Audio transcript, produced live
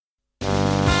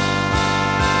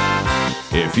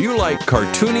If you like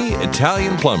cartoony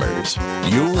Italian plumbers,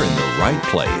 you're in the right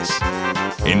place.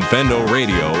 Infendo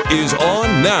Radio is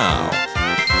on now.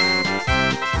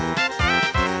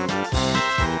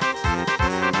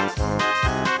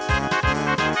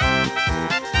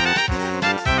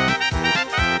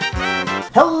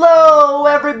 Hello,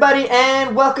 everybody,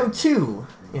 and welcome to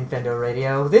Infendo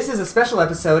Radio. This is a special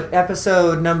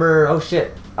episode number,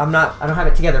 I don't have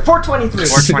it together, 423.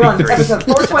 423. Episode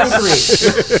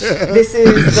 423. This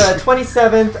is the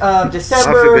 27th of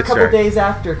December, a couple days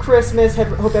after Christmas.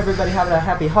 Hope everybody having a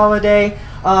happy holiday.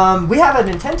 We have a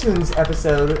Nintendoons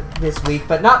episode this week,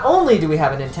 but not only do we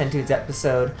have a Nintendoons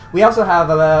episode, we also have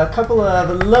a couple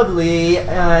of lovely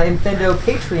Infendo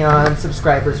Patreon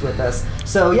subscribers with us.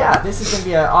 So yeah, this is going to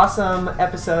be an awesome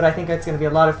episode. I think it's going to be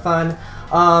a lot of fun.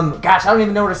 Gosh, I don't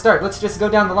even know where to start. Let's just go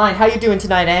down the line. How you doing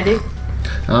tonight, Andy?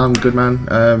 I'm good, man.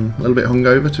 A little bit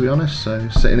hungover, to be honest. So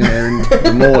sitting here in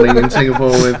the morning in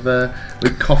Singapore with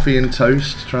coffee and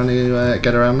toast, trying to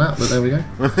get around that. But there we go.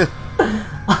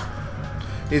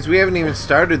 We haven't even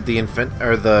started the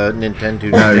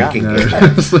Nintendo drinking game.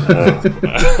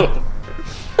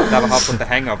 That'll help with the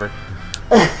hangover.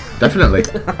 Definitely.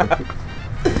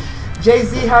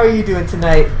 Jay-Z, how are you doing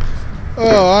tonight?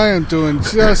 Oh, I am doing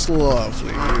just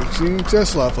lovely, Eugene.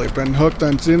 Just lovely. Been hooked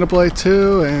on Xenoblade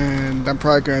 2, and I'm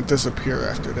probably going to disappear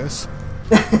after this.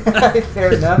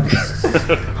 Fair enough.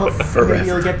 Hopefully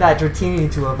you'll get that Dratini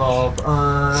to evolve.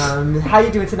 How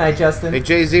you doing tonight, Justin? Hey,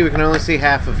 Jay-Z, we can only see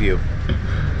half of you.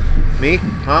 Me?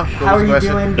 Huh? How are you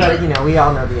doing? But, we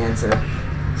all know the answer.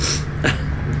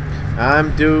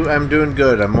 I'm doing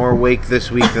good. I'm more awake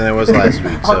this week than I was last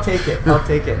week. I'll take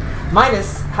it.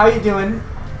 Minus, how you doing?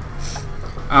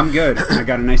 I'm good. I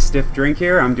got a nice stiff drink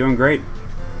here. I'm doing great.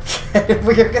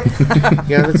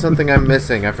 Yeah, that's something I'm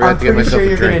missing. I forgot to get myself a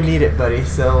drink. I'm pretty sure you're going to need it, buddy.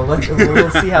 So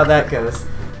we'll see how that goes.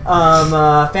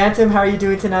 Phantom, how are you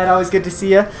doing tonight? Always good to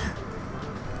see you.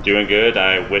 Doing good.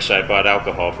 I wish I bought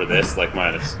alcohol for this, like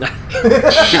Minus.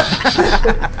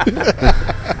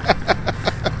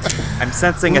 I'm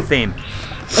sensing a theme.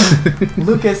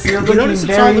 Lucas, you're looking notice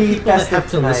it's all the very people that festive have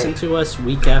to tonight. listen to us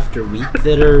week after week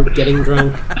that are getting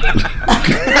drunk.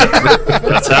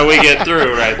 That's how we get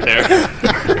through right there.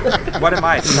 What am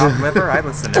I, soft liver? I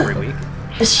listen every week.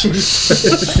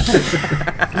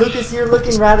 Lucas, you're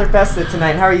looking rather festive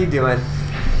tonight. How are you doing?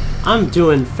 I'm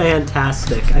doing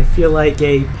fantastic. I feel like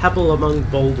a pebble among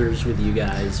boulders with you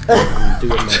guys, but I'm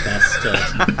doing my best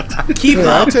to keep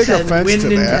up and win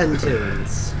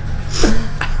Nintendoons.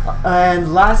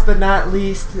 And last but not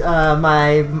least,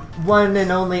 my one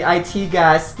and only IT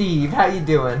guy, Steve. How you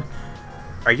doing?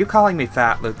 Are you calling me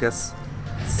fat, Lucas?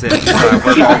 Since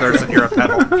we're boulders and you're a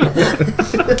pebble.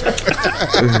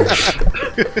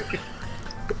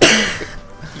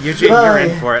 Eugene, you're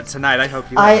in for it tonight. I hope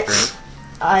you have a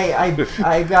drink.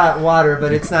 I got water,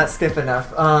 but it's not stiff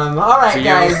enough. All right,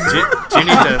 guys. Do you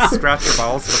need to scratch your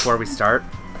balls before we start?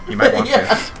 You might want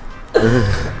to.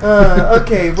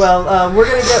 Okay, well, we're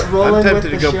going to get rolling with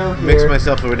the show here. I'm tempted to go mix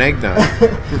myself with an eggnog.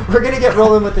 We're going to get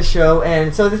rolling with the show,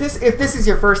 and so if this is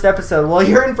your first episode, well,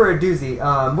 you're in for a doozy.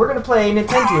 We're going to play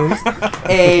Nintendoons,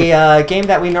 a game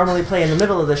that we normally play in the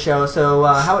middle of the show. So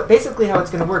how it's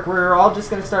going to work, we're all just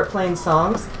going to start playing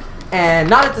songs, and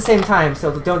not at the same time,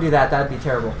 so don't do that. That'd be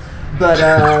terrible. But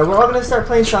we're all going to start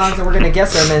playing songs, and we're going to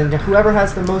guess them, and whoever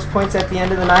has the most points at the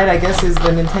end of the night, I guess, is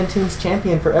the Nintendoons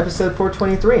champion for episode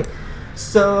 423.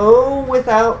 So,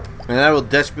 without... And I will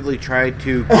desperately try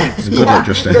to keep score. I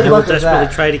will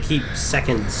desperately try to keep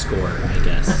second score, I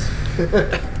guess.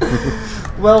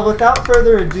 Well, without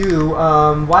further ado,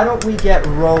 why don't we get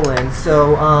rolling?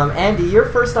 So, Andy, you're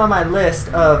first on my list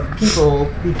of people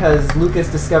because Lucas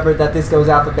discovered that this goes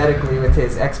alphabetically with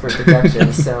his expert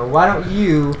deductions. So, why don't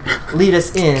you lead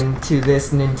us into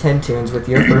this Nintendoons with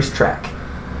your first track?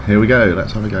 Here we go.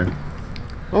 Let's have a go.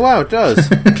 Oh, wow, it does.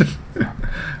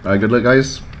 Alright, good luck,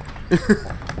 guys.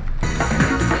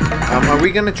 Are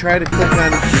we going to try to click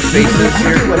on faces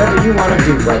here? Do whatever you want to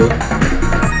do, buddy.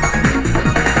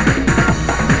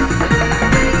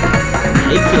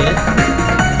 Hey, kid.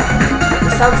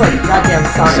 It sounds like goddamn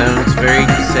Sonic. Sounds very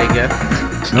Sega.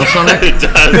 It's not Sonic? It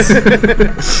does.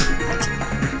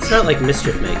 It's not like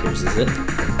Mischief Makers, is it?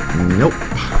 Nope.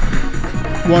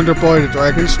 Wonder Boy the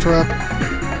Dragon's Trap?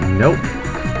 Nope.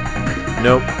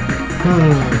 Nope.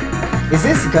 Is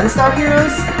this Gunstar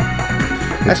Heroes?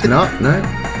 It's not, no.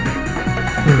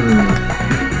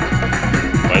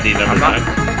 Mighty number 9.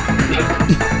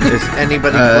 Is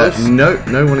anybody close?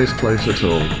 No one is close at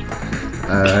all.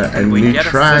 A new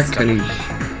track,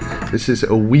 this is a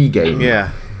Wii game. Yeah.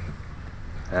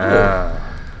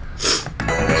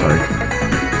 Sorry.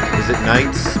 Is it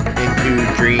Knights into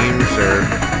dreams or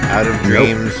out of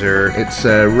dreams or? It's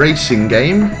a racing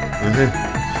game.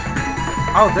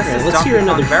 Oh, this is let's hear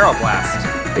another Barrel Blast.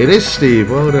 It is, Steve.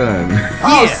 Well done.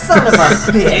 Oh, son of a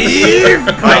bitch!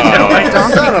 I know,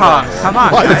 Donkey Kong. Come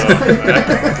on, guys.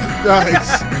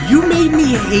 Nice. You made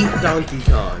me hate Donkey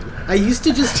Kong. I used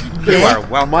to just. You are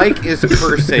well. Mike is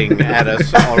cursing at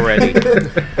us already.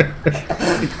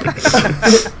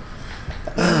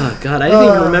 Oh God, I didn't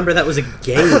even remember that was a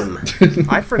game.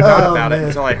 I forgot about it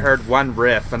until I heard one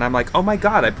riff, and I'm like, oh my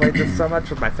God, I played this so much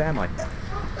with my family.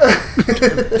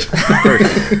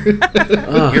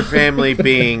 Your family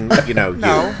being, you.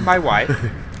 No, my wife.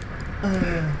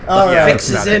 Fix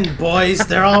is in, boys.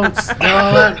 They're all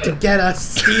out to get us.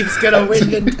 Steve's gonna win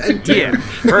Nintendo. Yeah.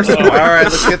 First of all, all right,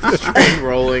 let's get this train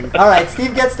rolling. All right,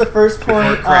 Steve gets the first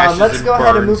point. Let's go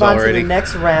ahead and move on to the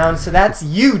next round. So that's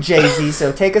you, Jay-Z.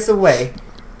 So take us away.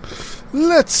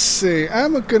 Let's see.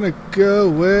 I'm gonna go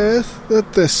with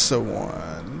this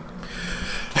one.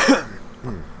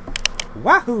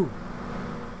 Wahoo!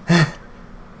 I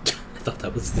thought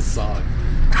that was the song.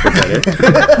 Is that it?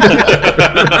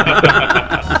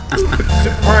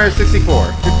 Super Mario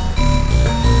 64.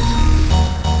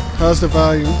 How's the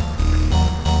volume?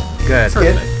 Good.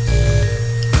 Perfect.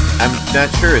 I'm not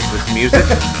sure. Is this music?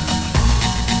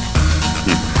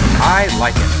 I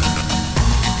like it.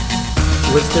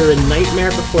 Was there a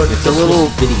Nightmare Before Christmas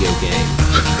video game?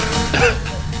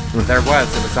 There was.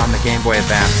 It was on the Game Boy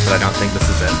Advance, but I don't think this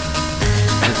is it.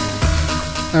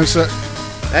 I'm sorry.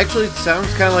 Actually, it sounds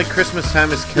kind of like Christmas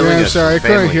Time is Killing Us. I'm sorry. I from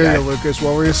couldn't Family hear Guy. you, Lucas.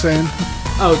 What were you saying?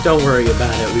 Oh, don't worry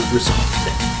about it. We've resolved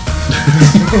it.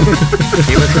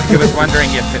 He was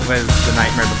wondering if it was The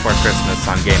Nightmare Before Christmas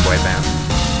on Game Boy Advance.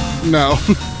 No.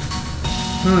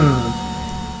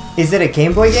 Is it a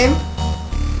Game Boy game?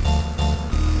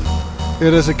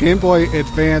 It is a Game Boy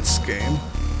Advance game.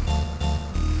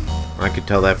 I could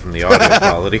tell that from the audio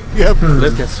quality. Yep.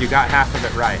 Lucas, you got half of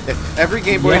it right. Every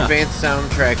Game Boy Yeah. Advance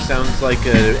soundtrack sounds like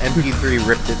an MP3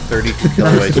 ripped at 32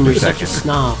 kilobytes You're per such a second.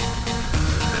 snob.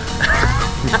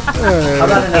 How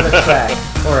about another track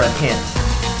or a hint?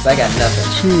 Because I got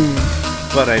nothing.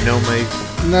 But I know my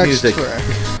Next music. track.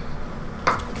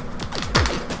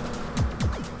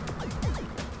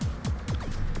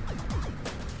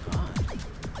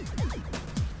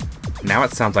 Now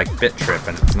it sounds like Bit Trip,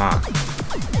 and it's not.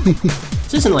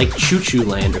 This isn't like Choo Choo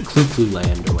Land or Cloo Cloo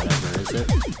Land or whatever, is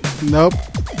it? Nope.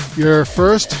 Your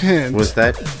first hint. Was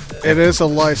that? It is a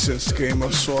licensed game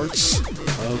of sorts.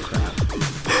 Oh crap.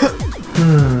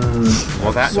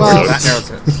 Well, that narrows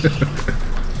it.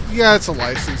 Yeah, it's a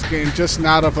licensed game, just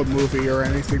not of a movie or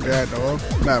anything that I know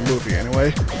of. Not a movie,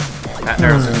 anyway. That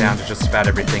narrows it down to just about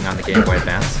everything on the Game Boy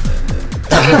Advance.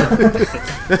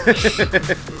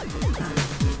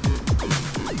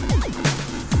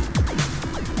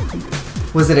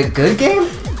 Was it a good game?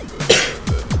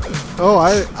 Oh,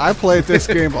 I played this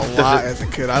game a lot as a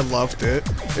kid. I loved it.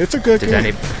 It's a good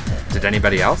game. Did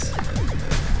anybody else?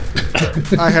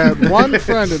 I had one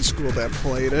friend in school that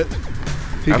played it.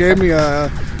 He gave me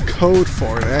a code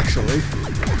for it, actually.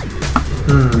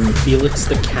 Felix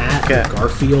the Cat or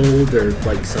Garfield or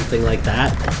like something like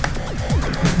that.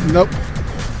 Nope.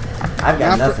 I've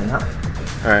got nothing, huh?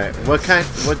 All right.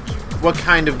 What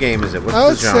kind of game is it? What's I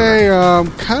would the genre?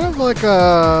 say kind of like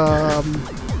a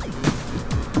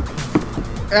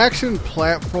action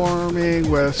platforming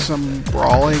with some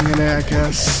brawling in it, I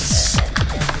guess.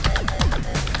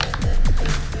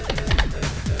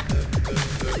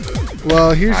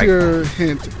 Well, here's your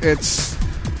hint.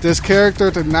 This character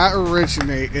did not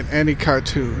originate in any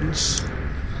cartoons.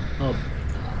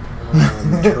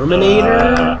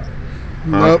 Terminator?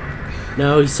 Nope.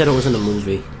 No, he said it wasn't a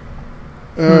movie.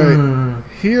 Alright,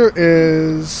 here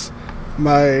is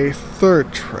my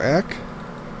third track.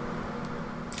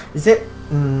 Is it?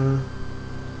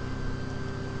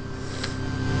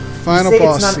 Final You say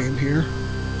boss it's not- scene here.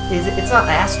 Is it? It's not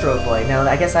Astro Boy. No,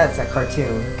 I guess that's a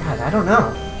cartoon. God, I don't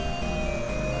know.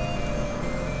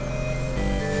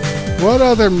 What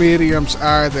other mediums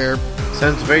are there?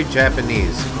 Sounds very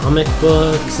Japanese. Comic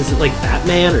books? Is it like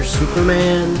Batman or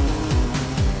Superman?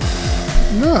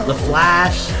 No. The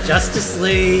Flash? Justice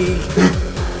League?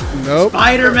 Nope.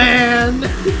 Spider-Man?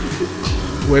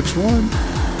 Which one?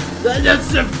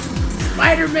 That's the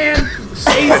Spider-Man.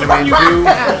 Spider-Man 2,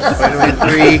 Spider-Man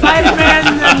 3. Spider-Man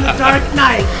and the Dark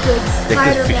Knight.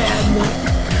 Spider-Man.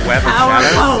 Web of Power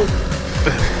Shadows. Hope.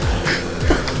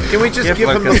 Can we just Give give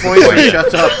him the Lucas point the and point.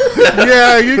 shut up?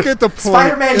 Yeah, you get the point.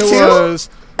 Spider-Man it 2? was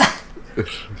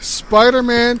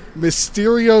Spider-Man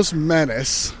Mysterio's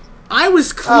Menace. I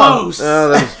was close.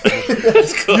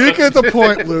 That's close. You get the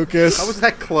point, Lucas. How was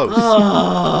that close?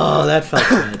 Oh, that felt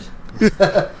good.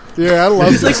 Yeah, I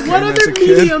love It's this like, game what as other a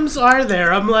kid. mediums are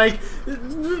there? I'm like,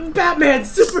 Batman,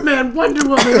 Superman, Wonder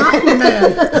Woman,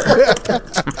 Aquaman.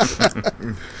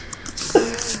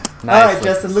 All right,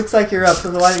 Justin, looks like you're up,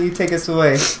 so why don't you take us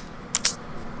away?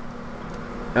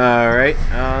 Alright,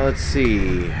 let's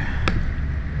see.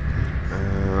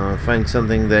 Find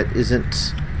something that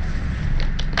isn't...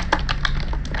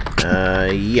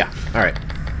 yeah, alright.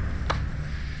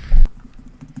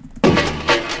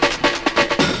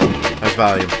 How's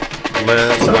volume?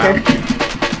 It's okay.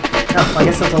 Oh, I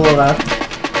guess it's a little loud.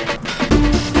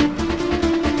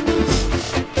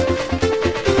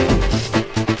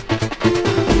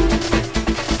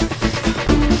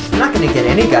 I'm not gonna get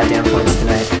any goddamn points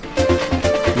tonight.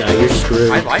 No, you're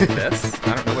screwed. I like this.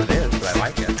 I don't know what it is, but I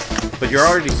like it. But you're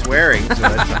already swearing, so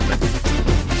that's something.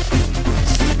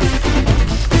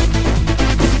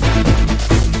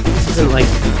 This isn't like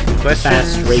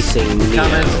Questions, fast racing.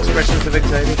 comments, expressions of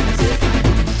anxiety?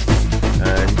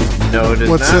 No, it is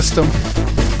What not. system?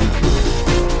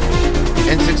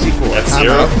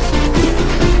 F-Zero. N64.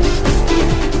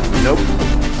 Nope.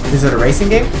 Is it a racing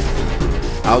game?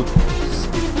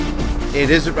 It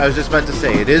is. I was just about to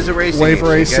say it is a racing Wave game.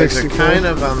 So Race you guys 64. are kind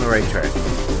of on the right track.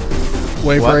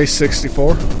 Wave What? Race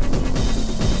 64.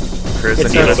 Chris,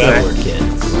 It's another not check.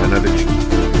 kids. Another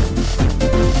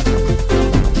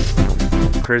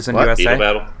Cruising What? USA. Beetle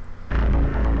Battle.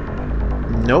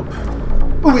 Nope.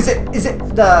 Ooh, is it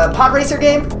the pod racer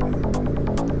game?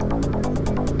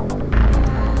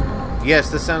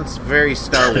 Yes, this sounds very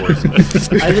Star Wars.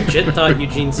 I legit thought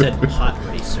Eugene said Pot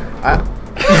Racer. I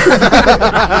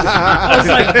was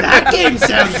like, that game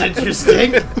sounds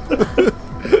interesting.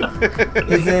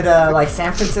 Is it like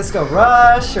San Francisco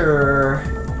Rush or?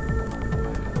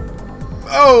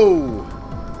 Oh,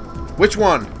 which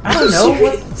one? I don't know.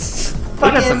 What? He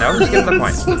doesn't know. Who's getting the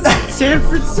point? San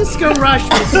Francisco Rush,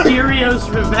 Mysterio's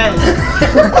Revenge.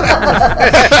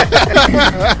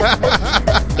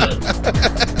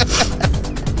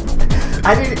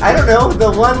 I don't know.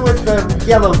 The one with the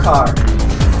yellow car.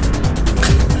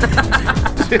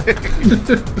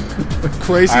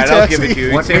 Crazy All right, Taxi. I'll give it to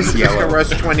you. What It's San is Francisco yellow? Rush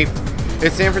 20.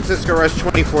 It's San Francisco Rush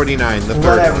 2049. The third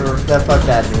Whatever one. the fuck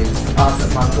that means.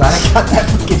 Awesome. I'm glad I got that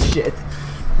fucking shit.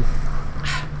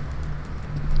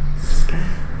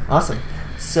 Awesome.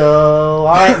 So,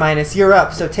 alright, Minus, you're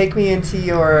up. So take me into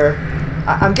your...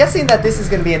 I'm guessing that this is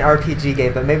going to be an RPG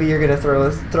game, but maybe you're going to throw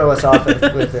us off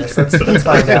with this. Let's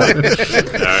find out.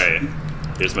 Alright.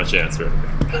 Here's my chance, right?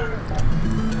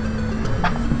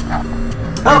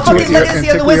 Oh, fucking Legacy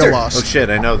of the Wizard! Oh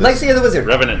shit, I know this. Legacy of the Wizard.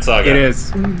 Revenant Saga. It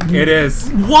is. It is.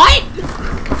 What?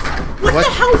 What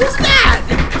the hell was that?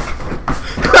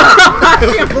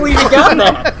 I can't believe you got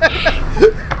that.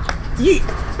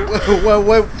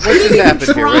 What just happened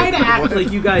here? Try to act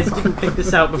like you guys didn't pick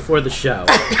this out before the show.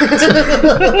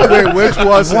 Wait, which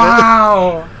was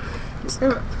Wow.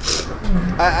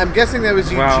 I'm guessing that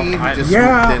was Well, Eugene who I- just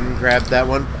yeah. swooped in and grabbed that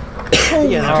one.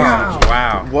 Yeah, Wow.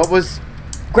 Wow. What was...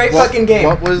 Great fucking game.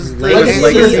 What was the... Legacy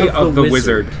Legacy of of the the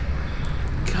Wizard.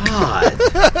 God.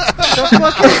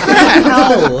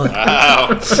 Hell. Wow.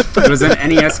 It was an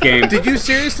NES game. Did you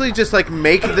seriously just like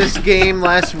make this game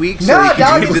last week? No, you could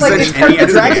dog, use it's this like in it's part of the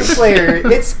NES Dragon game? Slayer.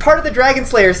 It's part of the Dragon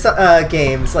Slayer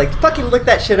games. Like, fucking look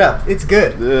that shit up. It's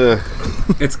good. Ugh.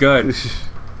 It's good.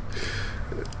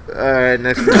 Alright,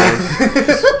 next round.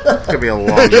 It's gonna be a long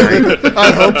night.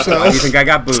 I hope so. You think I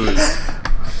got booze?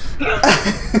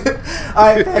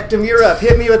 Alright, Pectum, you're up.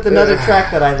 Hit me with another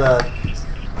track that I love.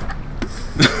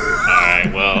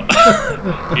 Alright, well,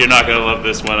 you're not gonna love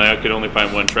this one. I could only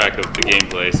find one track of the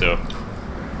gameplay, so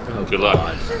good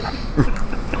luck.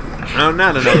 Oh,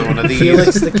 not another one of these.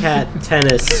 Felix the Cat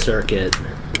tennis circuit.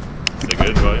 Is it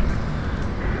good, volume?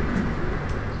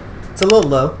 It's a little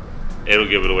low. It'll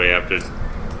give it away after.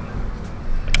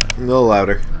 A little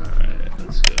louder. Alright,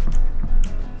 let's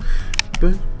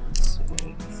go.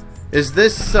 Is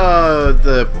this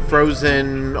the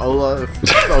Frozen Olaf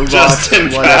Justin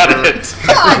got whatever? it.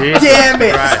 God damn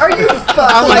it! Christ. Are you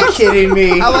fucking kidding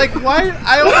me? I like why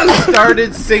I almost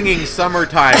started singing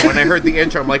 "Summertime" when I heard the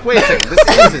intro. I'm like, wait a second,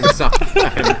 this isn't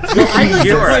summertime. Well, I'd like to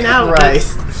You're point out that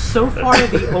Christ. so far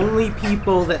the only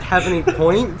people that have any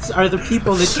points are the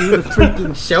people that do the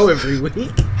freaking show every week.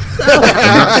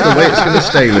 That's the way it's going to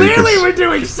stay, Lucas. Clearly we're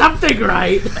doing something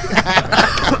right.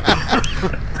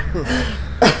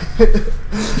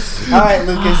 Alright,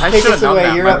 Lucas, I take should us have known away.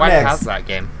 that. You're My up wife next. has that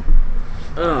game.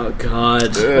 Oh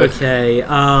God. Okay.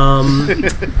 I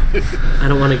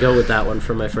don't want to go with that one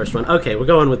for my first one. Okay, we're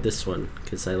going with this one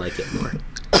because I like it more.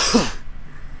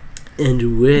 And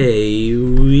away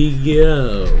we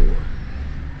go.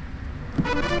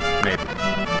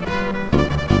 Maybe.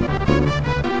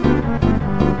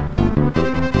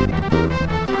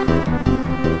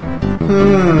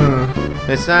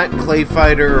 It's not Clay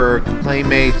Fighter or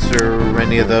Playmates or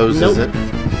any of those, Nope. is it?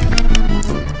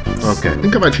 Okay. I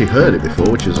think I've actually heard it before,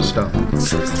 which is a start. Really?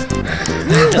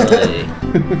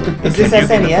 Is this Can you be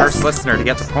the SNES? first listener to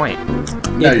get the point?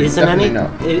 No, It is an definitely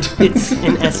not. It's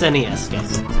an SNES game.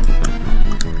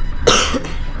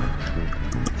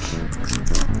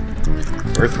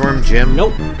 Earthworm Jim?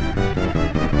 Nope.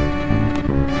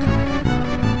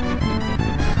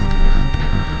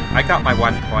 I got my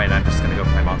 1 point. I'm just gonna go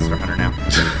play Monster Hunter now.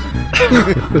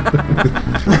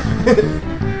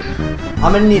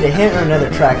 I'm gonna need a hint or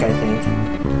another track, I think.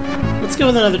 Let's go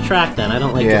with another track then. I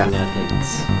don't like Yeah. giving out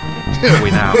hints.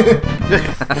 We now.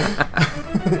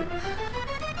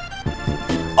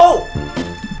 Oh!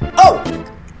 Oh!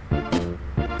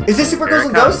 Is this Super Here Girls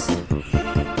it and comes.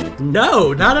 Ghosts?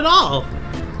 No, not at all.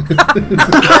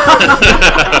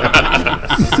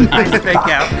 Nice fake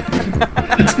out.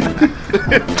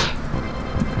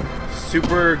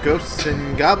 Super Ghosts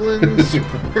and Goblins?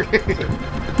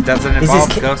 Doesn't Is involve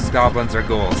this ghosts, goblins, or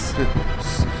ghouls.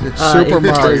 Super It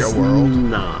Mario does World.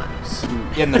 Not.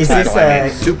 In the Is title, this I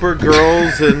mean. Super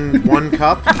Girls in One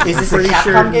Cup? Is this a Pretty Capcom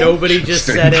sure game? nobody just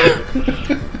said it.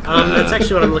 That's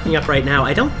actually what I'm looking up right now.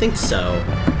 I don't think so.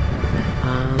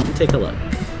 Let me take a look.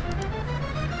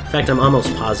 In fact, I'm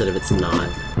almost positive it's not.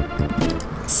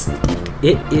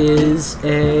 It is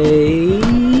a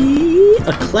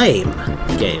Acclaim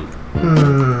game.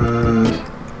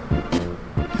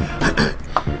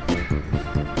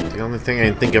 The only thing I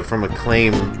can think of from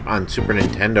Acclaim on Super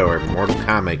Nintendo are Mortal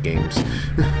Kombat games.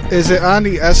 Is it on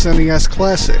the SNES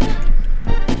Classic?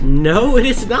 No, it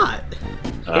is not.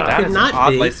 That could is not an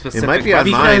oddly be. specific It might be on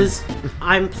question. mine. Because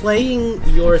I'm playing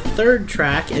your third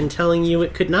track and telling you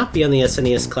it could not be on the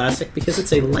SNES Classic because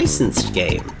it's a licensed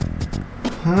game.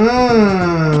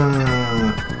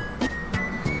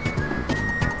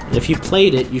 If you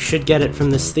played it, you should get it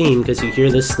from this theme because you hear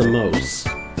this the most.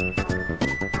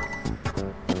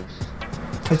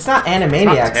 It's not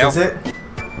Animaniacs, Tail- is it?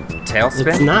 Tailspin?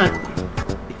 It's not.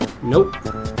 Nope.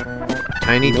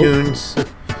 Tiny Nope. Toons?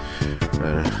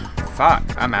 Fuck,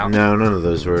 I'm out. No, none of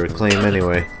those were Acclaim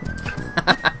anyway.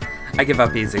 I give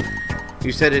up easy.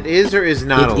 You said it is or is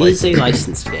not It a is a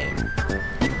license? licensed game.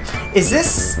 Is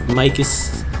this Mike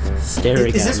is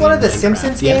staring is at this me one of in the Minecraft.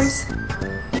 Simpsons Yes. games?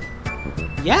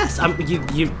 Yes,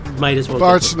 you might as well.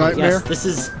 Bart's get it. Nightmare? Yes, this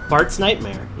is Bart's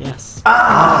Nightmare. Yes.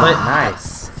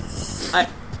 Nice.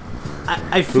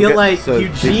 I feel got- like so did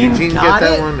Eugene Eugene get got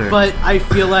that it, one, or- but I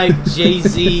feel like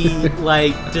Jay-Z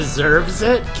like deserves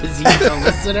it because he's a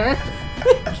listener.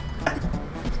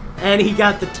 And he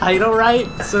got the title right,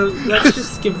 so let's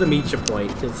just give them each a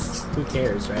point, because who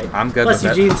cares, right? I'm good Plus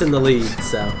with it. Eugene's in the lead,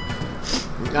 so.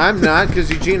 I'm not, because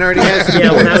Eugene already has two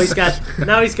Yeah, well, points.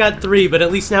 now he's got 3, but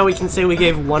at least now we can say we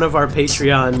gave one of our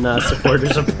Patreon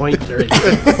supporters a point during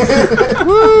it.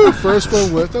 Woo! First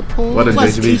one with a point. What a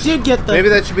Plus, he JCB. did get the Maybe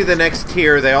that should be the next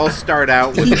tier. They all start out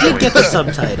with he the did get points. the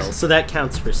subtitle, so that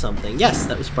counts for something. Yes,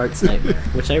 that was Bart's Nightmare,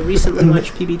 which I recently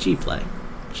watched PBG play,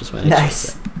 which is why I chose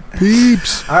Nice. it.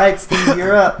 Peeps. All right, Steve,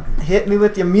 you're up. Hit me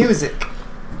with your music.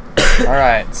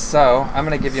 Alright, so I'm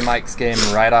gonna give you Mike's game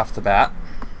right off the bat.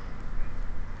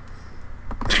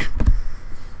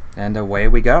 And away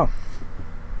we go.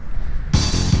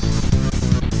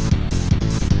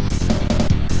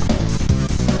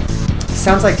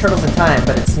 Sounds like Turtles in Time,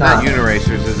 but it's Not not.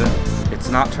 Uniracers, is it? It's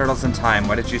not Turtles in Time.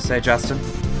 What did you say, Justin?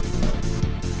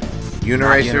 Uniracers?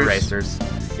 Not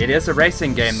Uniracers. It is a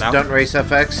racing game, though. Stunt Race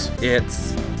FX? It's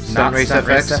Stunt not Race Stunt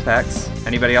Race FX? FX.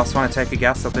 Anybody else want to take a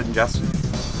guess other than Justin?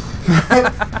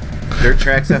 Dirt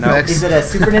Tracks FX? Is it a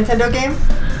Super Nintendo game?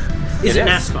 Is it It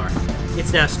is. NASCAR?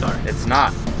 It's NASCAR. It's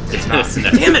not. It's not.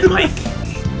 Damn it, Mike!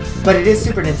 But it is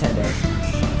Super Nintendo.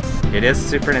 It is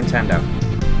Super Nintendo.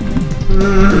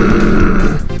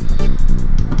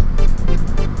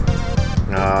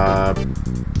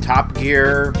 Top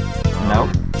Gear? Nope.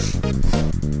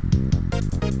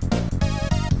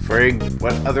 Frig,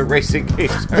 what other racing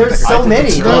games are There's there? so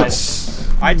many. That's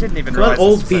I didn't even Come on, realize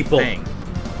old this was a people. thing.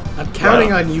 I'm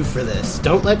counting on you for this.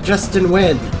 Don't let Justin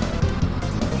win.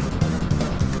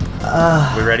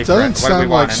 We ready for it? doesn't What do we sound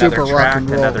want? like Another Super track? Rock and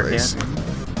Roll Another Racing.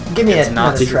 Give me hint? It's not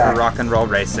another Super track. Rock and Roll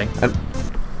Racing. Ooh,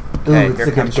 Okay, it's here a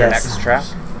good comes your guess. next track.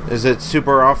 Is it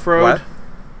Super Off-Road? What?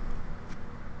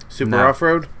 Super No.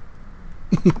 Off-Road?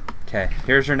 Okay,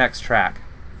 here's your next track.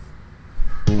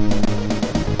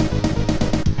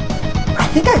 I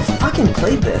think I've fucking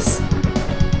played this.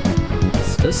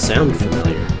 This does sound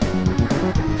familiar.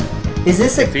 Is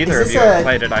this If either of you have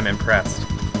played it, I'm impressed.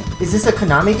 Is this a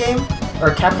Konami game or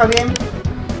a Capcom game?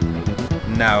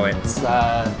 No, it's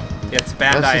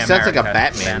Bandai America. Sounds like a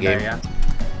Batman Bandai, game. Yeah.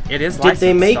 It is Did licensed,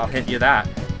 they make- I'll hint you that.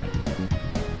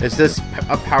 Is this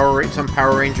some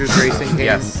Power Rangers racing game?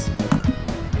 Yes.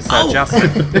 So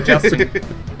Justin,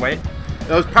 wait.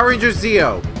 That was Power Rangers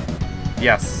Zeo.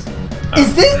 Yes.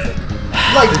 Is this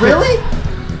really?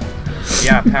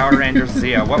 Yeah, Power Rangers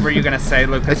Zeo. What were you gonna say,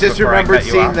 Lucas? I just remembered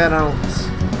seeing that on.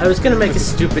 I was gonna make a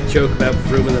stupid joke about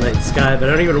Room in the Night Sky, but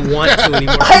I don't even want to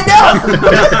anymore. I know!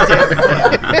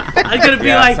 I'm gonna be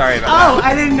sorry about that.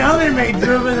 I didn't know they made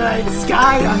Room in the Night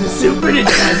Sky on the Super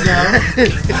Nintendo.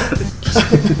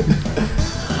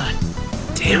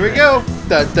 Damn Here we go.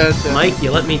 Mike,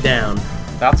 you let me down.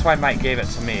 That's why Mike gave it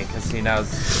to me, because he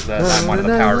knows that I'm one of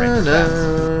the Power Rangers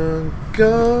fans.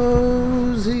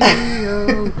 Go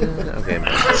Zeo. Okay,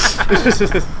 man.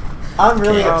 I'm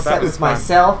really that upset was with fun.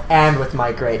 myself and with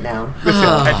Mike right now.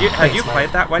 Had you Thanks, played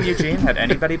Mike. that one, Eugene? Had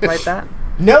anybody played that?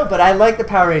 No, but I like the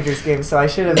Power Rangers game, so I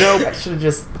should have. I should have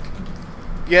just.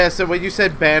 Yeah, so when you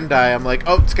said Bandai, I'm like,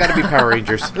 oh, it's got to be Power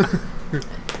Rangers.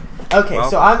 Okay, Well,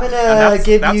 so I'm gonna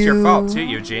give that's you. your fault too,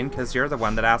 Eugene, because you're the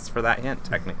one that asked for that hint,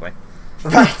 technically.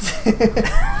 Right.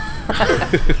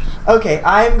 Okay,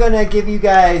 I'm gonna give you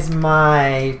guys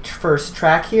my first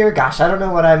track here. Gosh, I don't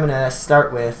know what I'm gonna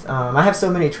start with. I have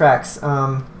so many tracks.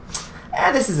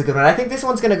 This is a good one. I think this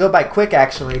one's gonna go by quick,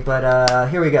 actually. But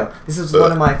here we go. This is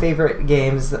one of my favorite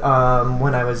games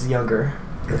when I was younger.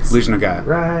 Illusion of Gaia.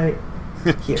 Right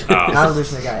here. Oh. Not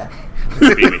Illusion of Gaia.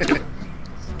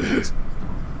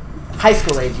 High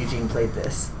school age, Eugene played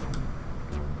this.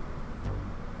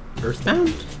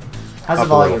 Earthbound? How's Up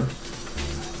the a little. volume?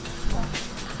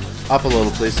 Up a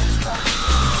little, please.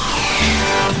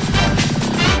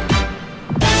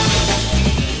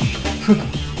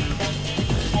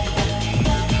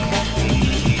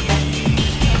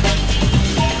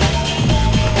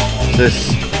 Is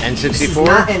this N64? This is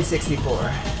not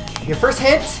N64. Your first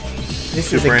hint? This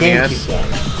Super is a NES? GameCube game.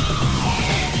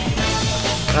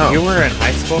 Oh. You were in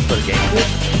high school for GameCube?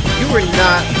 You were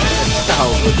not a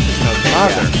childhood. Okay,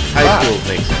 Mother. yeah. High school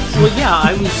makes sense. Well, yeah,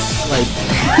 I was like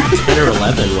 10 or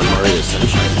 11 when Mario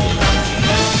Sunshine came out.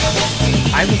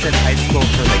 I was in high school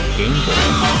for the Game Boy.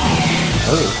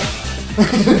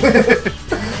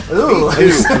 Ooh. I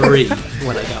was 3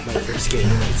 when I got my first Game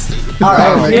Boy, Steve. All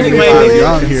right. Anyway,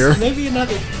 young here. Maybe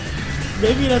another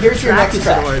Here's your next is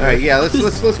track. in order. All right, yeah, let's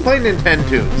play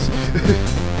Nintendo's.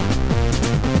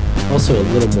 Also a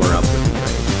little more up with me,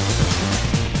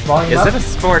 Volume Is up. it a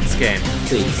sports game?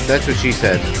 please. That's what she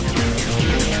said.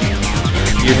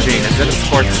 Eugene, is it a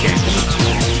sports game?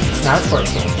 It's not a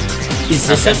sports game. Is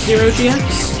this F-Zero GX?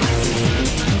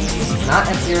 It's not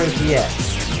F-Zero GX.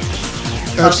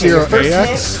 F-Zero Okay, your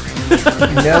AX?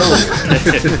 No.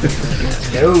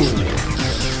 No.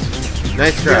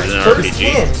 Nice Your try. first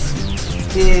hint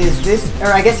is this,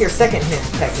 or I guess your second hint,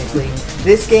 technically.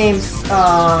 This game is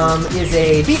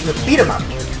a beat 'em up.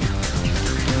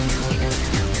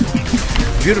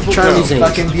 Beautiful Charlie's Joe. Angels.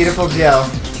 Fucking Beautiful Joe.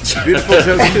 Beautiful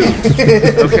Joe too.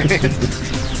 Okay.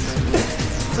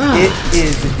 It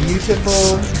is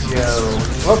Beautiful Joe.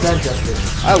 Well done, Justin.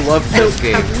 I love this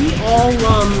game. Have we all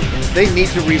They need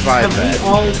to revive have that. we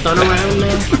all done around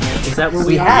now? Is that where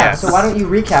We are? have, Yes. so why don't you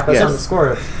recap us Yes. on the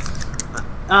score?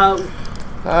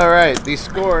 All right, the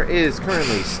score is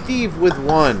currently Steve with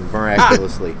 1,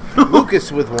 miraculously.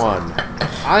 Lucas with 1.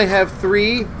 I have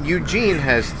 3. Eugene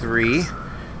has 3.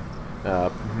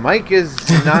 Mike is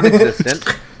non-existent.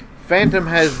 Phantom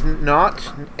has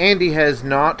not. Andy has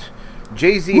not.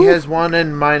 Jay-Z has 1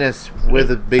 and minus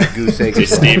with a big goose egg. Hey,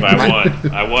 Steve, I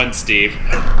won. I won, Steve.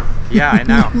 Yeah, I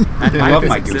know. And I love Mike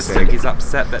my is goose existing. egg. He's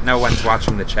upset that no one's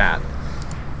watching the chat.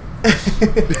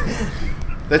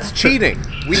 That's cheating.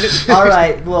 All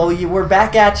right, well, we're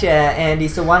back at you, Andy,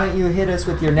 so why don't you hit us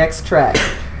with your next track?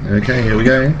 Okay, here we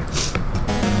go.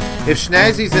 If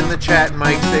Schnazzy's in the chat,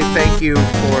 Mike, say thank you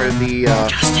for the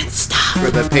for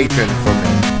the patron for me.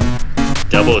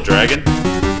 Double Dragon?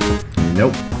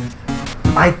 Nope.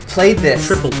 I played this.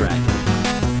 Triple Dragon.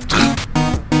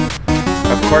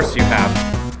 Of course you have.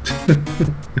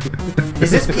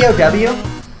 Is this POW?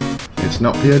 It's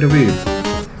not POW.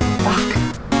 Fuck.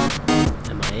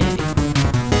 MIA.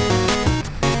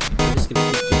 I'm just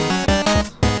gonna keep doing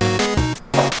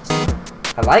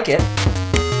I like it.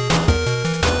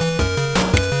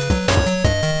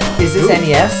 Is this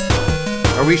NES?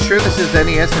 Are we sure this is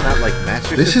NES and not like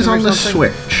Master This System is or on the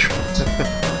something? Switch.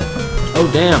 Oh,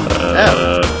 damn.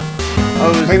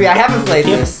 Oh, is Maybe I haven't played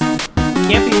Yep. this.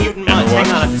 Can't be mutant mods. Hang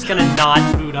on, I'm just gonna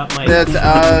not boot up my... that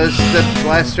the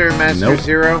Blaster Master Nope.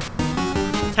 Zero?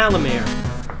 Talamere.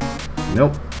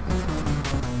 Nope.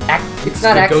 It's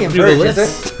not Axiom Verge, is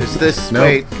it? Is this... Nope.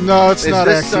 Wait. No, it's not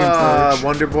Is this Axiom Verge.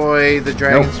 Wonder Boy, the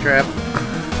Dragon's Trap?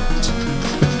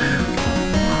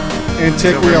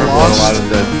 Antiquia A lot Lost. of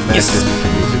the matches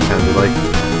music sounded like.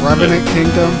 Revenant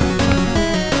Kingdom.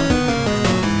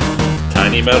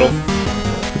 Tiny Metal.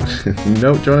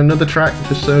 Nope. Do you want another track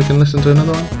just so we can listen to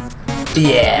another one?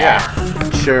 Yeah.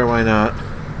 Sure, why not?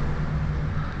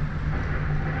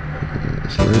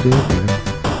 It's loading.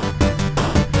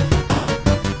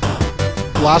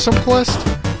 Blossom Quest?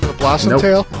 Or Blossom Nope.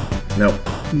 Tale? Nope.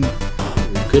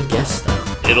 Good guess,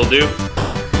 though. It'll do.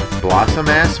 Blossom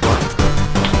Ass? What?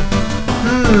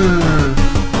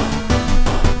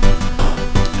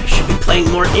 I should be playing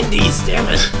more indies, damn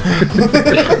it.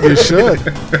 You should.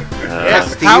 Yeah,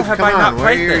 Steve, How have come I not on.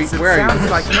 played this? It Where are sounds you?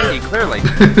 like me, clearly.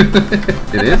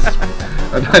 It is.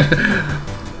 I'm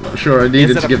not sure I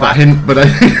needed it to a give that plat- hint, but I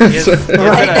think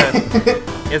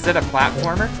Is it a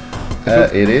platformer?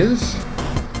 it is.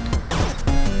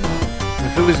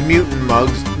 If it was Mutant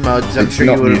Muds, I'm It's sure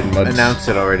you not would Mutant have Muds. announced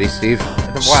it already, Steve.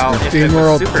 Well, if it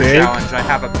SteamWorld was Super Dig? Challenge, I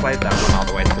haven't played that one all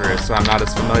the way through, so I'm not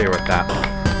as familiar with that.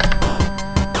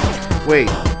 Wait,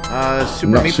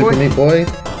 Super Not Meat Super Boy? Meat Boy.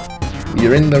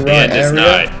 You're in the The right end is area.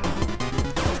 nigh.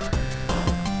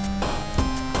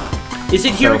 Is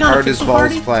it So Hiragana hard as Pixel balls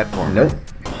Party? platform. Nope.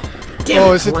 Damn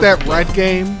Oh, it, is it I that want- red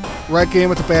game? Red game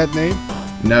with a bad name?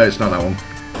 No, it's not that one.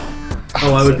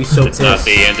 Oh, I would be so It's not pissed.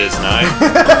 The End is nigh.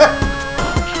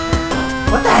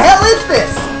 What the hell is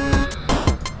this?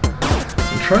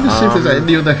 I'm trying to see if there's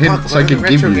any other hints I could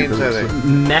give you. Games are they?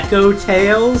 Mecho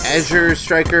Tales? Azure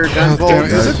Striker Oh, damn Gunvolt.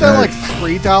 it. Isn't that like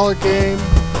 $3 game?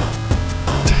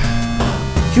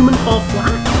 Human Fall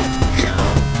Flat?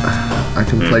 I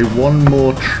can play one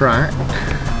more track.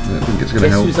 I don't think it's going to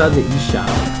Guess help. who's on the eShop?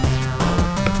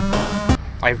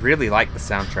 I really like the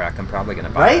soundtrack. I'm probably going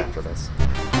to buy Right? it after this.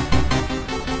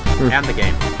 And the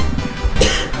game.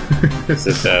 Is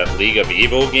this a League of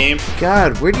Evil game?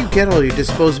 God, where do you get all your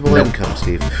disposable Nope. income,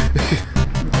 Steve?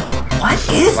 What is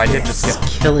Well, I did this? just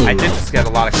get Killing I me. did just get a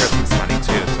lot of Christmas money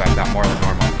too, so I've got more than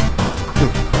normal.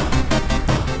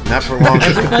 Not for long.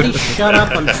 Everybody shut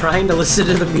up, I'm trying to listen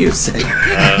to the music.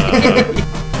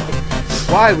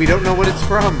 Why? We don't know what it's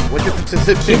from. What difference does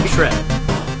it Kid make? Trip.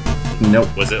 Nope.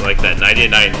 Was it like that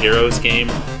 99 Heroes game?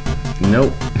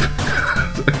 Nope.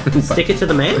 Stick it to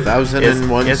the man?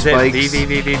 1001 Is it spikes.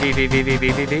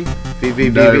 VVVVVVVVVVV?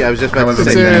 VVVV. No, I was just about to however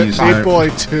Is say many that. it Please, Meat no. Boy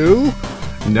 2?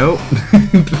 Nope.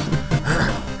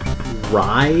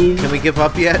 Rise? Can we give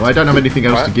up yet? Well, I don't have anything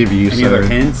else to give you, Any so... other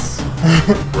hints?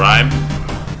 Rhyme?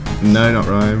 No, not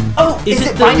Rhyme. Oh, is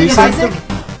it Binding of Reason? Isaac?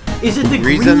 Is it the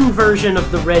Reason? green version of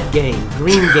the red game?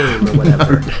 Green game or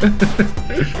whatever.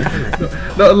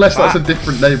 Not unless that's a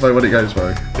different name by what it goes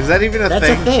by. Is that even a That's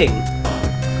thing? a thing.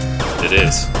 It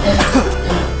is.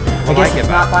 I Well, guess I it's give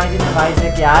not up. Binding of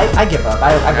Isaac. Yeah, I give up.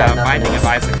 I've got nothing Binding else. of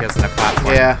Isaac isn't a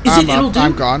platform. Yeah. Is it I'm It'll up. Do?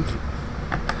 I'm gone.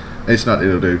 It's not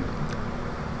It'll Do. Oh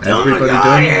my Everybody God,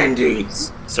 done? Andy!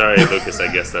 Sorry, Lucas,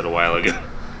 I guessed that a while ago.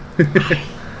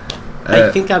 I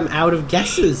think I'm out of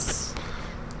guesses.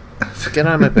 Get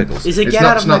on my pickles. Is it It's Get not,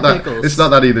 Out it's of not My that. Pickles? It's not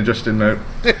that either, Justin. No.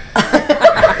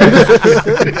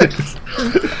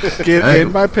 Get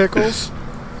in my pickles.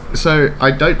 So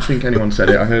I don't think anyone said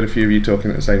it. I heard a few of you talking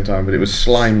at the same time, but it was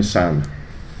Slime San.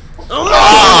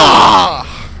 I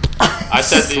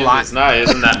said The End is nigh.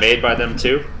 Isn't that made by them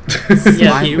too?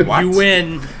 Yeah, you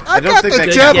win. I don't got think the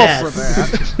they devil can. for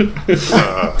that.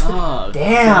 Oh,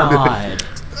 Damn. God.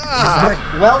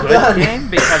 Well Good done. game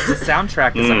because the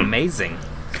soundtrack is amazing.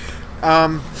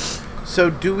 So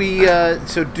do we?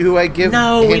 So do I give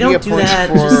No, we Andy don't a do point that.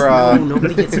 for? Just, no,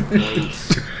 nobody gets a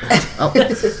point.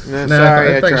 No,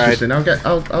 Sorry, I thanks, tried. Justin.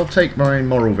 I'll take my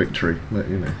moral victory. But,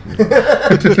 you know.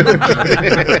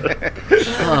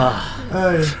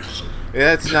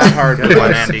 That's not hard. Good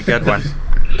one, Andy. Good one.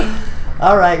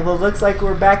 All right. Well, looks like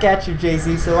we're back at you,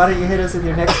 Jay-Z. So why don't you hit us with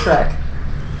your next track?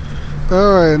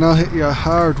 Alright, and I'll hit you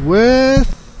hard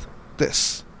with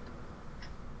this.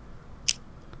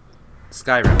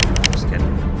 Skyrim. Just kidding.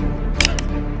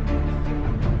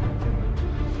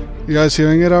 You guys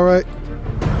hearing it alright?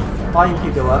 Volume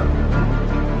can go up.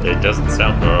 It doesn't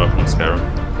sound far off from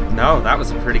Skyrim. No, that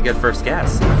was a pretty good first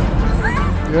guess.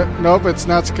 Yep, nope, it's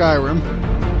not Skyrim.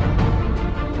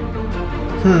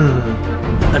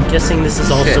 I'm guessing this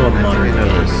is also Shit, a I think modern I know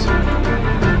game.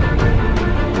 this.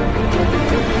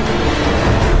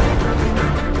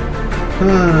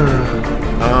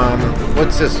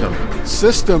 What system?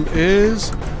 System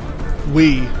is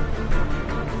Wii.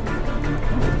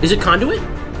 Is it Conduit?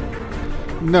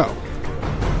 No.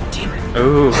 Damn it.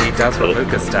 Ooh, he does what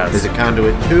Lucas does. Is it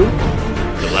Conduit 2?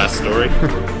 The last story?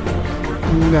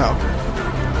 No.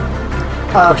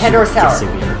 Pandora's Tower.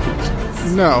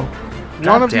 No. God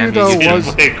One of damn you, though, You didn't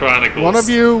was... play Chronicles. One of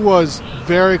you was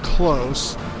very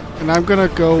close, and I'm going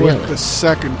to go Really? with the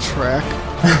second track.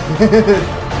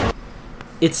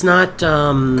 It's not,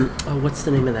 what's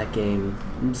the name of that game?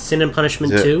 Sin and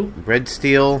Punishment Is it 2? Red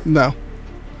Steel? No.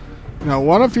 No,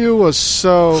 one of you was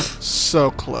so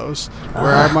close,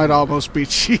 where I might almost be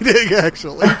cheating,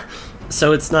 actually.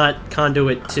 So it's not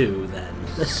Conduit 2, then.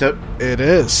 So It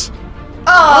is.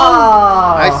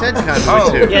 Oh! I said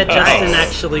Conduit 2. Yeah, Justin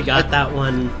actually got that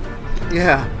one.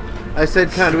 Yeah. I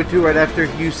said Conduit 2 right after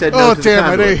you said no Oh, to the damn, I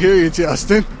Conduit. didn't hear you,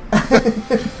 Justin.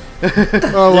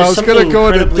 I was going to go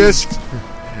into incredibly- disc.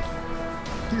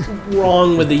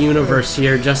 Wrong with the universe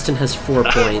here. Justin has 4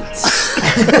 points.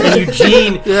 And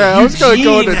Eugene, Yeah, I was gonna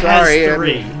go into- has Sorry, I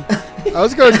 3. I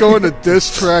was going to go into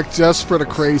diss track just for the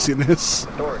craziness.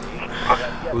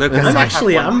 Lucas, I'm I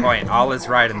actually- have one I'm- point. All is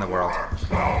right in the world.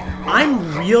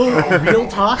 I'm real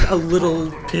talk a little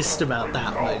pissed about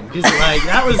that one because like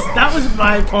that was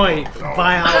my point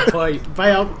by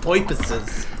all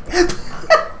poipuses.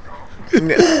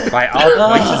 By all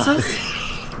points.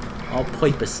 All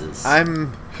poipuses.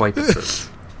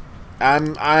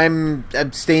 I'm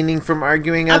abstaining from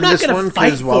arguing on I'm not this gonna one fight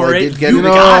because while for I it. did get You it,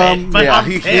 got it, but yeah, I'm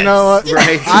pissed. You know what?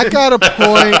 Right. I got a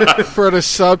point for the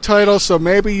subtitle, so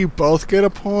maybe you both get a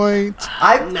point.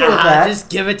 I'm cool with Nah, that. just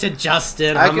give it to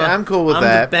Justin. I'm cool with I'm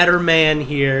that. the better man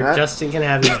here. Huh? Justin can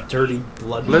have his dirty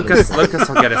blood. Lucas will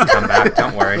get his comeback.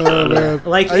 Don't worry. Oh, man.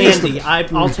 Like I used to- Andy,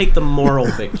 I'll take the moral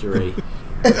victory.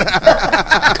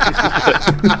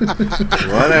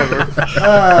 Whatever.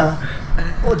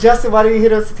 Well, Justin, why don't you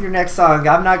hit us with your next song?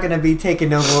 I'm not going to be taking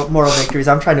no moral victories.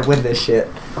 I'm trying to win this shit.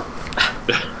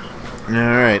 All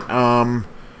right. All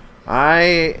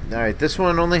right. This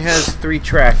one only has 3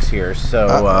 tracks here,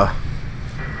 so.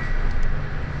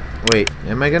 Wait,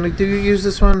 am I gonna use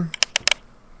this one?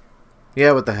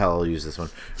 Yeah. What the hell? I'll use this one.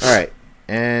 All right,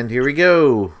 and here we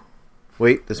go.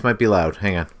 Wait, this might be loud.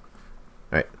 Hang on. All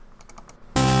right.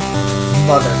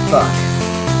 Motherfuck.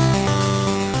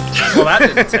 Well, that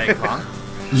didn't take long.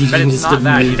 But it's not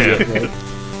that easy.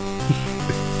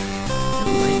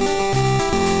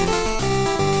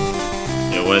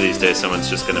 One of these days, someone's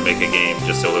just going to make a game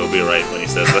just so he'll be right when he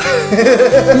says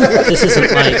that. This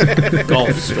isn't like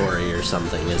Golf Story or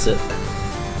something, is it?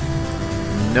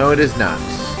 No, it is not.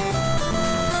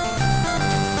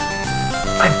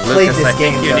 I've played Lucas, this I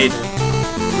game, think you Justin.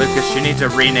 need. Lucas, you need to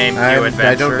rename New I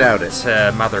Adventure don't doubt it.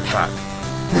 to Motherfuck.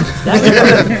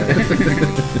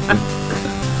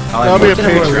 That'll be a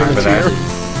Patreon for that.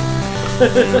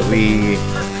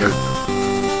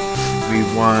 We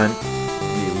want.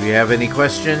 Do we have any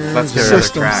questions? Let's do or- another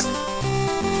Systems. track.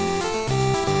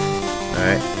 All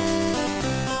right.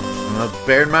 Well,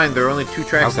 bear in mind there are only 2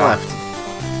 tracks Okay. left.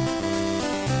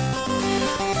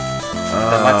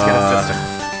 Then let's get a system.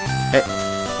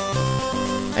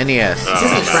 NES. This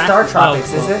isn't Track- Star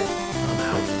Tropics, oh, is it? I'm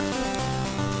out.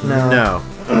 No. No.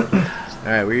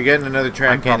 All right, we're getting another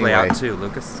track I'm probably anyway. out too,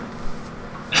 Lucas.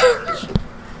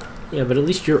 Yeah, but at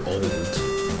least you're old.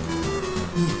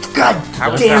 God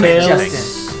How was damn that it, anything?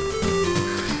 Justin.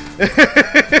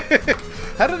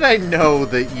 How did I know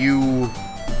that you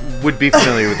would be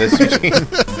familiar with this, Eugene?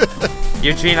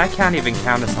 Eugene, I can't even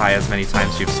count as high as many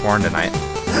times you've sworn tonight.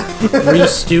 Three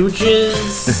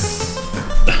Stooges.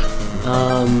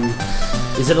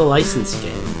 Is it a licensed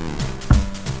game?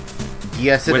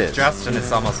 Yes, it is. With Justin,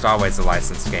 it's almost always a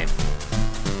licensed game.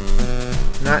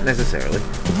 Not necessarily.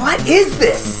 What is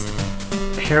this?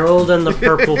 Harold and the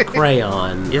Purple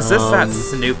Crayon. Is this that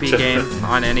Snoopy game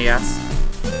on NES?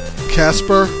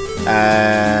 Casper?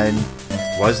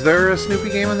 Was there a Snoopy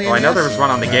game on the Well, I NES? know there was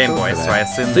one on the Game Boy, for so I that.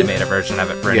 assume they made a version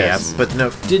of it for Yes, NES. but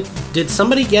no. Did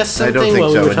somebody guess I don't something think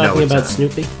while so, we were and no, talking it's about not.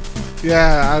 Snoopy?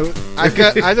 Yeah, I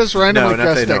just randomly No,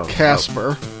 not guessed that I at know.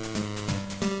 Casper.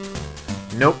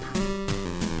 Nope.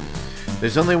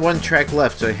 There's only 1 track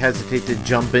left, so I hesitate to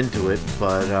jump into it,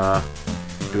 but,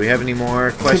 do we have any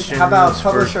more questions? How about for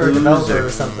publisher or clues developer or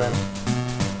something?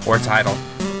 Or title.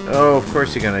 Oh, of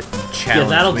course you're gonna Yeah, challenge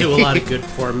that'll me. do a lot of good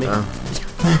for me.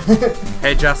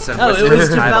 Hey, Justin, Oh, what's it was this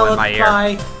title in developed my ear?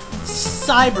 by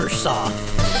Cybersoft.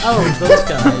 Oh, those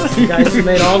guys. The guys who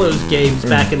made all those games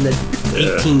back in the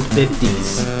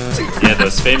 1850s. Yeah,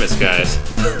 those famous guys.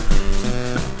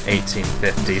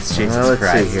 1850s, Jesus Well, let's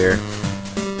Christ. see here.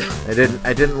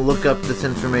 I didn't look up this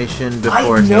information know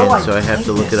beforehand, I so I have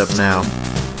to played look it up this. now.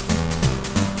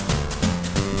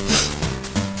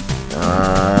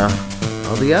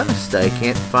 I'll be honest, I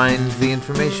can't find the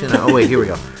information. Oh wait, here we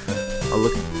go. I'll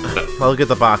look at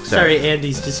the box art. Sorry,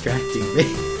 Andy's distracting me.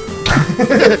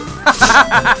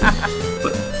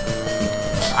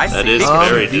 That is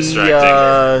very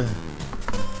distracting.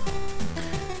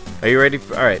 Are you ready?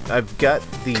 All right, I've got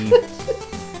the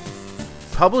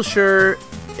publisher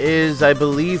is, I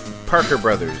believe, Parker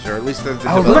Brothers, or at least they're the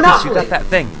developers. You got that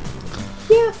thing.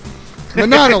 Yeah.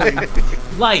 Monopoly.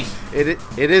 Life. It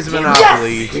is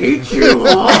Monopoly. Yes! You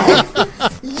all.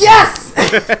 Yes!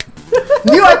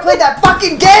 Knew I played that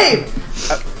fucking game!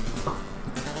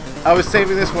 I was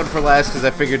saving this one for last because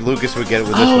I figured Lucas would get it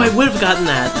with this one. I would have gotten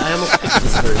that. I almost picked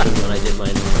this version when I did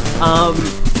mine.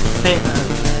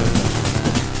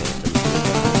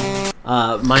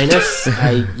 Minus,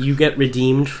 you get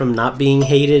redeemed from not being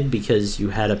hated because you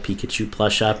had a Pikachu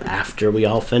plush up after we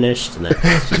all finished, and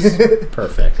that's just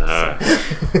perfect. So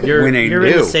you're in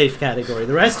the safe category.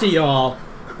 The rest of y'all,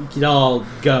 you can all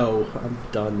go. I'm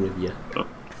done with you.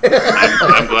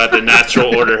 I'm glad the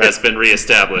natural order has been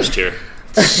reestablished here.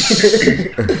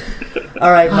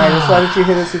 Alright, Minus, why don't you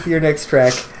hit us with your next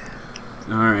track?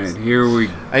 Alright, here we...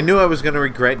 I knew I was going to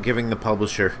regret giving the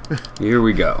publisher. Here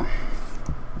we go.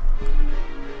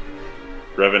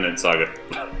 Revenant Saga.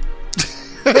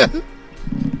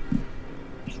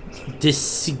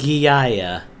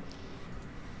 Disgaea.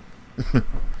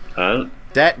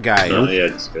 That guy. Oh, yeah,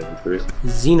 just go through.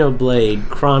 Xenoblade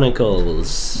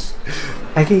Chronicles.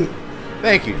 Thank you,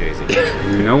 Daisy.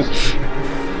 Nope.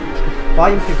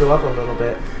 Volume could go up a little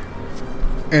bit.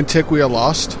 Antiquia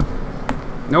Lost.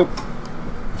 Nope.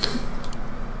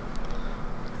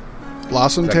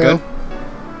 Blossom Tale.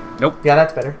 Nope. Yeah,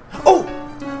 that's better. Oh!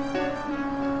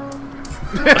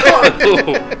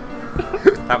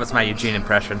 That was my Eugene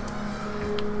impression.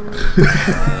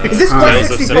 Is this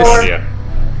Quest 64?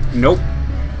 Nope.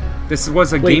 This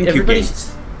was a GameCube game.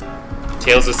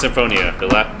 Tales of Symphonia.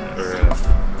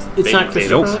 It's not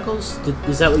Crystal Chronicles?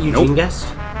 Is that what Eugene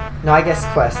guessed? No, I guessed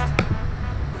Quest.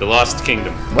 The Lost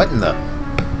Kingdom. What in the...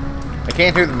 I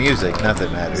can't hear the music.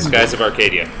 Nothing matters. Skies of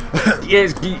Arcadia.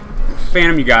 Yes,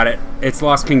 Phantom, you got it. It's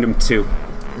Lost Kingdom 2.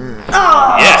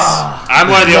 Yes! I'm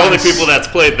one of the only people that's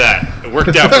played that. It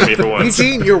worked out for me for once.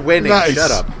 Eugene, you're winning. Nice. Shut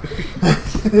up.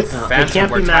 I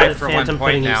can't be mad at for Phantom 1 point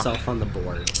putting now. himself on the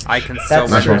board. I can still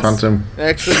Nice win. one, Phantom.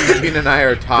 Actually, Eugene and I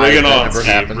are tied. Bring it That on, never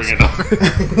Steve. happens.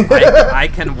 Bring it on. I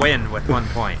can win with 1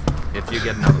 point if you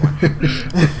get another one.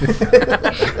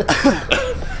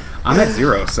 I'm at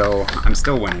 0, so I'm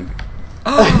still winning.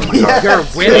 Yes. You're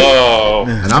winning. Oh.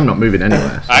 And I'm not moving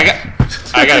anywhere. I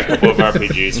got a couple of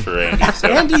RPGs for Andy,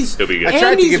 so he'll be good. I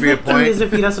tried to give you a victory point. is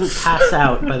if he doesn't pass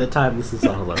out by the time this is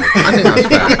all over. I think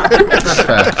that's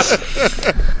fair. That's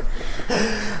fair.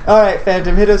 Alright,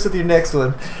 Phantom, hit us with your next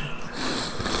one.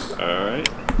 Alright.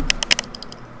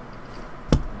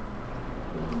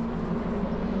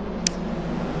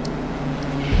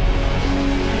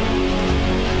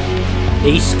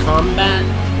 Ace Combat,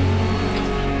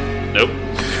 Nope.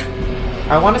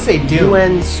 I want to say Doom.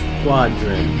 UN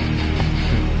Squadron.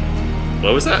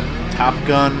 What was that? Top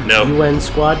Gun. No. UN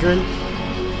Squadron?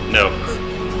 No.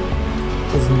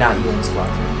 It's not UN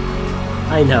Squadron.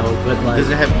 I know, but like... Does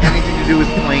it have anything to do with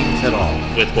planes at all?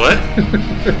 With what?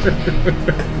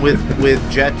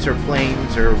 with jets or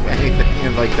planes or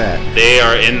anything like that? They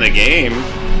are in the game.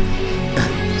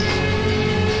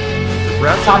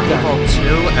 Resident Evil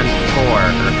 2 and 4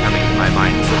 are coming to my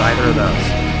mind. Is it either of those?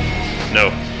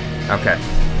 No. Okay.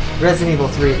 Resident Evil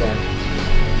 3 then.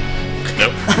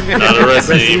 Nope. Not a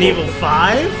Resident Evil. 5? I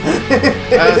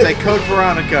was like Code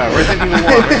Veronica, Resident Evil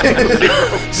 1, Resident Evil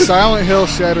 0. Silent Hill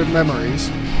Shattered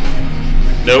Memories.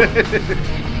 Nope.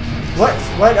 What,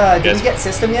 did we get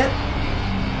system yet?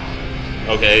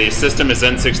 Okay, system is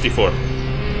N64.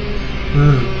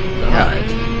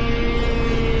 Alright.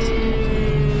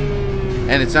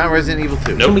 And it's not Resident Evil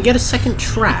 2. Nope. Can we get a second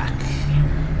track?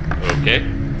 Okay.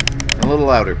 A little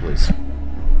louder, please. Is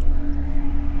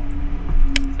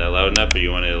that loud enough, or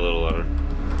you want it a little louder?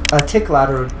 A tick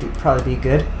louder would probably be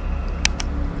good.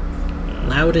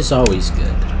 Loud is always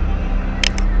good.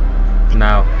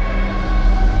 No.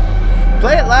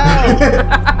 Play it loud!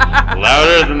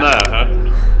 Louder than that, huh?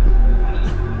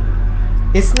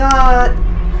 It's not...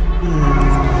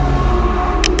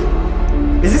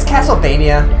 Is this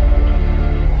Castlevania?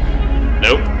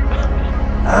 Nope.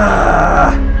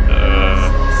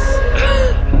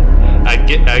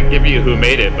 I'd give you who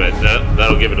made it, but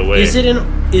that'll give it away. Is it an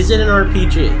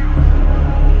RPG?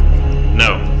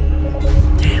 No.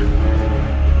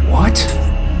 What?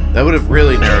 That would have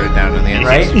really narrowed it down to the end.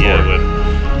 Right? Yeah, but...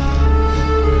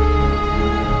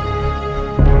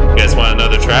 You guys want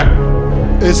another track?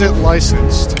 Is it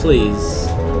licensed? Please.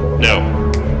 No.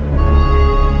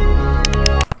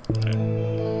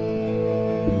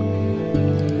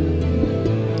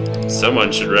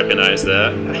 Someone should recognize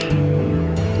that. What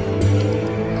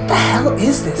the hell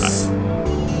is this?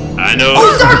 I know.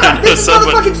 Oh, StarCraft! This is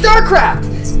motherfucking StarCraft!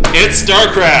 It's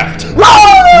StarCraft! Woo!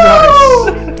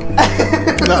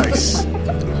 Nice.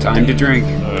 Time to drink.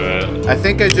 I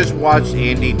think I just watched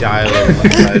Andy die a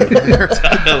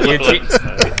little.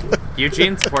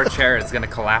 Eugene's poor chair is going to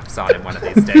collapse on him one of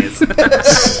these days. And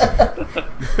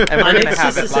we're going to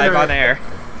have it live on air.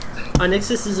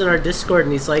 Onyxus is in our Discord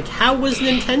and he's like, how was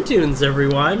Nintendoons,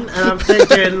 everyone? And I'm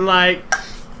thinking, like,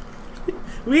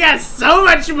 we got so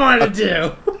much more to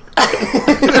do.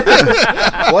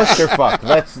 Clusterfuck.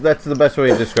 That's the best way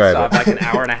to describe So I it. have like an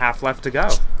hour and a half left to go.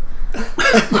 Alright,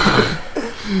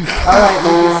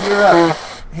 Lucas, you're up.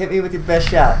 Hit me with your best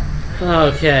shot.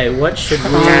 Okay, what should we,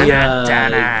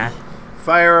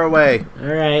 Fire away.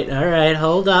 Alright,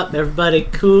 hold up. Everybody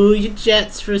cool your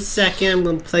jets for a second. I'm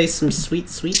gonna play some sweet,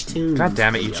 sweet tunes. God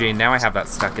damn it, Eugene. Now I have that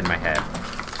stuck in my head.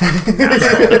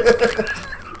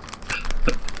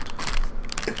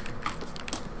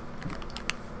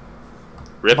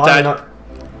 Riptide.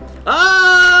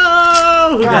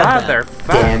 Oh! Who got that?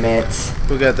 Damn it.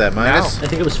 Who got that? Minus? I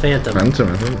think it was Phantom. Phantom,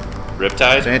 I think.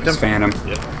 Riptide? Phantom?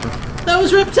 Yep. That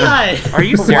was Riptide! Are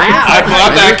you serious? I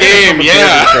bought that game,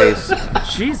 yeah.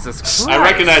 Jesus Christ. I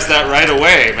recognized that right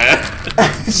away, man.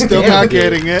 Still not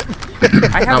getting it.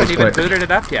 I haven't even booted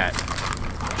it up yet.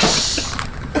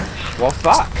 Well,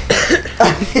 fuck.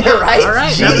 You're right.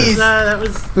 Alright, Jeez. that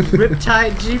was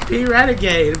Riptide GP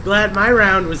Renegade. I'm glad my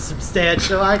round was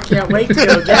substantial. I can't wait to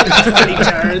go get it 20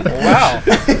 turns. Wow.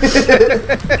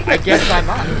 I guess I'm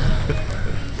up.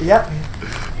 Yep.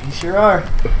 You sure are.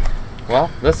 Well,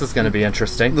 this is going to be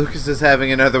interesting. Lucas is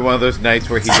having another one of those nights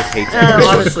where he just hates everything.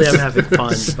 Honestly, I'm having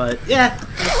fun, but yeah.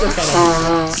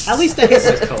 At least I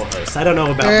hate my co-host. I don't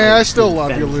know about Yeah, my I still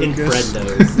love you, Lucas.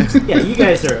 infriendos. Yeah, you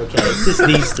guys are okay. It's just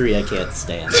these three I can't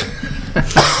stand.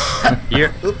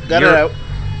 Got it out.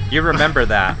 You remember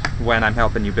that when I'm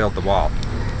helping you build the wall.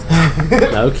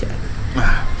 Okay.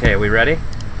 Okay, we ready?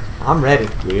 I'm ready.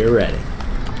 We're ready.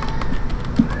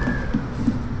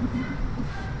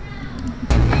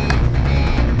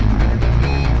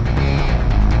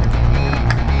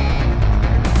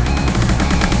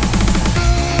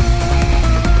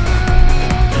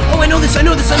 I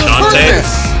know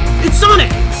this. It's Sonic.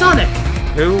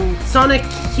 Who? Sonic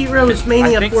Heroes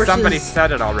Mania I think Forces. somebody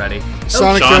said it already.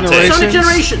 Sonic Shantae. Generations. Sonic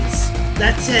Generations.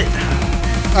 That's it.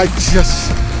 I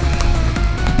just...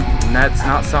 And that's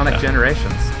not Sonic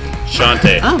Generations.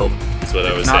 Shantae. Oh. That's what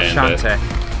I was It's not saying.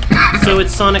 Shantae. So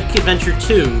it's Sonic Adventure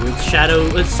 2.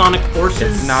 It's Sonic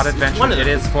Forces. It's not Adventure. It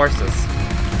is Forces.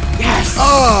 Yes.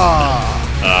 Oh!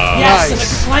 Yes, nice. and a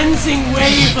cleansing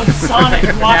wave of Sonic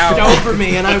washed over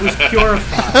me, and I was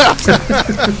purified.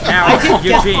 Now, I did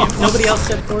get Eugene. Nobody else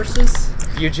said Forces?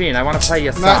 Eugene, I want to play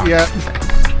you a song. Not yet.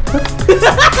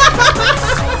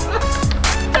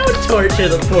 Don't torture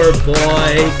the poor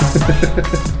boy.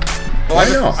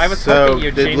 Well, I was So, hoping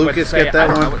Eugene did Lucas would say, get that I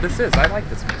don't know one? what this is. I like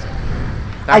this music.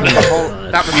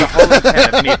 That was the whole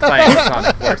intent of me playing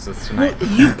Sonic Forces tonight.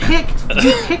 You picked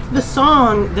the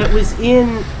song that was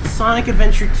in Sonic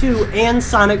Adventure 2 and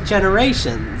Sonic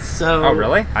Generations. So. Oh,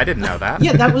 really? I didn't know that.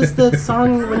 Yeah, that was the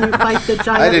song when you fight the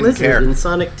giant didn't lizard care. in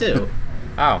Sonic 2.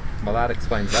 Oh, well, that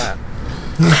explains that.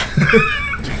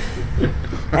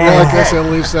 Well, I guess it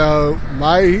leaves out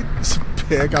my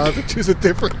pick. I'll have to choose a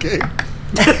different game.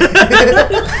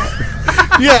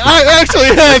 Yeah, I actually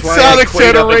had That's why Sonic I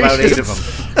queued up about 8 of Generations.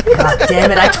 them. God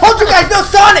damn it! I told you guys no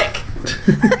Sonic.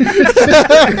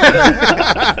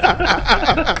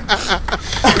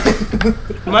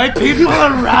 My people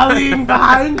are rallying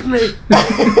behind me.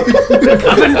 They're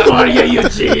coming for you,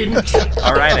 Eugene.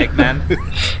 All right, Eggman.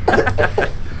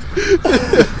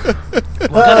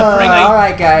 We're gonna bring All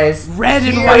right, guys. red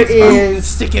and Here white spoon, is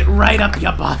stick it right up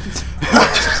your butt.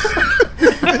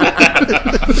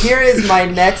 here is my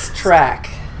next track.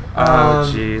 Oh,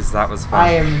 jeez, that was fun. I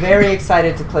am very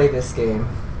excited to play this game.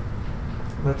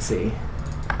 Let's see. Here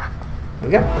we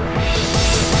go.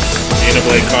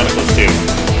 Xenoblade Chronicles 2. It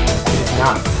is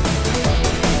not.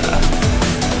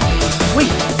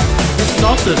 Wait, this is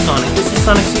also Sonic. This is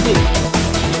Sonic CD.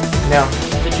 No.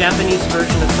 The Japanese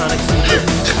version of Sonic CD.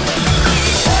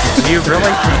 Do you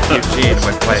really think Eugene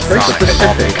would play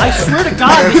Sonic? I swear to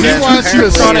God, this He is wants you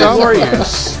to Sonic stop Warriors.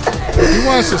 us. He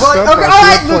wants to Well, stop okay, us.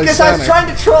 alright, We'll play Lucas, I was Sonic. trying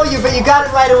to troll you, but you got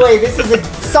it right away. This is a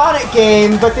Sonic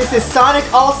game, but this is Sonic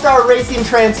All-Star Racing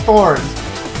Transformed.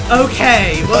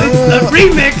 Okay, well it's the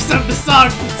remix of the song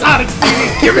from Sonic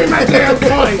CD. Give me my damn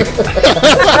point.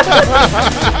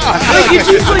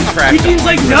 Eugene's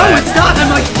like, no, it's not. I'm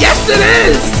like, yes, it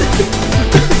is.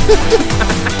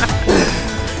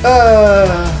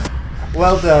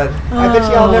 Well done. I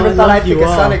bet y'all never thought I'd pick a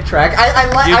all. Sonic track.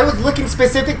 I was looking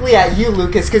specifically at you,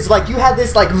 Lucas, because like you had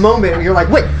this like moment where you're like,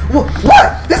 wait,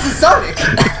 what? This is Sonic.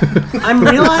 I'm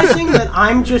realizing that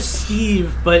I'm just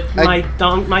Steve, but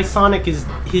my Sonic is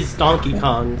his Donkey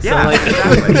Kong. So Yeah, like,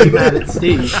 exactly. I'm mad at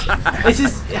Steve. It's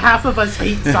just half of us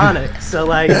hate Sonic, so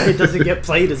like it doesn't get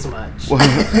played as much.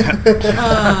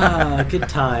 Good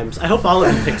times. I hope all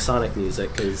of you pick Sonic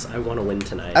music because I want to win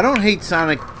tonight. I don't hate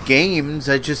Sonic games.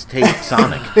 I just hate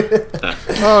Sonic.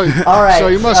 Oh, All right, so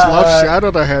you must love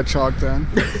Shadow the Hedgehog then.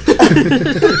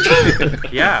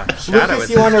 Yeah, Shadow Lucas, is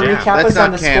you want to his jam. recap That's us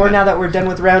on not the score canon. now that we're done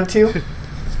with round 2?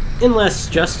 Unless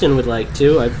Justin would like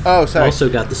to. I've sorry. also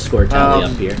got the score tally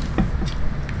up here.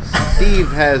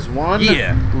 Steve has 1.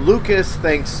 Yeah. Lucas,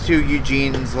 thanks to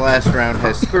Eugene's last round,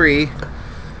 has 3.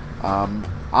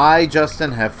 I,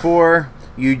 Justin, have 4.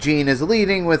 Eugene is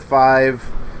leading with 5.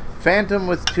 Phantom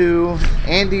with 2.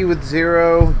 Andy with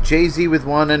 0. Jay-Z with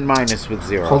 1. And Minus with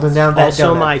 0. Holding down that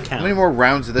Also donut. my How many count. more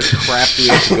rounds of this crap do we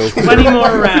have to go through? 20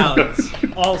 more rounds.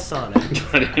 All Sonic.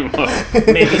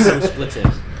 Maybe some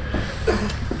Splatoon.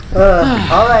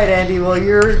 All right, Andy. Well,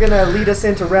 you're gonna lead us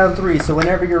into round 3. So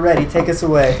whenever you're ready, take us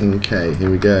away. Okay,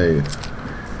 here we go.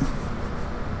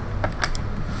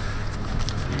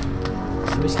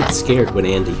 I always get scared when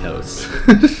Andy hosts.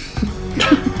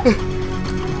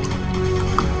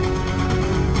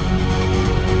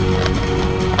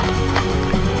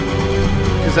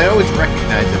 Because I always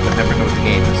recognize it, but never know what the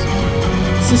game is.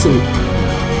 This isn't.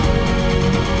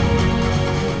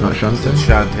 Not Shantae?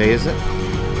 Shantae, is it?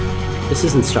 This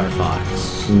isn't Star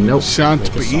Fox. Nope.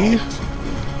 Shan't be.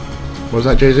 What was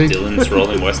that, Jay-Z? Dylan's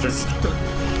Rolling Western.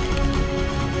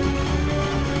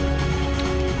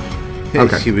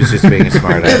 Okay. She was just being a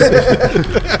smart ass.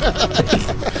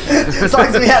 As long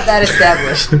as we have that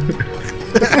established.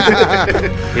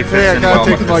 He fits Hey, I in well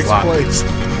gotta with take the Mike's slot. place.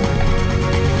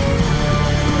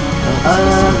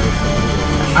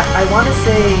 I want to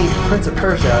say Prince of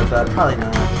Persia, but probably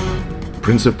not.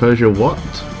 Prince of Persia what?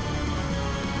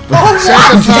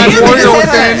 Second time Damn, warrior it's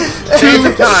within Sands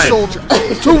of 2 Time. soldiers.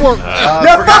 2 work.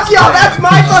 No, fuck y'all. That's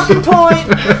my fucking point.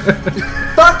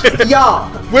 Fuck y'all.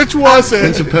 Which was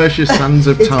Prince it? of Persia Sands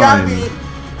of It's gotta Time. be.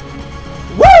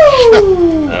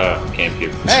 Woo!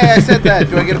 GameCube. Hey, I said that.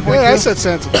 Do I get a point? Yeah, I too? said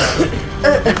Santa.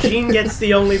 Gene gets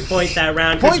the only point that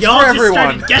round because Points y'all for just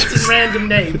everyone. started guessing random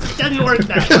names. It doesn't work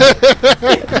that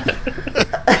way.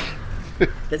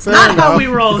 That's not how we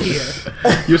roll here.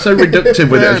 You're so reductive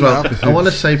with it Fair as well. enough. I want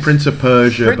to say Prince of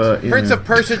Persia, but... Prince of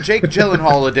Persia, Jake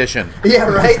Gyllenhaal edition. Yeah,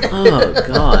 right. Oh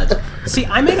God. See,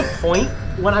 I made a point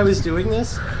when I was doing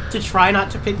this to try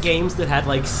not to pick games that had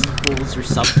like sequels or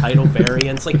subtitle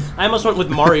variants. Like I almost went with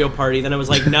Mario Party, then I was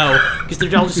like, no, because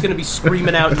they're all just gonna be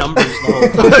screaming out numbers the whole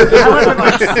time. I went with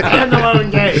like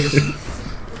standalone games.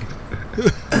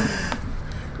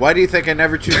 Why do you think I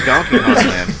never choose Donkey Kong,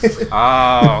 man?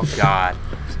 Oh God.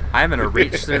 I'm gonna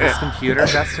reach through this computer,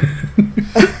 Justin.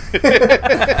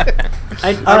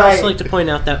 I'd also like to point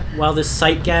out that while this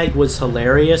sight gag was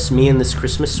hilarious, me in this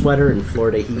Christmas sweater in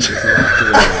Florida heat is not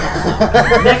doing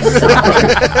well. Next topic.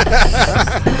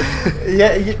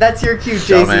 Yeah, that's your cue,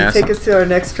 Jay-Z. Dumbass. Take us to our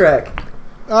next track.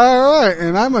 All right,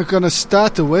 and I'm gonna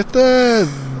start with this.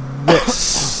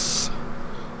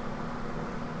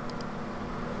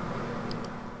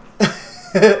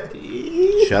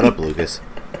 Shut up, Lucas.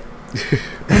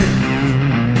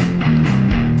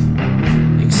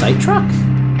 Excite truck?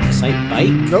 Excite bike?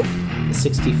 Nope. The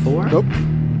 64? Nope.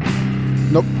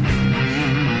 Nope.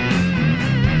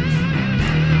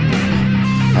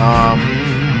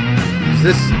 Is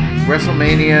this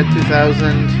WrestleMania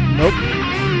 2000? Nope.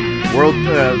 World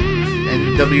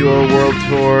NWO World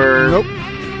Tour? Nope.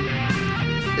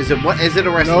 Is it what? Is it a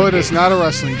wrestling? No, it game? is not a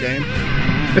wrestling game.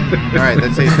 All right,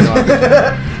 that's it.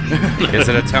 Is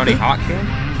it a Tony Hawk game?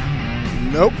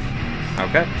 Nope.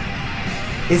 Okay.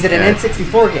 Is it an Yeah.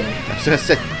 N64 game? I was gonna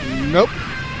say, Nope.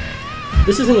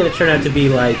 This isn't going to turn out to be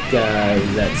like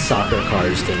that soccer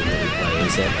cars game that we play,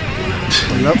 is it?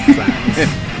 Nope.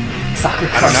 Soccer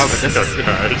I don't know, cards.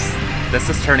 but this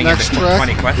is turning Next into track.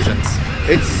 20 questions.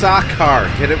 it's soccer.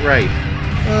 Get it right.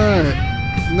 All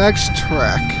right. Next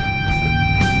track.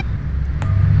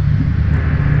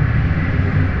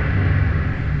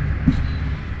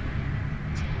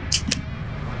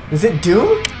 Is it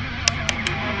Doom?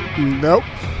 Nope.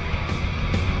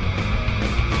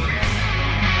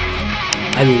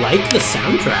 I like the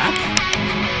soundtrack.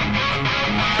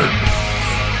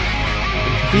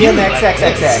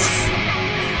 BMXXXX.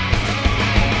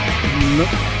 Nope.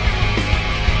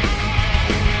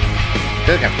 I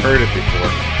feel like I've heard it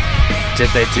before. Did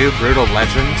they do Brutal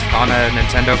Legend on a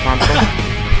Nintendo console?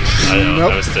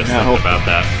 I was just thinking about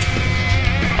that.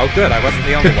 Oh, good. I wasn't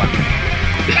the only one.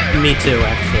 Me too,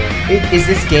 actually. Is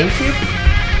this GameCube?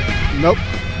 Nope.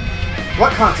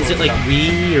 What console? Is it like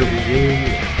Wii or Wii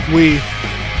U? Wii.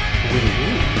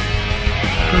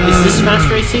 Is this Fast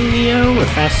Racing Neo or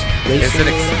Fast Racing?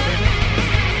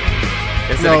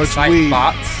 Is it No, it's Excite Wii.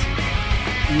 Bots?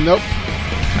 Nope.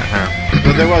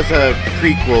 Well, there was a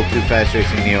prequel to Fast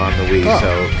Racing Neo on the Wii,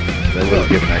 so that was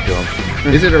given that to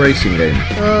him. Is it a racing game?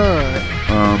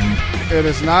 It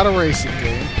is not a racing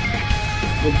game.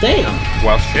 Well, damn.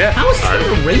 Well, shit. How is this not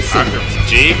a racing game?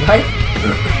 G? Right?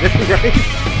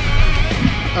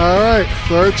 Alright,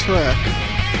 third track.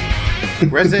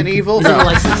 Resident Evil? Is it a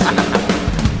licensed game?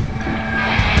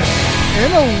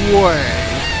 In a way.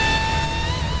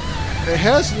 It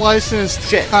has licensed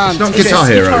content. It's not Guitar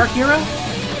Hero. Guitar Hero?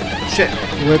 Shit.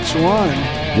 Which one?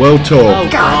 World Tour. Oh,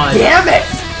 God damn it!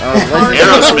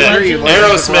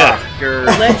 Aerosmith.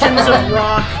 Legends of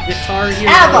Rock, Guitar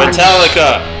Hero,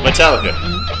 Metallica.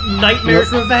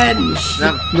 Nightmare's Revenge.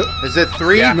 Is it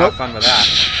 3? Yeah, have fun with that.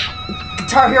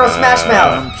 Guitar Hero Smash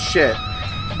Mouth. Shit.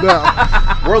 No.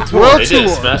 World Tour. World They did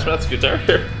Tour. Smash Mouth's Guitar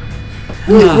Hero.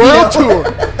 World Tour.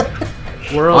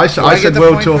 World. I Do I said get the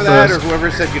World point Tour for that, first. or whoever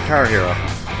said Guitar Hero?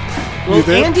 Well, You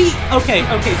did? Andy. Okay.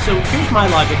 So here's my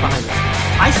logic behind this.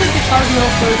 I said Guitar Hero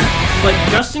first, but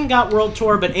Justin got World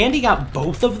Tour, but Andy got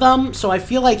both of them. So I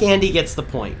feel like Andy gets the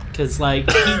point because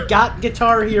like he got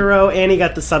Guitar Hero and he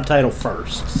got the subtitle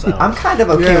first. So I'm kind of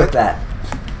okay with that.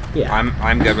 yeah.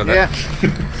 I'm good with it. Yeah.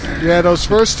 Yeah, those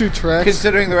first two tracks.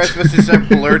 Considering the rest of us just start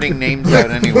blurting names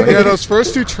out anyway. Yeah, those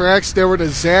first two tracks, they were the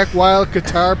Zakk Wylde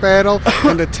guitar battle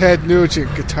and the Ted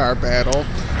Nugent guitar battle.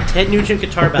 Ted Nugent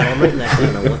Guitar Battle. I'm writing that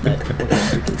down. I want that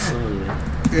freaking song, man.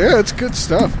 Yeah, it's good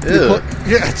stuff. Ew.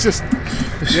 Yeah, it's just...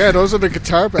 Yeah, those are the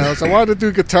guitar battles. I wanted to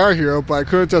do Guitar Hero, but I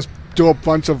couldn't just do a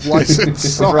bunch of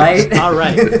licensed songs. Right? All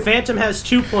right. Phantom has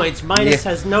 2 points. Minus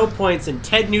has no points, and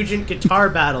Ted Nugent Guitar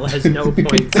Battle has no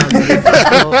points on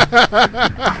the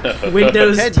official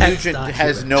Windows Ted text Nugent document.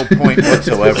 has no point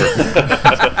whatsoever.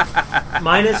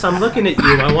 Minus, I'm looking at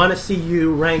you. I want to see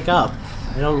you rank up.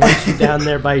 I don't want you down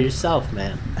there by yourself,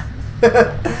 man. You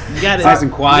gotta, Nice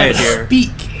and quiet you gotta here.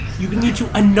 speak. You need to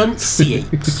enunciate.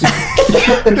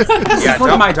 Yeah,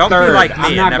 don't be like me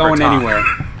I'm not and never going talk. anywhere.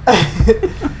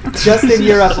 Justin,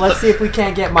 you're up. Let's see if we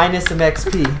can't get minus some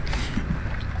XP.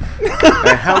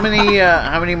 Alright, how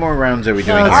many more rounds are we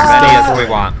doing? As here? many as we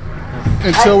want.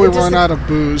 Until we Just- run out of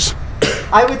booze.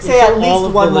 I would say at All least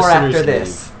of one the more listeners after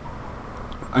this.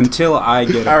 Until I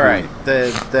get a All right,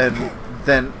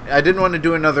 then I didn't want to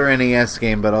do another NES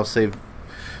game, but I'll save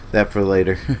that for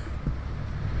later.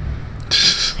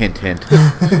 Hint, hint.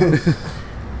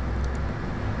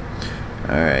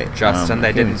 All right, Justin,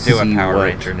 they didn't do a Power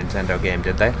Ranger Nintendo game,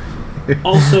 did they?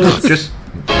 Also, Just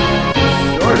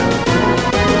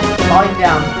Volume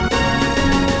down.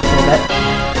 Hold it.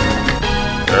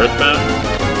 Earthbound?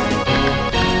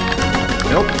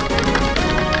 Nope.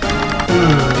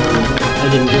 I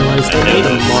didn't realize they made a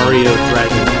Mario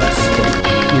Dragon Quest game.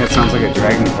 Yeah, it sounds like a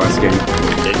Dragon Quest game.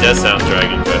 It does sound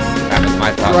Dragon Quest. That was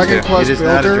my thought Dragon too. Quest It is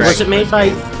not a Builders. Was it made by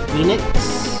Enix?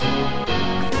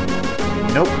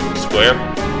 Nope. Square?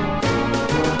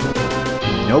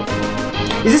 Nope.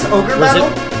 Is this Ogre Was Battle?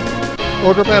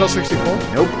 Ogre Battle 64?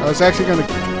 Nope. I was actually going to...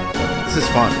 This is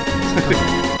fun.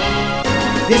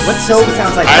 This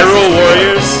sounds like Hyrule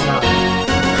Warriors?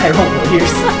 Hyrule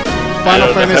Warriors. Final I don't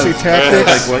know. Fantasy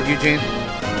Tactics. Like what, Eugene?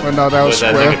 Well, no, that was Was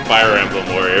that Square. like Fire Emblem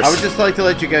Warriors? I would just like to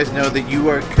let you guys know that you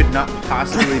could not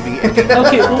possibly be any.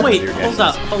 Okay, well wait, Your hold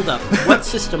guesses. up. What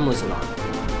system was it on?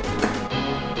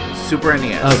 Super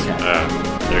NES. Okay.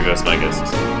 There goes my guesses.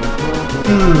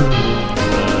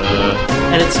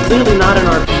 And it's clearly not an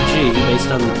RPG based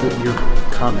on your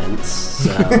comments.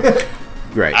 So.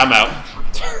 Great. I'm out.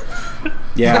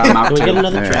 Yeah, I'm out Can we too. get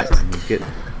another All track? right.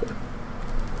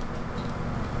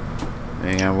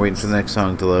 Hang on, I'm waiting for the next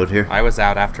song to load here. I was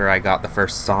out after I got the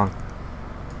first song.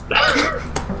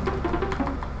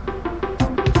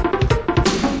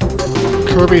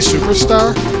 Kirby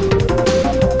Superstar?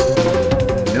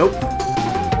 Nope.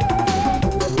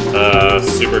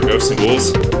 Super Ghosts and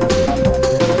Ghouls?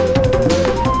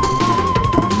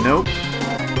 Nope.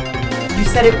 You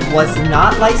said it was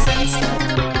not licensed?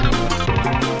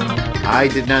 I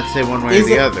did not say one way or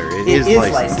the other. It is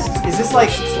licensed. Is this like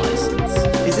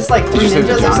Is this like Three you say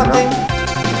the Ninjas or genre? something?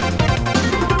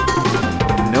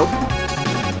 Nope.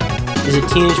 Is it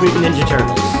Teenage Mutant Ninja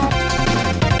Turtles?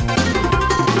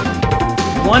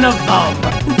 One of them!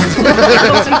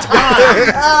 Turtles in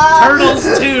Time! Turtles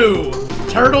 2!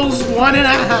 Turtles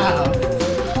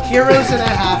 1.5! Heroes in a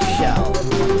Half Shell!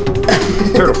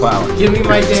 Turtle power. Give me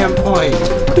my damn point.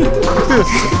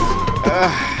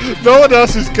 No one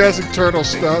else is guessing turtle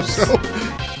stuff, so...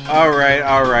 All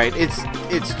right.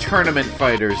 It's Tournament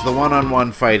Fighters, the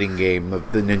one-on-one fighting game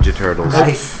of the Ninja Turtles.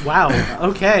 Nice. Wow.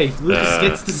 Okay. Lucas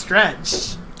gets the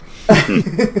stretch.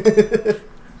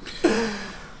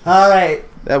 All right.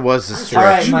 That was a stretch. All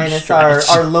right, Minus,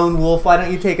 our lone wolf. Why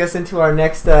don't you take us into our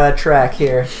next track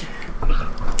here?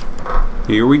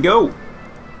 Here we go.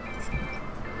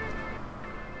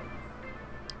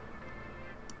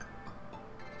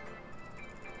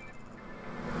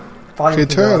 Okay,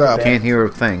 turn it up. Can't hear a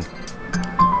thing.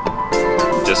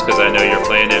 Just because I know you're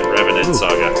playing it, Revenant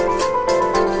Saga.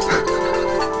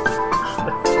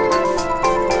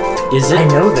 Is it? I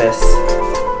know this.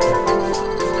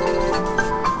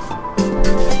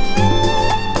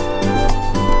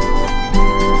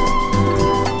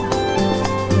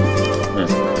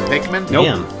 Pikmin? Nope.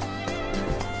 Damn.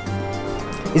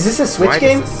 Is this a Switch Why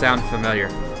game? does this sound familiar?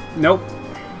 Nope.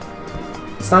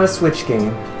 It's not a Switch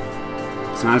game.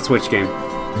 It's not a Switch game.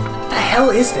 What the hell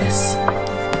is this?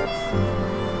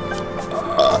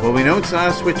 Well, we know it's not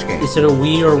a Switch game. Is it a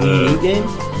Wii or Wii U game?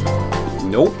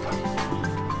 Nope.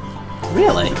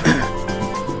 Really?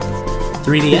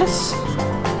 3DS?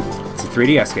 It's a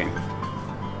 3DS game.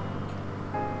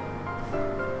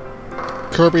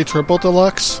 Kirby Triple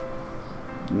Deluxe?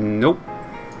 Nope.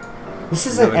 This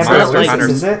isn't No, Ever Monster Oasis, Hunter.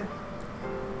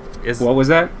 is it? What was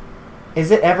that? Is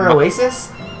it Ever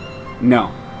Oasis? No.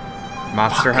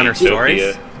 Monster Hunter Stories?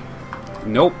 Utopia.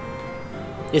 Nope.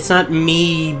 It's not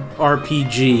Me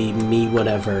RPG, Me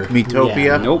whatever.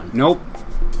 Metopia? Yeah. Nope.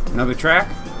 Another track?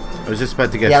 I was just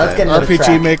about to guess Yeah, let's that. get another RPG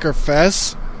track. Maker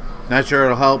Fez? Not sure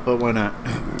it'll help, but why not?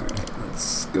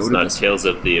 Let's go It's to not this. Tales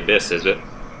of the Abyss, is it?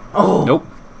 Oh, Nope.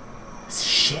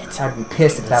 shit. I'd be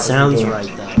pissed if that That was sounds the game.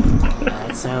 right, though.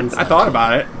 That sounds I like thought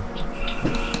about it.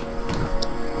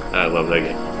 I love that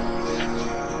game.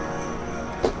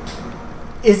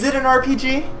 Is it an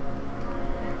RPG?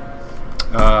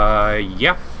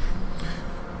 Yeah.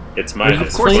 It's mine. Of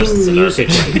Of course course, it's an music.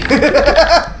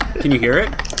 RPG. Can you hear it?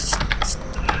 I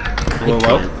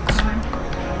Hello? can't.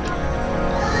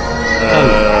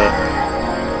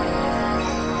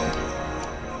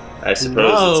 I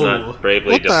suppose it's Whoa. not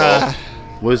Bravely What Default. the...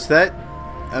 Was that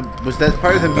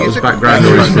part of the That was music? background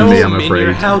There's noise from no me, I'm in afraid.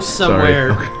 your house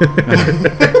somewhere.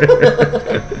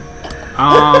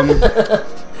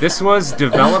 This was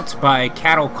developed by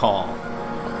Cattle Call.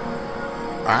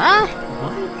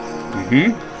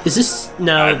 Mm-hmm. Is this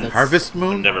no? That's, Harvest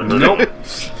Moon? Never heard Nope. of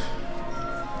it.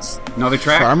 Another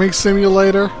track? Farming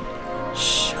Simulator?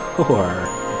 Sure.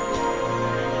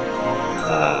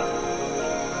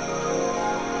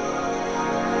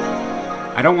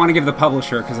 I don't want to give the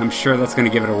publisher because I'm sure that's going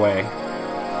to give it away.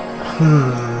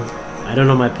 I don't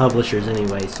know my publishers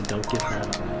anyway, so don't give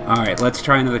that away. Alright, let's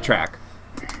try another track.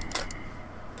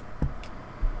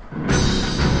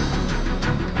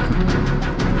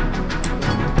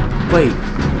 Wait.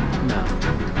 No.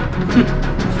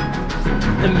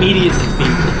 Immediate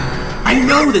defeat. I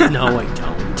know that. No, I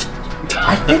don't.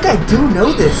 I think I do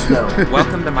know this, though.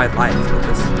 Welcome to my life,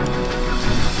 Lucas.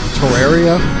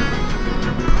 Terraria?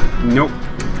 Nope.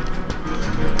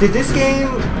 Did this game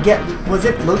was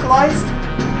it localized?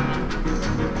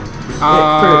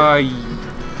 I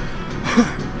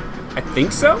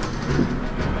think so?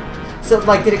 So,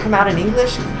 like, did it come out in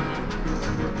English?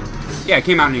 Yeah, it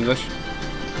came out in English.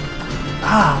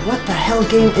 Ah, what the hell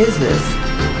game is this?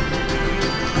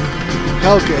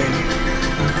 Hell game.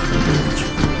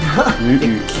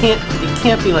 It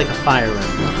can't be like a Fire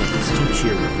Emblem. Like, it's too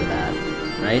cheery for that,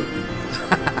 right?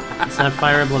 It's not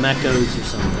Fire Emblem Echoes or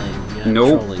something. You're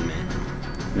Nope. trolling me.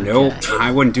 Nope. Okay.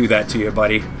 I wouldn't do that to you,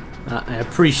 buddy. I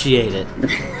appreciate it.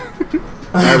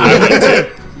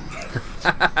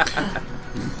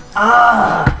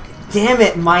 Damn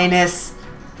it, Minus.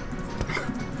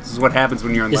 This is what happens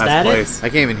when you're in Is last that it? place. I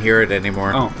can't even hear it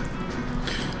anymore. Oh,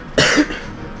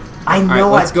 I know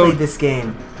Alright, let's I go. played this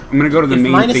game. I'm gonna go to the If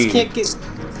main Midas theme. can't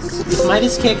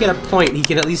get a point, he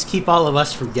can at least keep all of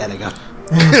us from getting him.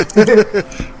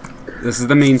 This is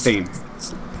the main theme.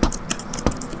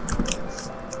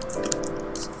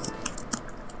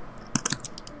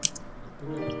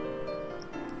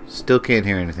 Still can't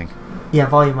hear anything. Yeah,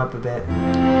 volume up a bit.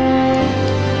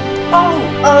 Oh,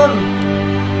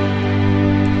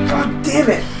 God damn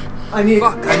it! I need.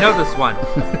 Fuck, I know this one.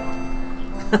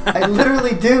 I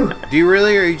literally do. Do you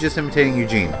really, or are you just imitating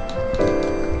Eugene?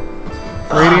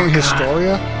 Radiant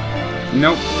Historia?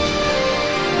 Nope.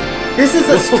 This is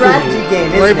a strategy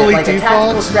game, isn't Bravely it? Like a tactical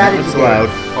Default? strategy It's game. loud.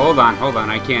 Hold on.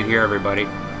 I can't hear everybody.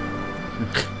 All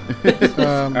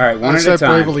right, one I at a said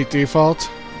time. Bravely Default.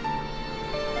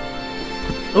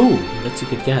 Ooh, that's a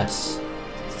good guess.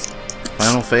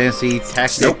 Final Fantasy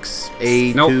Tactics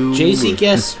A2. Nope. JC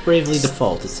guessed Bravely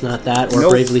Default. It's not that, or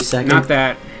Bravely Second. Not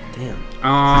that.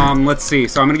 Damn. Let's see.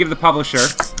 So I'm gonna give the publisher,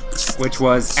 which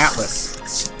was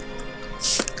Atlas.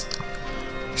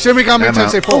 Shin Megami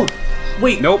Tensei 4.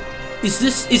 Wait. Nope. Is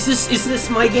this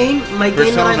my game? My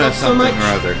game that I Persona love so much? something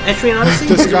or other. Etrian Odyssey?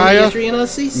 Disgaea? Etrian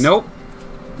Odyssey? Nope.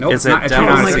 Nope. Is it not Devil?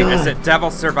 Oh my God. Is it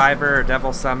Devil Survivor or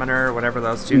Devil Summoner, whatever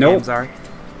those two Nope. games are?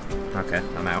 Okay,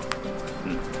 I'm out.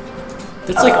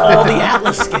 That's like all the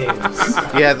Atlas games.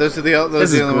 Yeah, those are the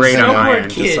This is only great ones. on No my more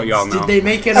end, kids. just so y'all know. Did they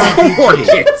make it No more RPG?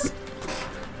 kids.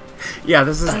 Yeah,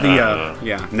 this is the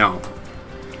no.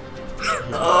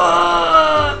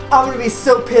 I'm gonna be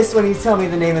so pissed when you tell me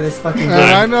the name of this fucking game.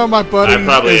 And I know my buddy I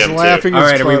probably is am too. laughing All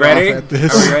his right, are we butt ready? off at Are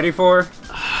this. we ready for? All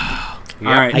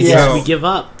right, I guess so we give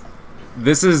up.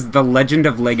 this is The Legend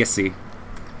of Legacy.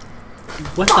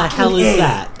 What the hell is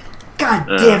that? God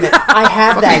damn it! I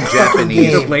have that fucking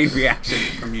Japanese. game. Delayed reaction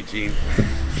from Eugene.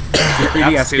 It's a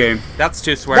 3DS game. That's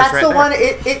two swears That's right the there. one.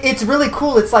 It's really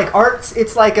cool. It's like art.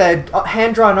 It's like a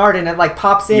hand drawn art, and it like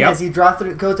pops in Yep. as you go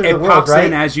through It the world, pops right?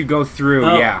 in as you go through.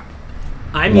 Oh. Yeah.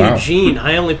 I'm Wow. Eugene.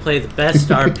 I only play the best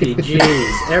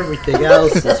RPGs. Everything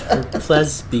else is for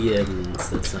plebeians.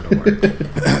 That's not a word.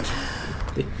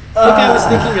 I think I was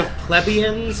thinking of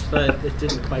plebeians, but it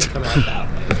didn't quite come out that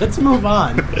way. Let's move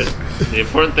on. The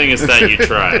important thing is that you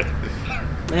tried.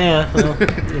 Yeah, well,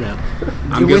 you know.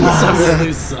 I'm You good win with some, that. you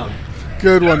lose some.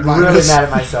 Good one, I'm really Minus. mad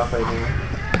at myself right now.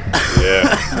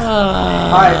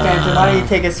 Yeah. All right, Phantom, why don't you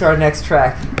take us to our next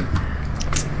track?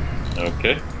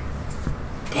 Okay.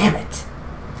 Damn it!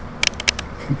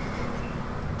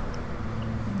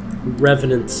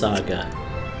 Revenant Saga.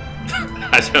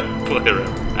 I don't play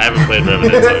Revenant. I haven't played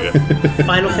Revenant Saga.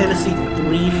 Final Fantasy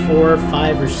 3, 4,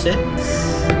 5, or 6?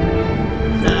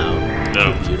 No.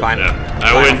 No. Final, No.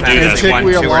 I wouldn't do that. Fantasy- One,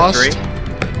 Antigua 2, or Lost? 3.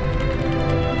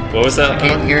 What was that?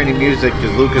 Can't hear any music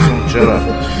because Lucas won't shut up.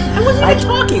 I wasn't even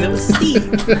talking. That was Steve.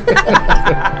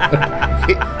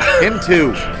 Him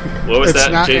too. What was It's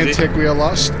that, not Jay-Z? Antiquia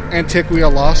Lost. Antiquia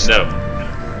Lost. No.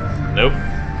 Nope.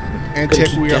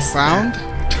 Antiquia Guess Found.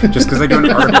 Just because I do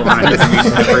an article on it doesn't mean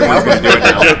everyone's going to do it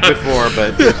I now. joked before,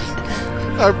 but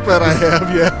I bet I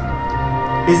have,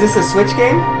 yeah. Is this a Switch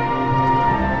game?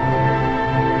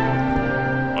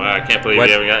 Wow, I can't believe What?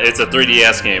 you haven't got. It's a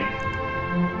 3DS game.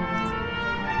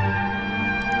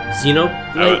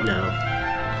 Xenoblade?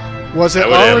 No. Was it I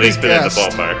would have at already least been in the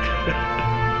guessed?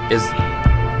 ballpark. Is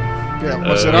Yeah,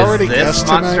 was it Is already is this guessed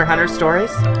Monster tonight? Hunter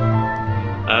Stories?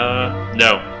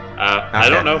 No. I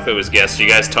don't know if it was guessed. You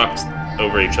guys talked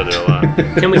over each other a lot.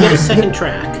 Can we get a second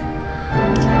track?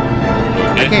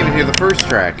 I can't even hear the first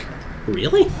track.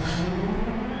 Really?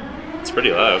 It's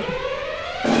pretty loud.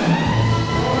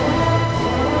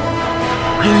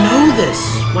 I know this.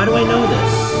 Why do I know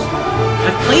this?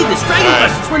 I've played this. Dragon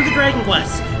Quest. It's one of the Dragon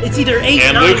Quests. It's either 8,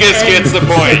 And 9, Lucas 10, gets the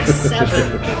point.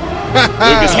 7.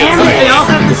 Lucas Damn it, they all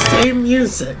gets have the same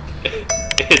music. the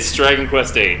point. It's Dragon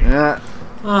Quest 8.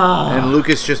 Ah, And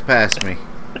Lucas just passed me.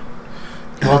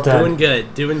 Well doing done.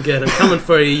 good, doing good. I'm coming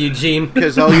for you, Eugene.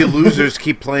 Because all you losers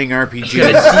keep playing Gonna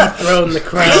RPGs. dethrone the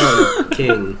crown,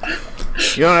 King.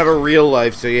 You don't have a real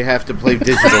life, so you have to play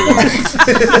digital ones.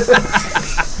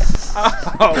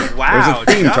 Oh, wow.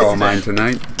 There's a theme to all Justin. mine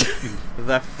tonight.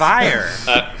 The fire.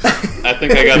 I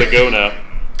think I gotta go now.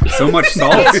 So much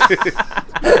salt.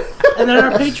 And then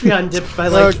our Patreon dipped by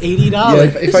like $80. Yeah,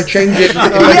 if I change it, mid-show,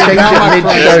 do I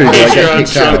get Patreon kicked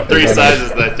shrunk out? 3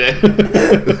 sizes that day.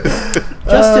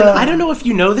 Justin, I don't know if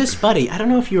you know this, buddy. I don't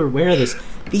know if you're aware of this.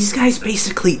 These guys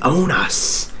basically own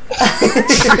us.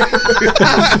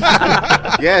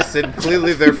 Yes, and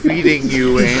clearly they're feeding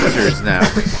you answers now.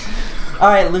 All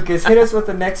right, Lucas, hit us with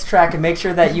the next track and make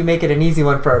sure that you make it an easy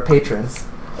one for our patrons.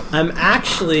 I'm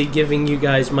actually giving you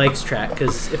guys Mike's track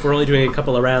because if we're only doing a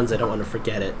couple of rounds, I don't want to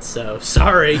forget it. So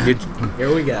sorry.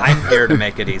 Here we go. I'm here to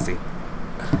make it easy.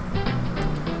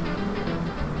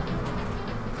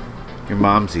 Your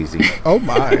mom's easy. Oh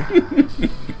my.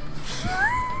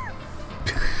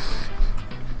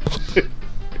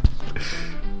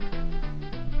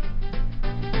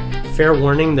 Fair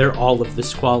warning, they're all of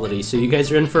this quality, so you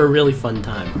guys are in for a really fun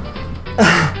time.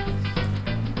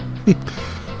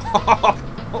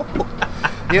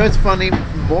 You know, it's funny.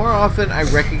 More often, I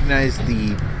recognize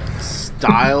the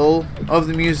style of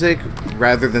the music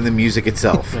rather than the music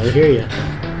itself. I hear you.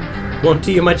 Won't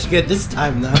do you much good this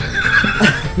time, though.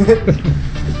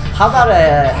 How about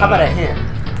a hint?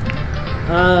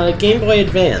 Game Boy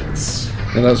Advance.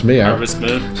 And that's me out. Harvest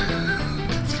Moon.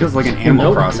 This feels like an Animal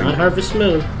Nope, Crossing. not Harvest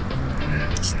Moon.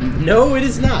 No, it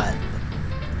is not.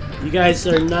 You guys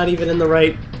are not even in the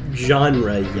right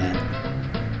genre yet.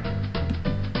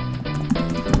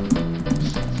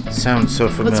 Sounds so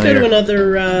familiar. Let's go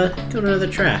to another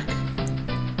track.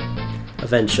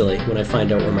 Eventually, when I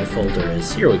find out where my folder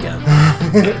is. Here we go.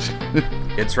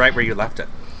 It's right where you left it.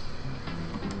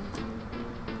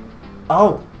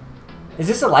 Oh. Is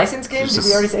this a licensed game? Did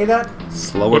we already say that?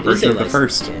 Slower version of the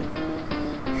first. Game.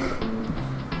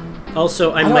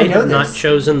 Also, I might have not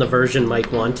chosen the version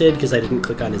Mike wanted because I didn't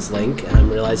click on his link, and I'm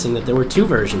realizing that there were 2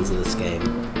 versions of this game.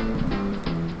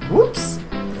 Whoops.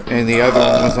 And the other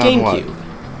one was on GameCube. what?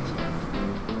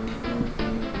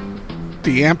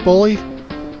 The Ant Bully?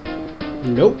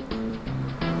 Nope.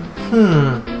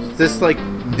 Is this like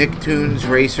Nicktoons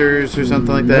Racers or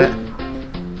something like that?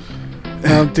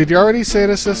 Did you already say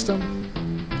the system?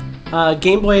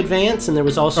 Game Boy Advance, and there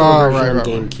was also a version on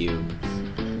GameCube.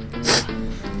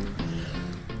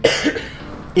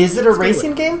 Is it a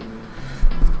racing game?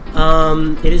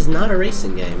 It is not a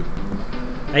racing game.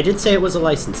 I did say it was a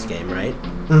licensed game, right?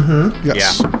 Mm-hmm.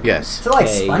 Yes. Yeah. Yes. Is it like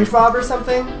SpongeBob or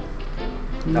something? Oh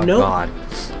Nope. God!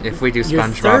 If we do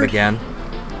SpongeBob again.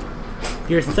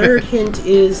 Your third hint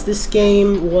is this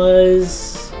game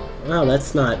was... Wow,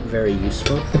 that's not very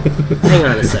useful. Hang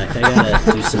on a sec, I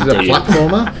gotta do some digging.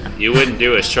 Platformer? You wouldn't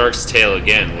do a Shark's Tale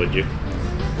again, would you?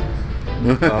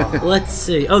 Let's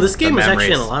see. Oh, this game was actually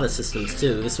memories. on a lot of systems,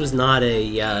 too. This was not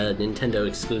a Nintendo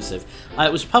exclusive.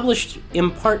 It was published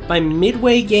in part by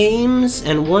Midway Games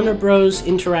and Warner Bros.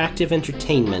 Interactive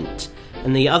Entertainment.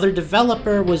 And the other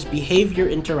developer was Behavior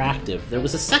Interactive. There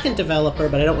was a second developer,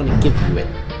 but I don't want to give you it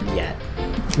yet.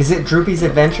 Is it Droopy's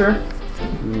Adventure?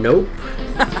 Nope.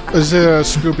 Is it a